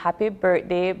Price a happy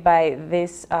birthday by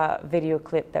this video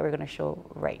clip that we're going to show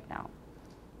right now.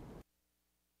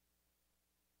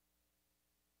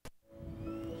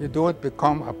 You don't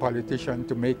become a politician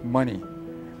to make money.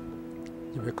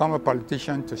 You become a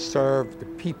politician to serve the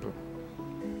people.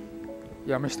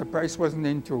 Yeah, Mr. Price wasn't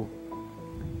into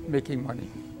making money.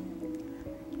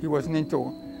 He wasn't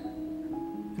into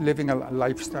living a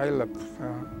lifestyle of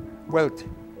wealth.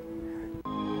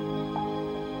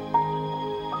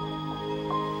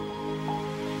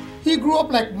 He grew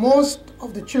up like most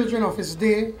of the children of his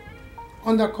day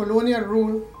under colonial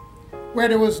rule, where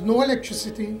there was no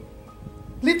electricity,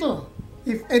 little,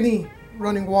 if any,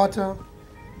 running water,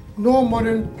 no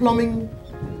modern plumbing,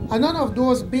 and none of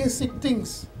those basic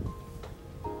things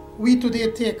we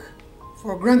today take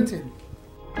for granted.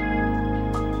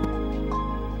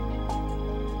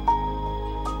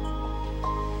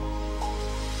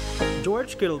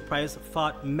 George Cadle Price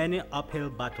fought many uphill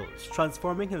battles,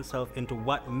 transforming himself into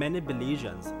what many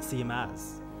Belizeans see him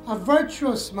as. A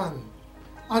virtuous man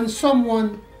and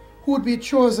someone who would be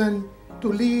chosen to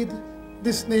lead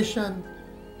this nation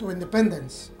to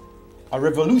independence. A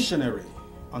revolutionary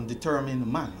and determined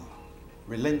man,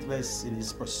 relentless in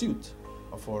his pursuit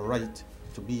of our right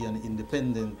to be an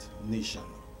independent nation.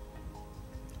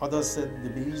 Others said the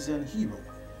Belizean hero,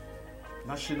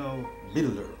 national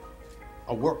builder,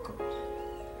 a worker,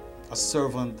 a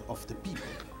servant of the people,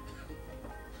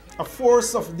 a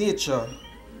force of nature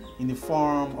in the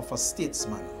form of a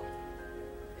statesman,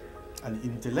 an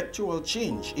intellectual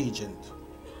change agent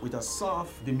with a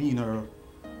soft demeanor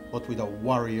but with a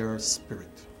warrior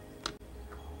spirit.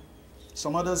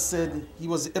 Some others said he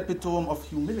was the epitome of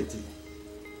humility,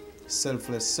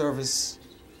 selfless service,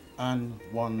 and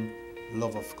one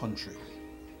love of country.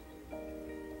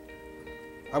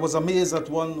 I was amazed at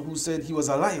one who said he was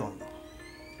a lion,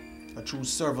 a true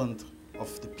servant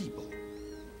of the people.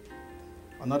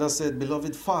 Another said,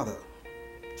 beloved father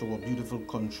to our beautiful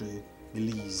country,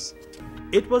 Belize.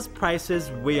 It was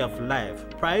Price's way of life.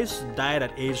 Price died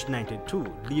at age 92,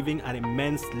 leaving an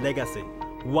immense legacy,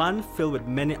 one filled with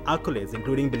many accolades,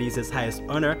 including Belize's highest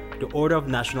honor, the Order of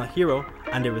National Hero,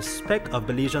 and the respect of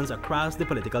Belizeans across the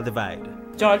political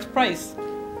divide. George Price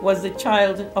was the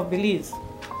child of Belize.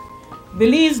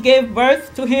 Belize gave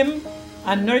birth to him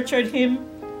and nurtured him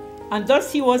and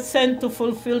thus he was sent to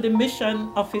fulfill the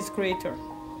mission of his creator,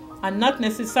 and not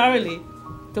necessarily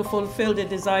to fulfill the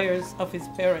desires of his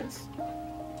parents.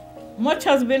 Much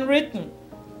has been written,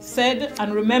 said,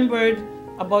 and remembered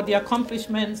about the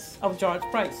accomplishments of George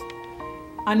Price.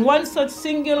 And one such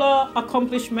singular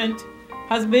accomplishment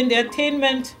has been the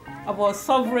attainment of our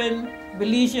sovereign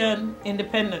Belizean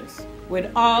independence, with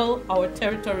all our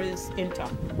territories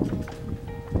intact.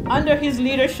 Under his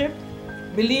leadership,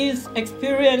 Belize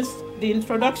experienced the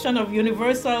introduction of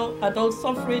universal adult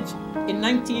suffrage in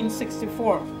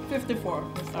 1954.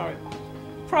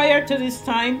 Prior to this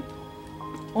time,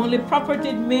 only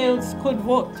propertied males could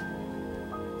vote.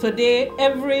 Today,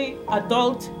 every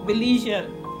adult Belizean,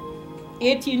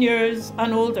 18 years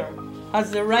and older,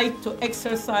 has the right to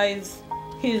exercise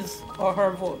his or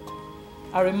her vote.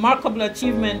 A remarkable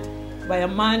achievement by a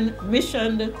man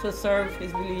missioned to serve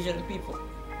his Belizean people.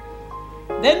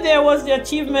 Then there was the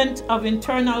achievement of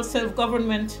internal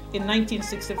self-government in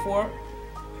 1964,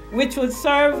 which would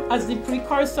serve as the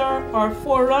precursor or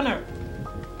forerunner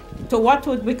to what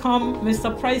would become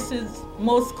Mr. Price's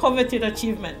most coveted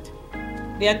achievement,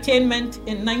 the attainment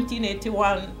in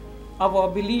 1981 of our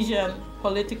Belizean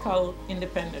political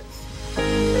independence.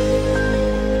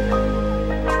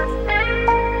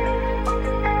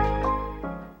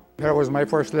 That was my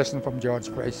first lesson from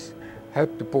George Price,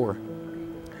 help the poor.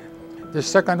 The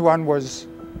second one was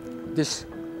this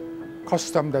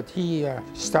custom that he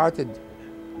started,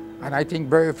 and I think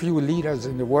very few leaders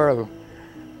in the world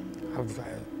have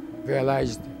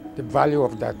realized the value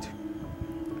of that,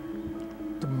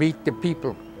 to meet the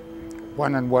people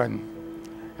one-on-one.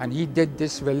 And he did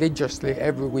this religiously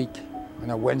every week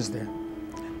on a Wednesday.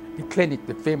 The clinic,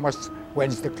 the famous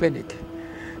Wednesday clinic.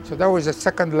 So that was the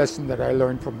second lesson that I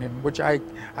learned from him, which I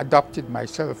adopted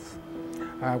myself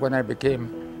when I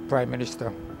became Prime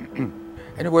Minister.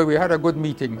 Anyway, we had a good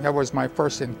meeting. That was my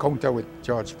first encounter with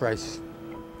George Price.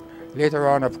 Later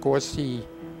on, of course, he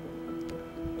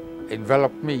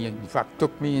enveloped me, in fact,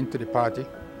 took me into the party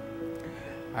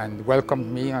and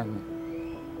welcomed me, and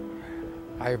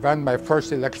I ran my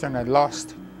first election and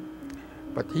lost.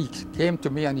 But he came to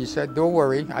me and he said, "Don't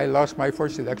worry, I lost my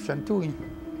first election too."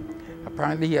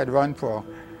 Apparently he had run for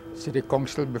city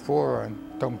council before, and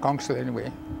town council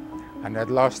anyway, and had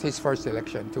lost his first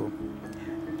election too.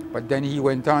 But then he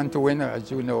went on to win, as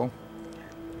you know,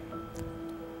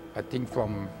 I think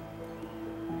from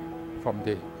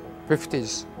the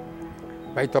 50s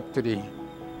right up to the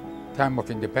time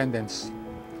of independence.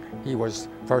 He was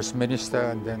first minister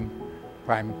and then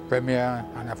prime premier,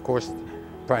 and of course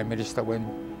prime minister when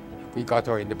we got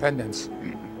our independence.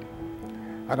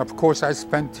 And of course I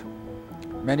spent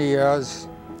many years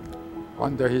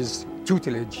under his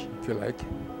tutelage, if you like.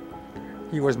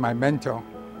 He was my mentor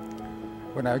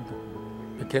when I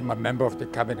became a member of the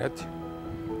cabinet.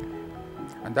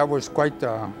 And that was quite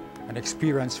an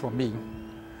experience for me,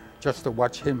 just to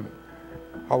watch him,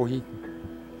 how he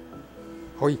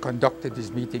conducted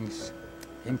his meetings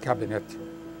in cabinet.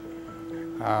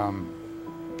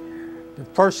 The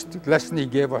first lesson he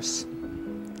gave us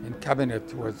in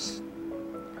cabinet was,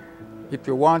 if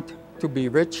you want to be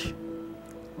rich,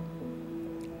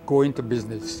 go into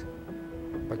business,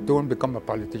 but don't become a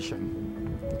politician.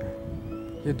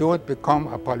 You don't become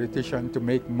a politician to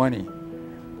make money.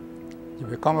 You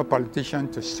become a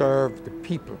politician to serve the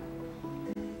people.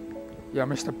 Yeah,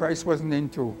 Mr. Price wasn't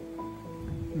into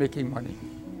making money.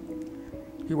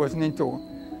 He wasn't into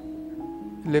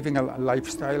living a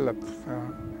lifestyle of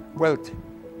wealth.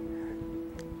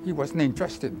 He wasn't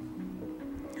interested.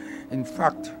 In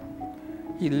fact,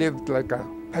 he lived like a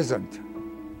peasant.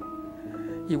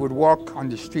 He would walk on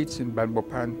the streets in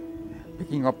Banbopan,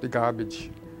 picking up the garbage,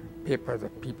 paper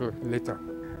that people litter,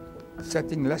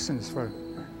 setting lessons for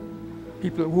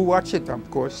people who watch it, of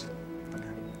course.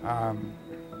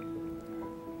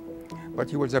 But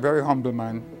he was a very humble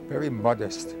man, very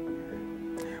modest.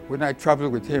 When I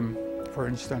traveled with him, for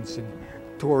instance, in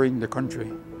touring the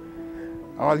country,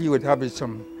 all he would have is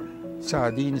some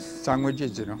sardines,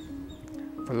 sandwiches, you know,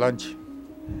 for lunch.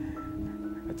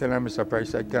 I tell him, Mr.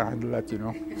 Price, I can't handle that, you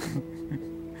know.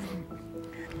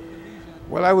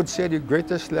 Well, I would say the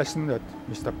greatest lesson that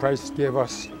Mr. Price gave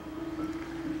us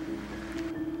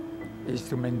is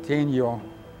to maintain your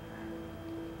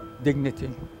dignity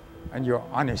and your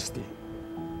honesty.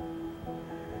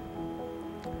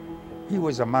 He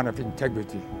was a man of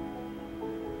integrity.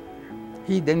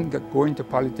 He didn't go into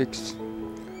politics,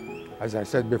 as I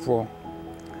said before,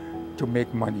 to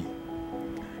make money.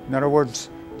 In other words,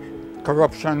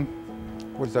 corruption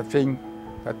was the thing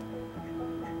that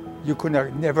you could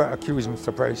never accuse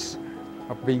Mr. Price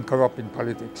of being corrupt in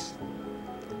politics.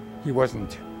 He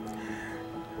wasn't.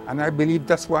 And I believe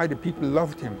that's why the people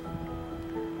loved him.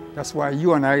 That's why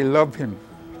you and I love him.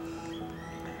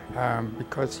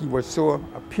 Because he was so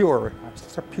pure,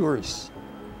 such a purist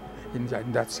in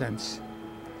that sense.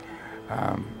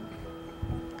 And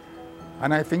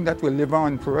I think that will live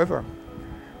on forever,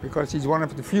 because he's one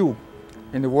of the few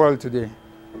in the world today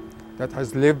that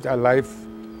has lived a life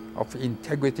of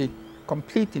integrity,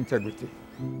 complete integrity.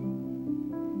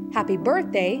 Happy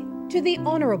birthday to the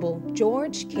Honorable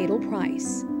George Cadle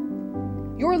Price.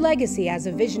 Your legacy as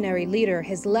a visionary leader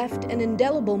has left an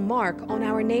indelible mark on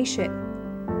our nation.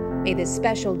 May this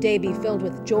special day be filled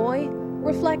with joy,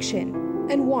 reflection,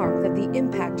 and warmth of the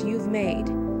impact you've made.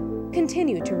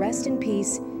 Continue to rest in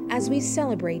peace as we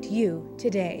celebrate you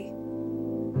today.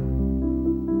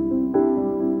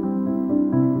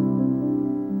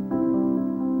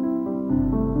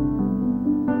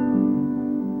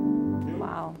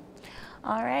 Wow.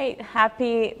 All right.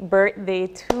 Happy birthday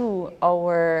to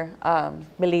our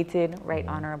belated Right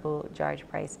Honorable George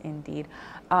Price, indeed.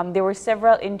 There were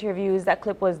several interviews. That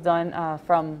clip was done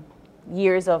from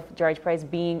years of George Price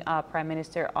being Prime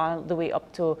Minister all the way up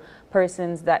to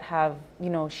persons that have,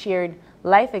 shared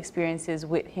life experiences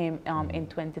with him in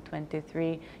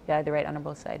 2023. You had the Right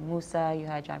Honorable Said Musa, you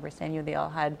had John Bersenio. They all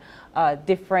had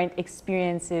different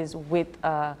experiences with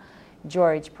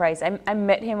George Price. I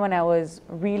met him when I was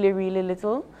really, really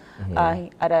little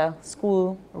at a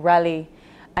school rally,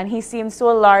 and he seemed so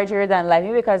larger than life,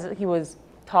 maybe because he was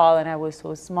tall and I was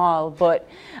so small, but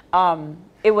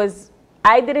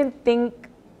I didn't think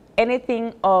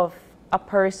anything of a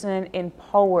person in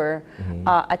power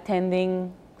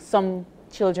attending some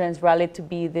children's rally to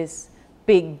be this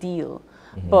big deal.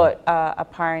 But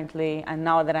apparently, and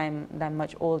now that I'm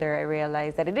much older, I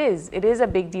realize that it is a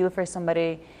big deal for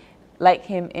somebody like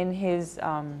him in his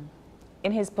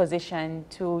position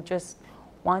to just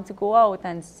want to go out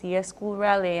and see a school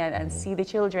rally and see the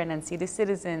children and see the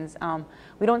citizens.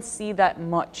 We don't see that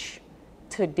much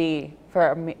today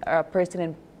for a person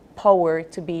in power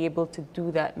to be able to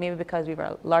do that. Maybe because we have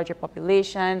a larger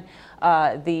population,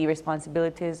 the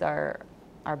responsibilities are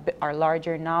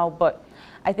larger now. But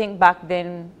I think back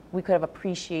then we could have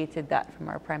appreciated that from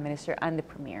our Prime Minister and the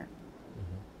Premier.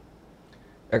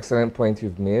 Excellent point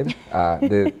you've made.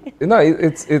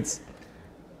 It's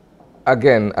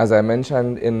again, as I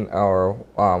mentioned in our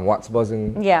What's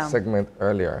Buzzing segment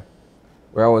earlier,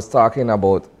 where I was talking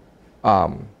about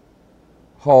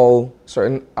how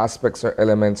certain aspects or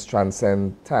elements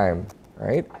transcend time,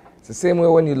 right? It's the same way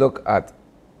when you look at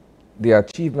the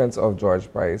achievements of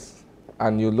George Price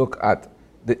and you look at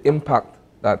the impact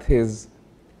that his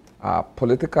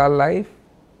political life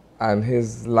and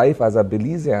his life as a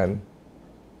Belizean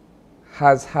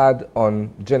has had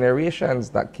on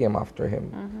generations that came after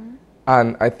him.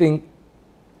 And I think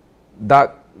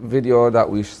that video that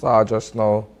we saw just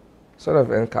now sort of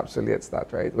encapsulates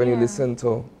that, right? When you listen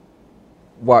to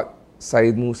what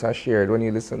Said Musa shared, when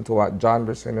you listen to what John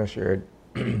Bersenio shared,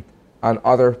 and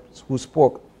others who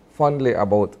spoke fondly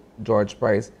about George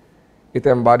Price, it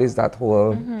embodies that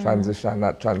whole transition,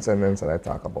 that transcendence that I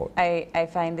talk about. I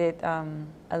find it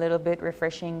a little bit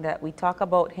refreshing that we talk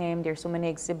about him. There's so many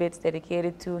exhibits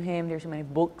dedicated to him. There's so many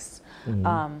books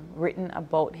written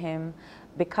about him,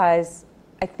 because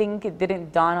I think it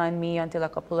didn't dawn on me until a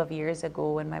couple of years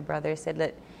ago when my brother said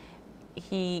that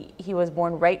he was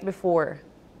born right before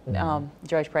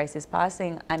George Price's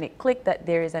passing, and it clicked that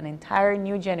there is an entire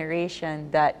new generation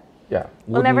that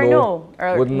we'll never know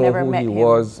or wouldn't know never who met he him.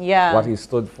 was, what he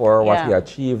stood for, what he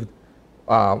achieved.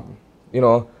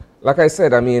 Like I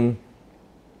said, I mean,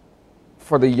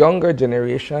 for the younger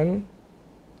generation,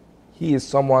 he is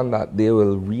someone that they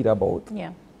will read about.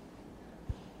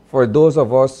 For those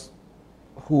of us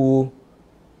who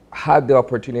had the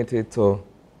opportunity to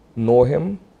know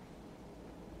him,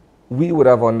 we would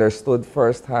have understood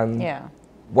firsthand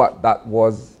what that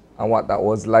was and what that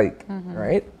was like,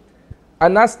 right?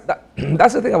 And that's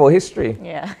the thing about history.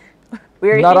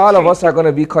 Not all of us are going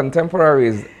to be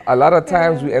contemporaries. A lot of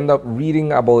times we end up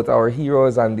reading about our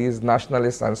heroes and these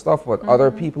nationalists and stuff, but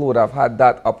other people would have had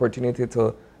that opportunity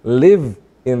to live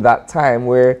in that time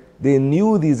where they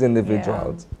knew these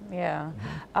individuals.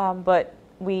 But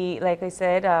we, like I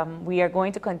said, we are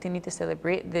going to continue to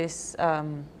celebrate this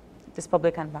this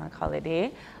public and bank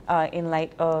holiday in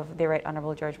light of the Right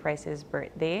Honorable George Price's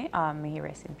birthday. May he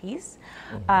rest in peace.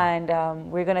 And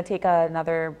we're going to take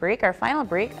another break, our final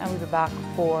break, and we'll be back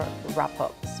for wrap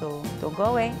up. So don't go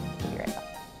away. We'll be right back.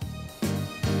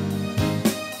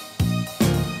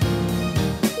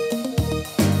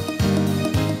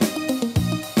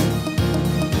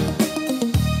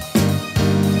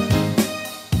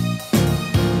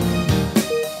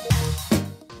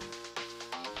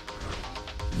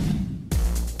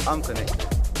 I'm connected.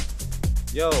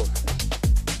 Yo.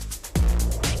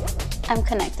 I'm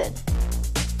connected.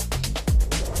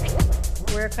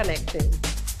 We're connected.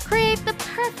 Create the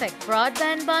perfect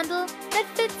broadband bundle that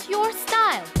fits your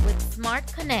style with Smart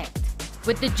Connect.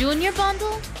 With the Junior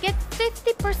Bundle, get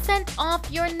 50%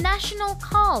 off your national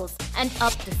calls and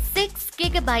up to 6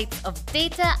 gigabytes of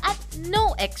data at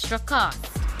no extra cost.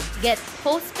 Get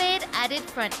postpaid added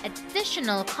for an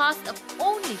additional cost of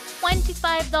only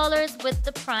 $25 with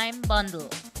the Prime Bundle.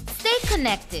 Stay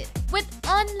connected with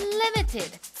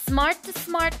unlimited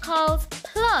smart-to-smart calls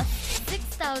plus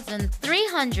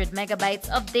 6,300 megabytes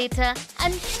of data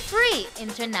and free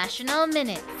international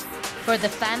minutes. For the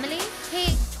family,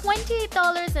 pay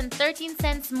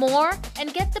 $28.13 more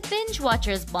and get the Binge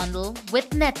Watchers bundle with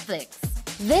Netflix.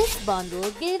 This bundle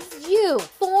gives you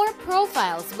 4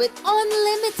 profiles with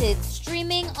unlimited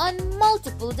streaming on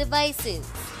multiple devices.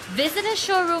 Visit a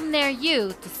showroom near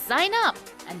you to sign up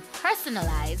and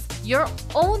personalize your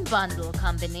own bundle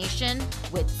combination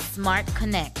with Smart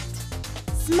Connect.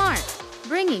 Smart,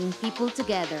 bringing people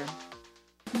together.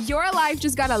 Your life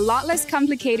just got a lot less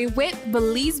complicated with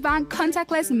Belize Bank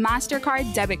Contactless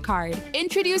MasterCard Debit Card.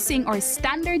 Introducing our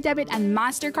Standard Debit and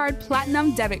MasterCard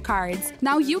Platinum Debit Cards.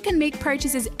 Now you can make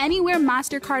purchases anywhere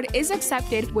MasterCard is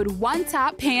accepted with one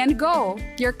tap, pay and go.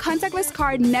 Your contactless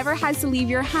card never has to leave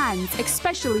your hands,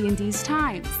 especially in these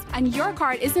times. And your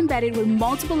card is embedded with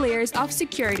multiple layers of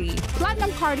security.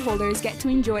 Platinum card holders get to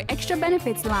enjoy extra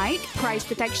benefits like price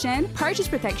protection, purchase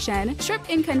protection, trip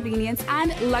inconvenience,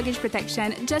 and luggage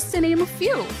protection, just to name a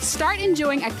few. Start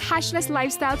enjoying a cashless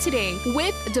lifestyle today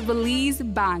with the Belize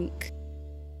Bank.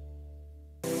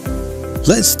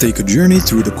 Let's take a journey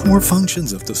through the core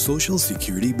functions of the Social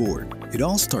Security Board. It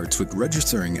all starts with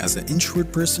registering as an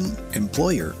insured person,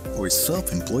 employer, or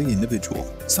self-employed individual.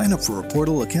 Sign up for a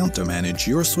portal account to manage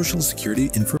your Social Security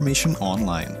information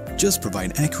online. Just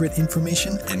provide accurate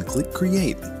information and click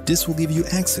Create. This will give you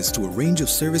access to a range of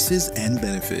services and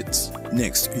benefits.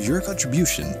 Next, your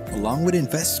contribution, along with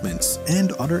investments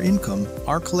and other income,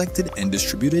 are collected and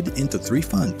distributed into 3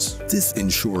 funds. This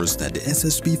ensures that the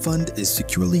SSB fund is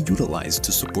securely utilized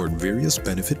to support various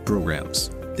benefit programs.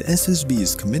 The SSB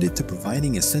is committed to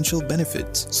providing essential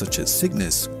benefits such as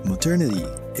sickness, maternity,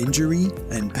 injury,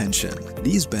 and pension.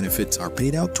 These benefits are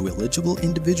paid out to eligible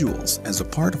individuals as a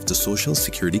part of the Social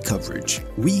Security coverage.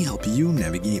 We help you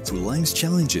navigate through life's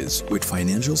challenges with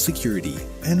financial security.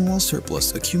 Annual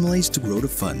surplus accumulates to grow the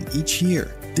fund each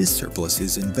year. This surplus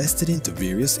is invested into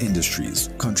various industries,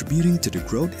 contributing to the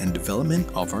growth and development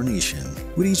of our nation.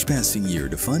 With each passing year,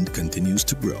 the fund continues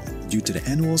to grow due to the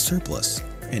annual surplus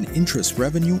and interest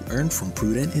revenue earned from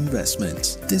prudent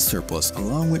investments. This surplus,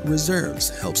 along with reserves,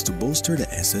 helps to bolster the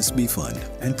SSB fund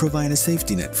and provide a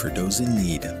safety net for those in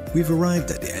need. We've arrived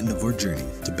at the end of our journey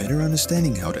to better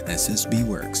understanding how the SSB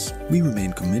works. We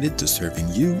remain committed to serving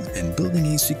you and building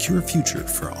a secure future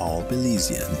for all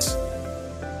Belizeans.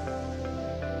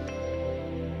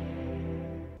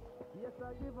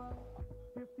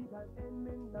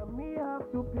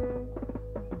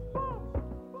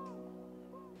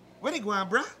 Where you going,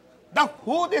 bruh? The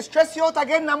who they stress you out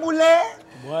again, Namule?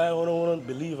 Boy, I don't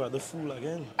believe I the fool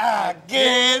again.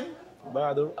 Again?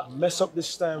 But I mess up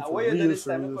this time for real,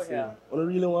 for real. You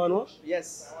really want to know?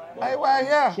 Yes. I want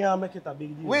yeah. Can't make it a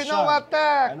big deal. We know what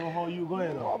that. I know how you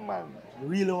going now. Oh, man. You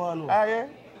really want to know? Yeah?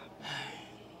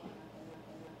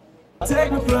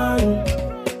 Take my plan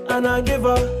and I give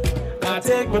her. I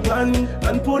take my plan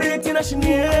and put it in a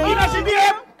name. In a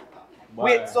name?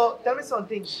 Wait, so tell me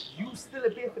something. You still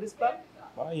pay for this plan?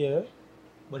 Yeah.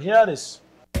 But hear this.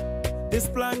 This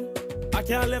plan, I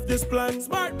can't left this plan.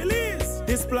 Smart Belize.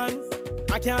 This plan,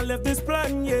 I can't left this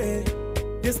plan, yeah.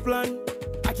 This plan,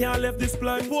 I can't left this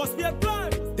plan. Postpaid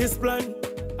plan. This plan,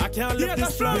 I can't left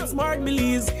this plan. Smart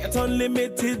Belize, get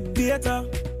unlimited data.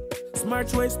 Smart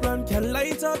Choice plan can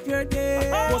light up your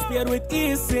day. Postpaid with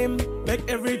eSIM, make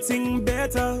everything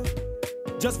better.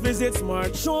 Just visit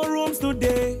Smart Showrooms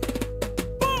today.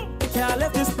 I can't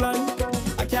left this plan.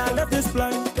 I can't left this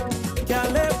plan.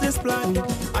 Can't left this plan.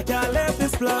 I can't left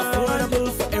this plan.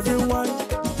 Affordable for everyone.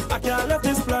 I can't left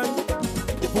this plan.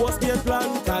 The postpaid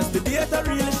plan, cause the data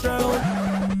really strong.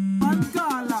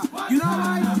 You know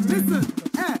why? Listen,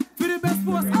 for the best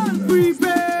post and prepaid.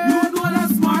 You know that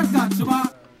Smart got you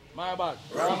back. My bad.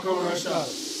 Wrong commercial.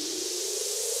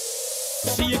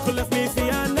 She could left me for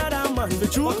another man. The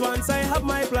truth, once I have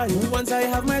my plan, once I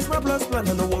have my Smart Plus plan,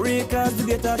 I no worry cause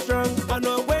the data strong. I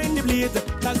know when the bleed,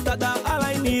 cause that's all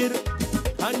I need.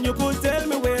 And you could tell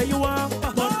me where you are,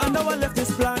 but I never left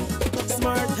this plan.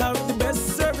 Smart have the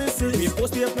best services. We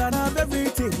postpaid plan have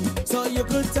everything, so you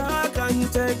could talk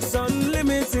and text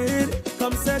unlimited.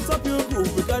 Come say set up your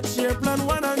group. We got share plan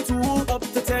 1 and 2. Up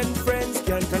to 10 friends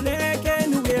can connect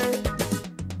anywhere.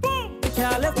 Boom! I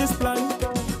can't left this plan.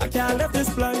 I can't left this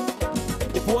plan.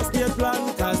 The post-paid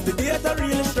plan, cause the data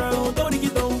really strong. Don't dig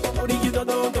it down, don't dig it down,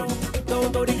 don't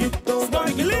dig it down.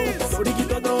 Smart release. Don't dig it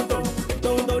down, don't dig it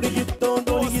down, don't dig it down,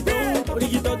 don't dig it down,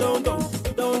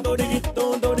 don't dig it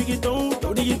down, don't dig it down,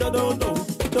 don't dig it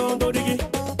down, don't dig it.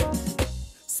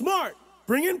 Smart,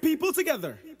 bringing people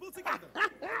together.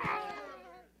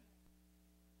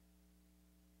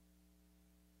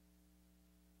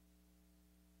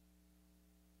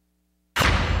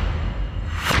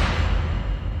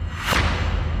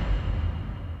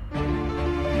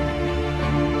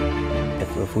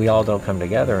 If we all don't come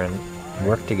together and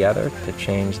work together to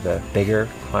change the bigger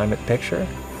climate picture,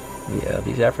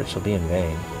 these efforts will be in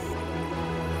vain.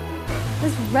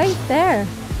 It's right there.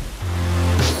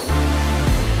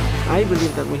 I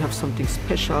believe that we have something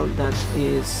special that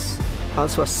is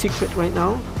also a secret right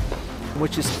now,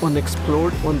 which is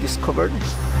unexplored, undiscovered.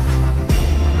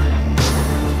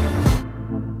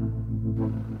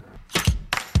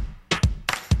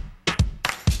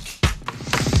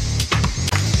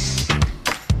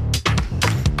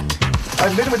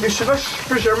 I've been with the sugar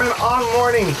fishermen all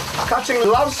morning, catching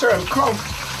lobster and conch,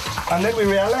 and then we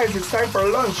realize it's time for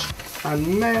lunch.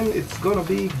 And man, it's gonna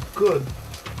be good.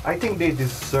 I think they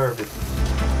deserve it.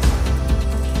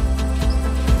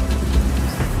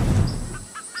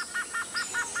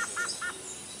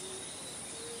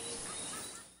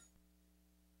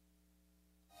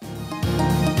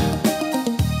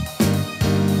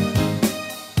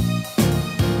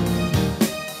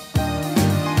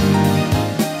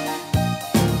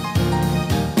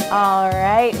 All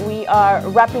right, we are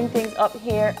wrapping things up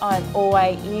here on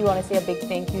OIE. We want to say a big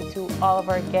thank you to all of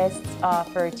our guests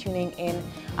for tuning in,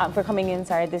 for coming in,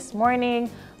 this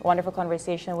morning. A wonderful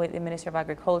conversation with the Minister of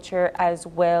Agriculture as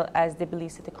well as the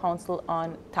Belize City Council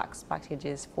on tax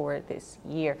packages for this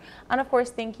year. And of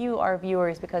course, thank you, our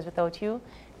viewers, because without you,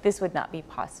 this would not be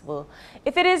possible.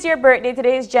 If it is your birthday,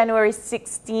 today is January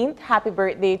 16th. Happy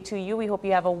birthday to you. We hope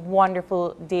you have a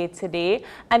wonderful day today.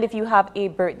 And if you have a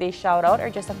birthday shout out or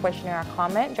just a question or a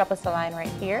comment, drop us a line right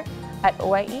here at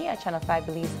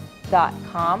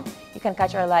OIE@channel5belize.com. You can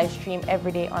catch our live stream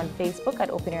every day on Facebook at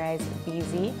Open Your Eyes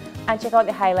BZ and check out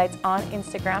the highlights on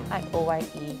Instagram at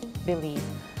OIE Belize.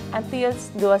 And please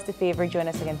do us the favor, join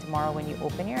us again tomorrow when you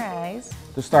open your eyes.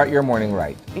 To start your morning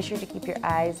right. Be sure to keep your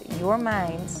eyes, your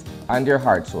minds, and your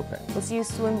hearts open. We'll see you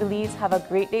soon, Belize. Have a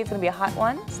great day. It's going to be a hot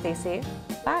one. Stay safe.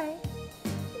 Bye.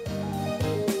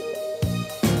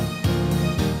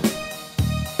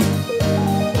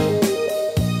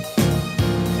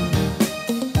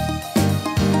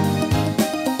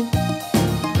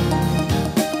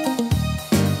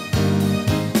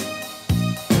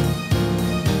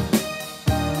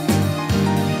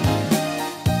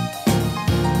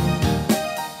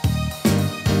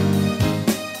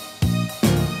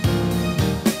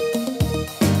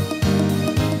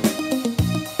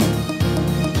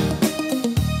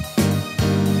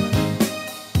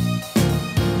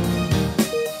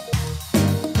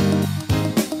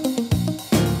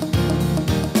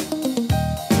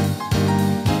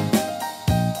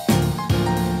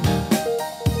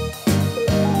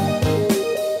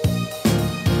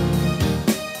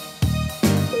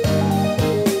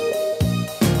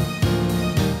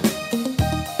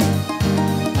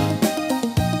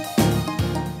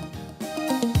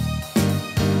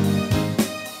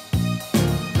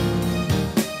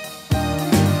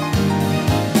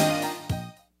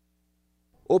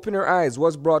 Open Your Eyes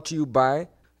was brought to you by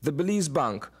the Belize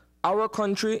Bank. Our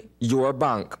country, your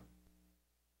bank.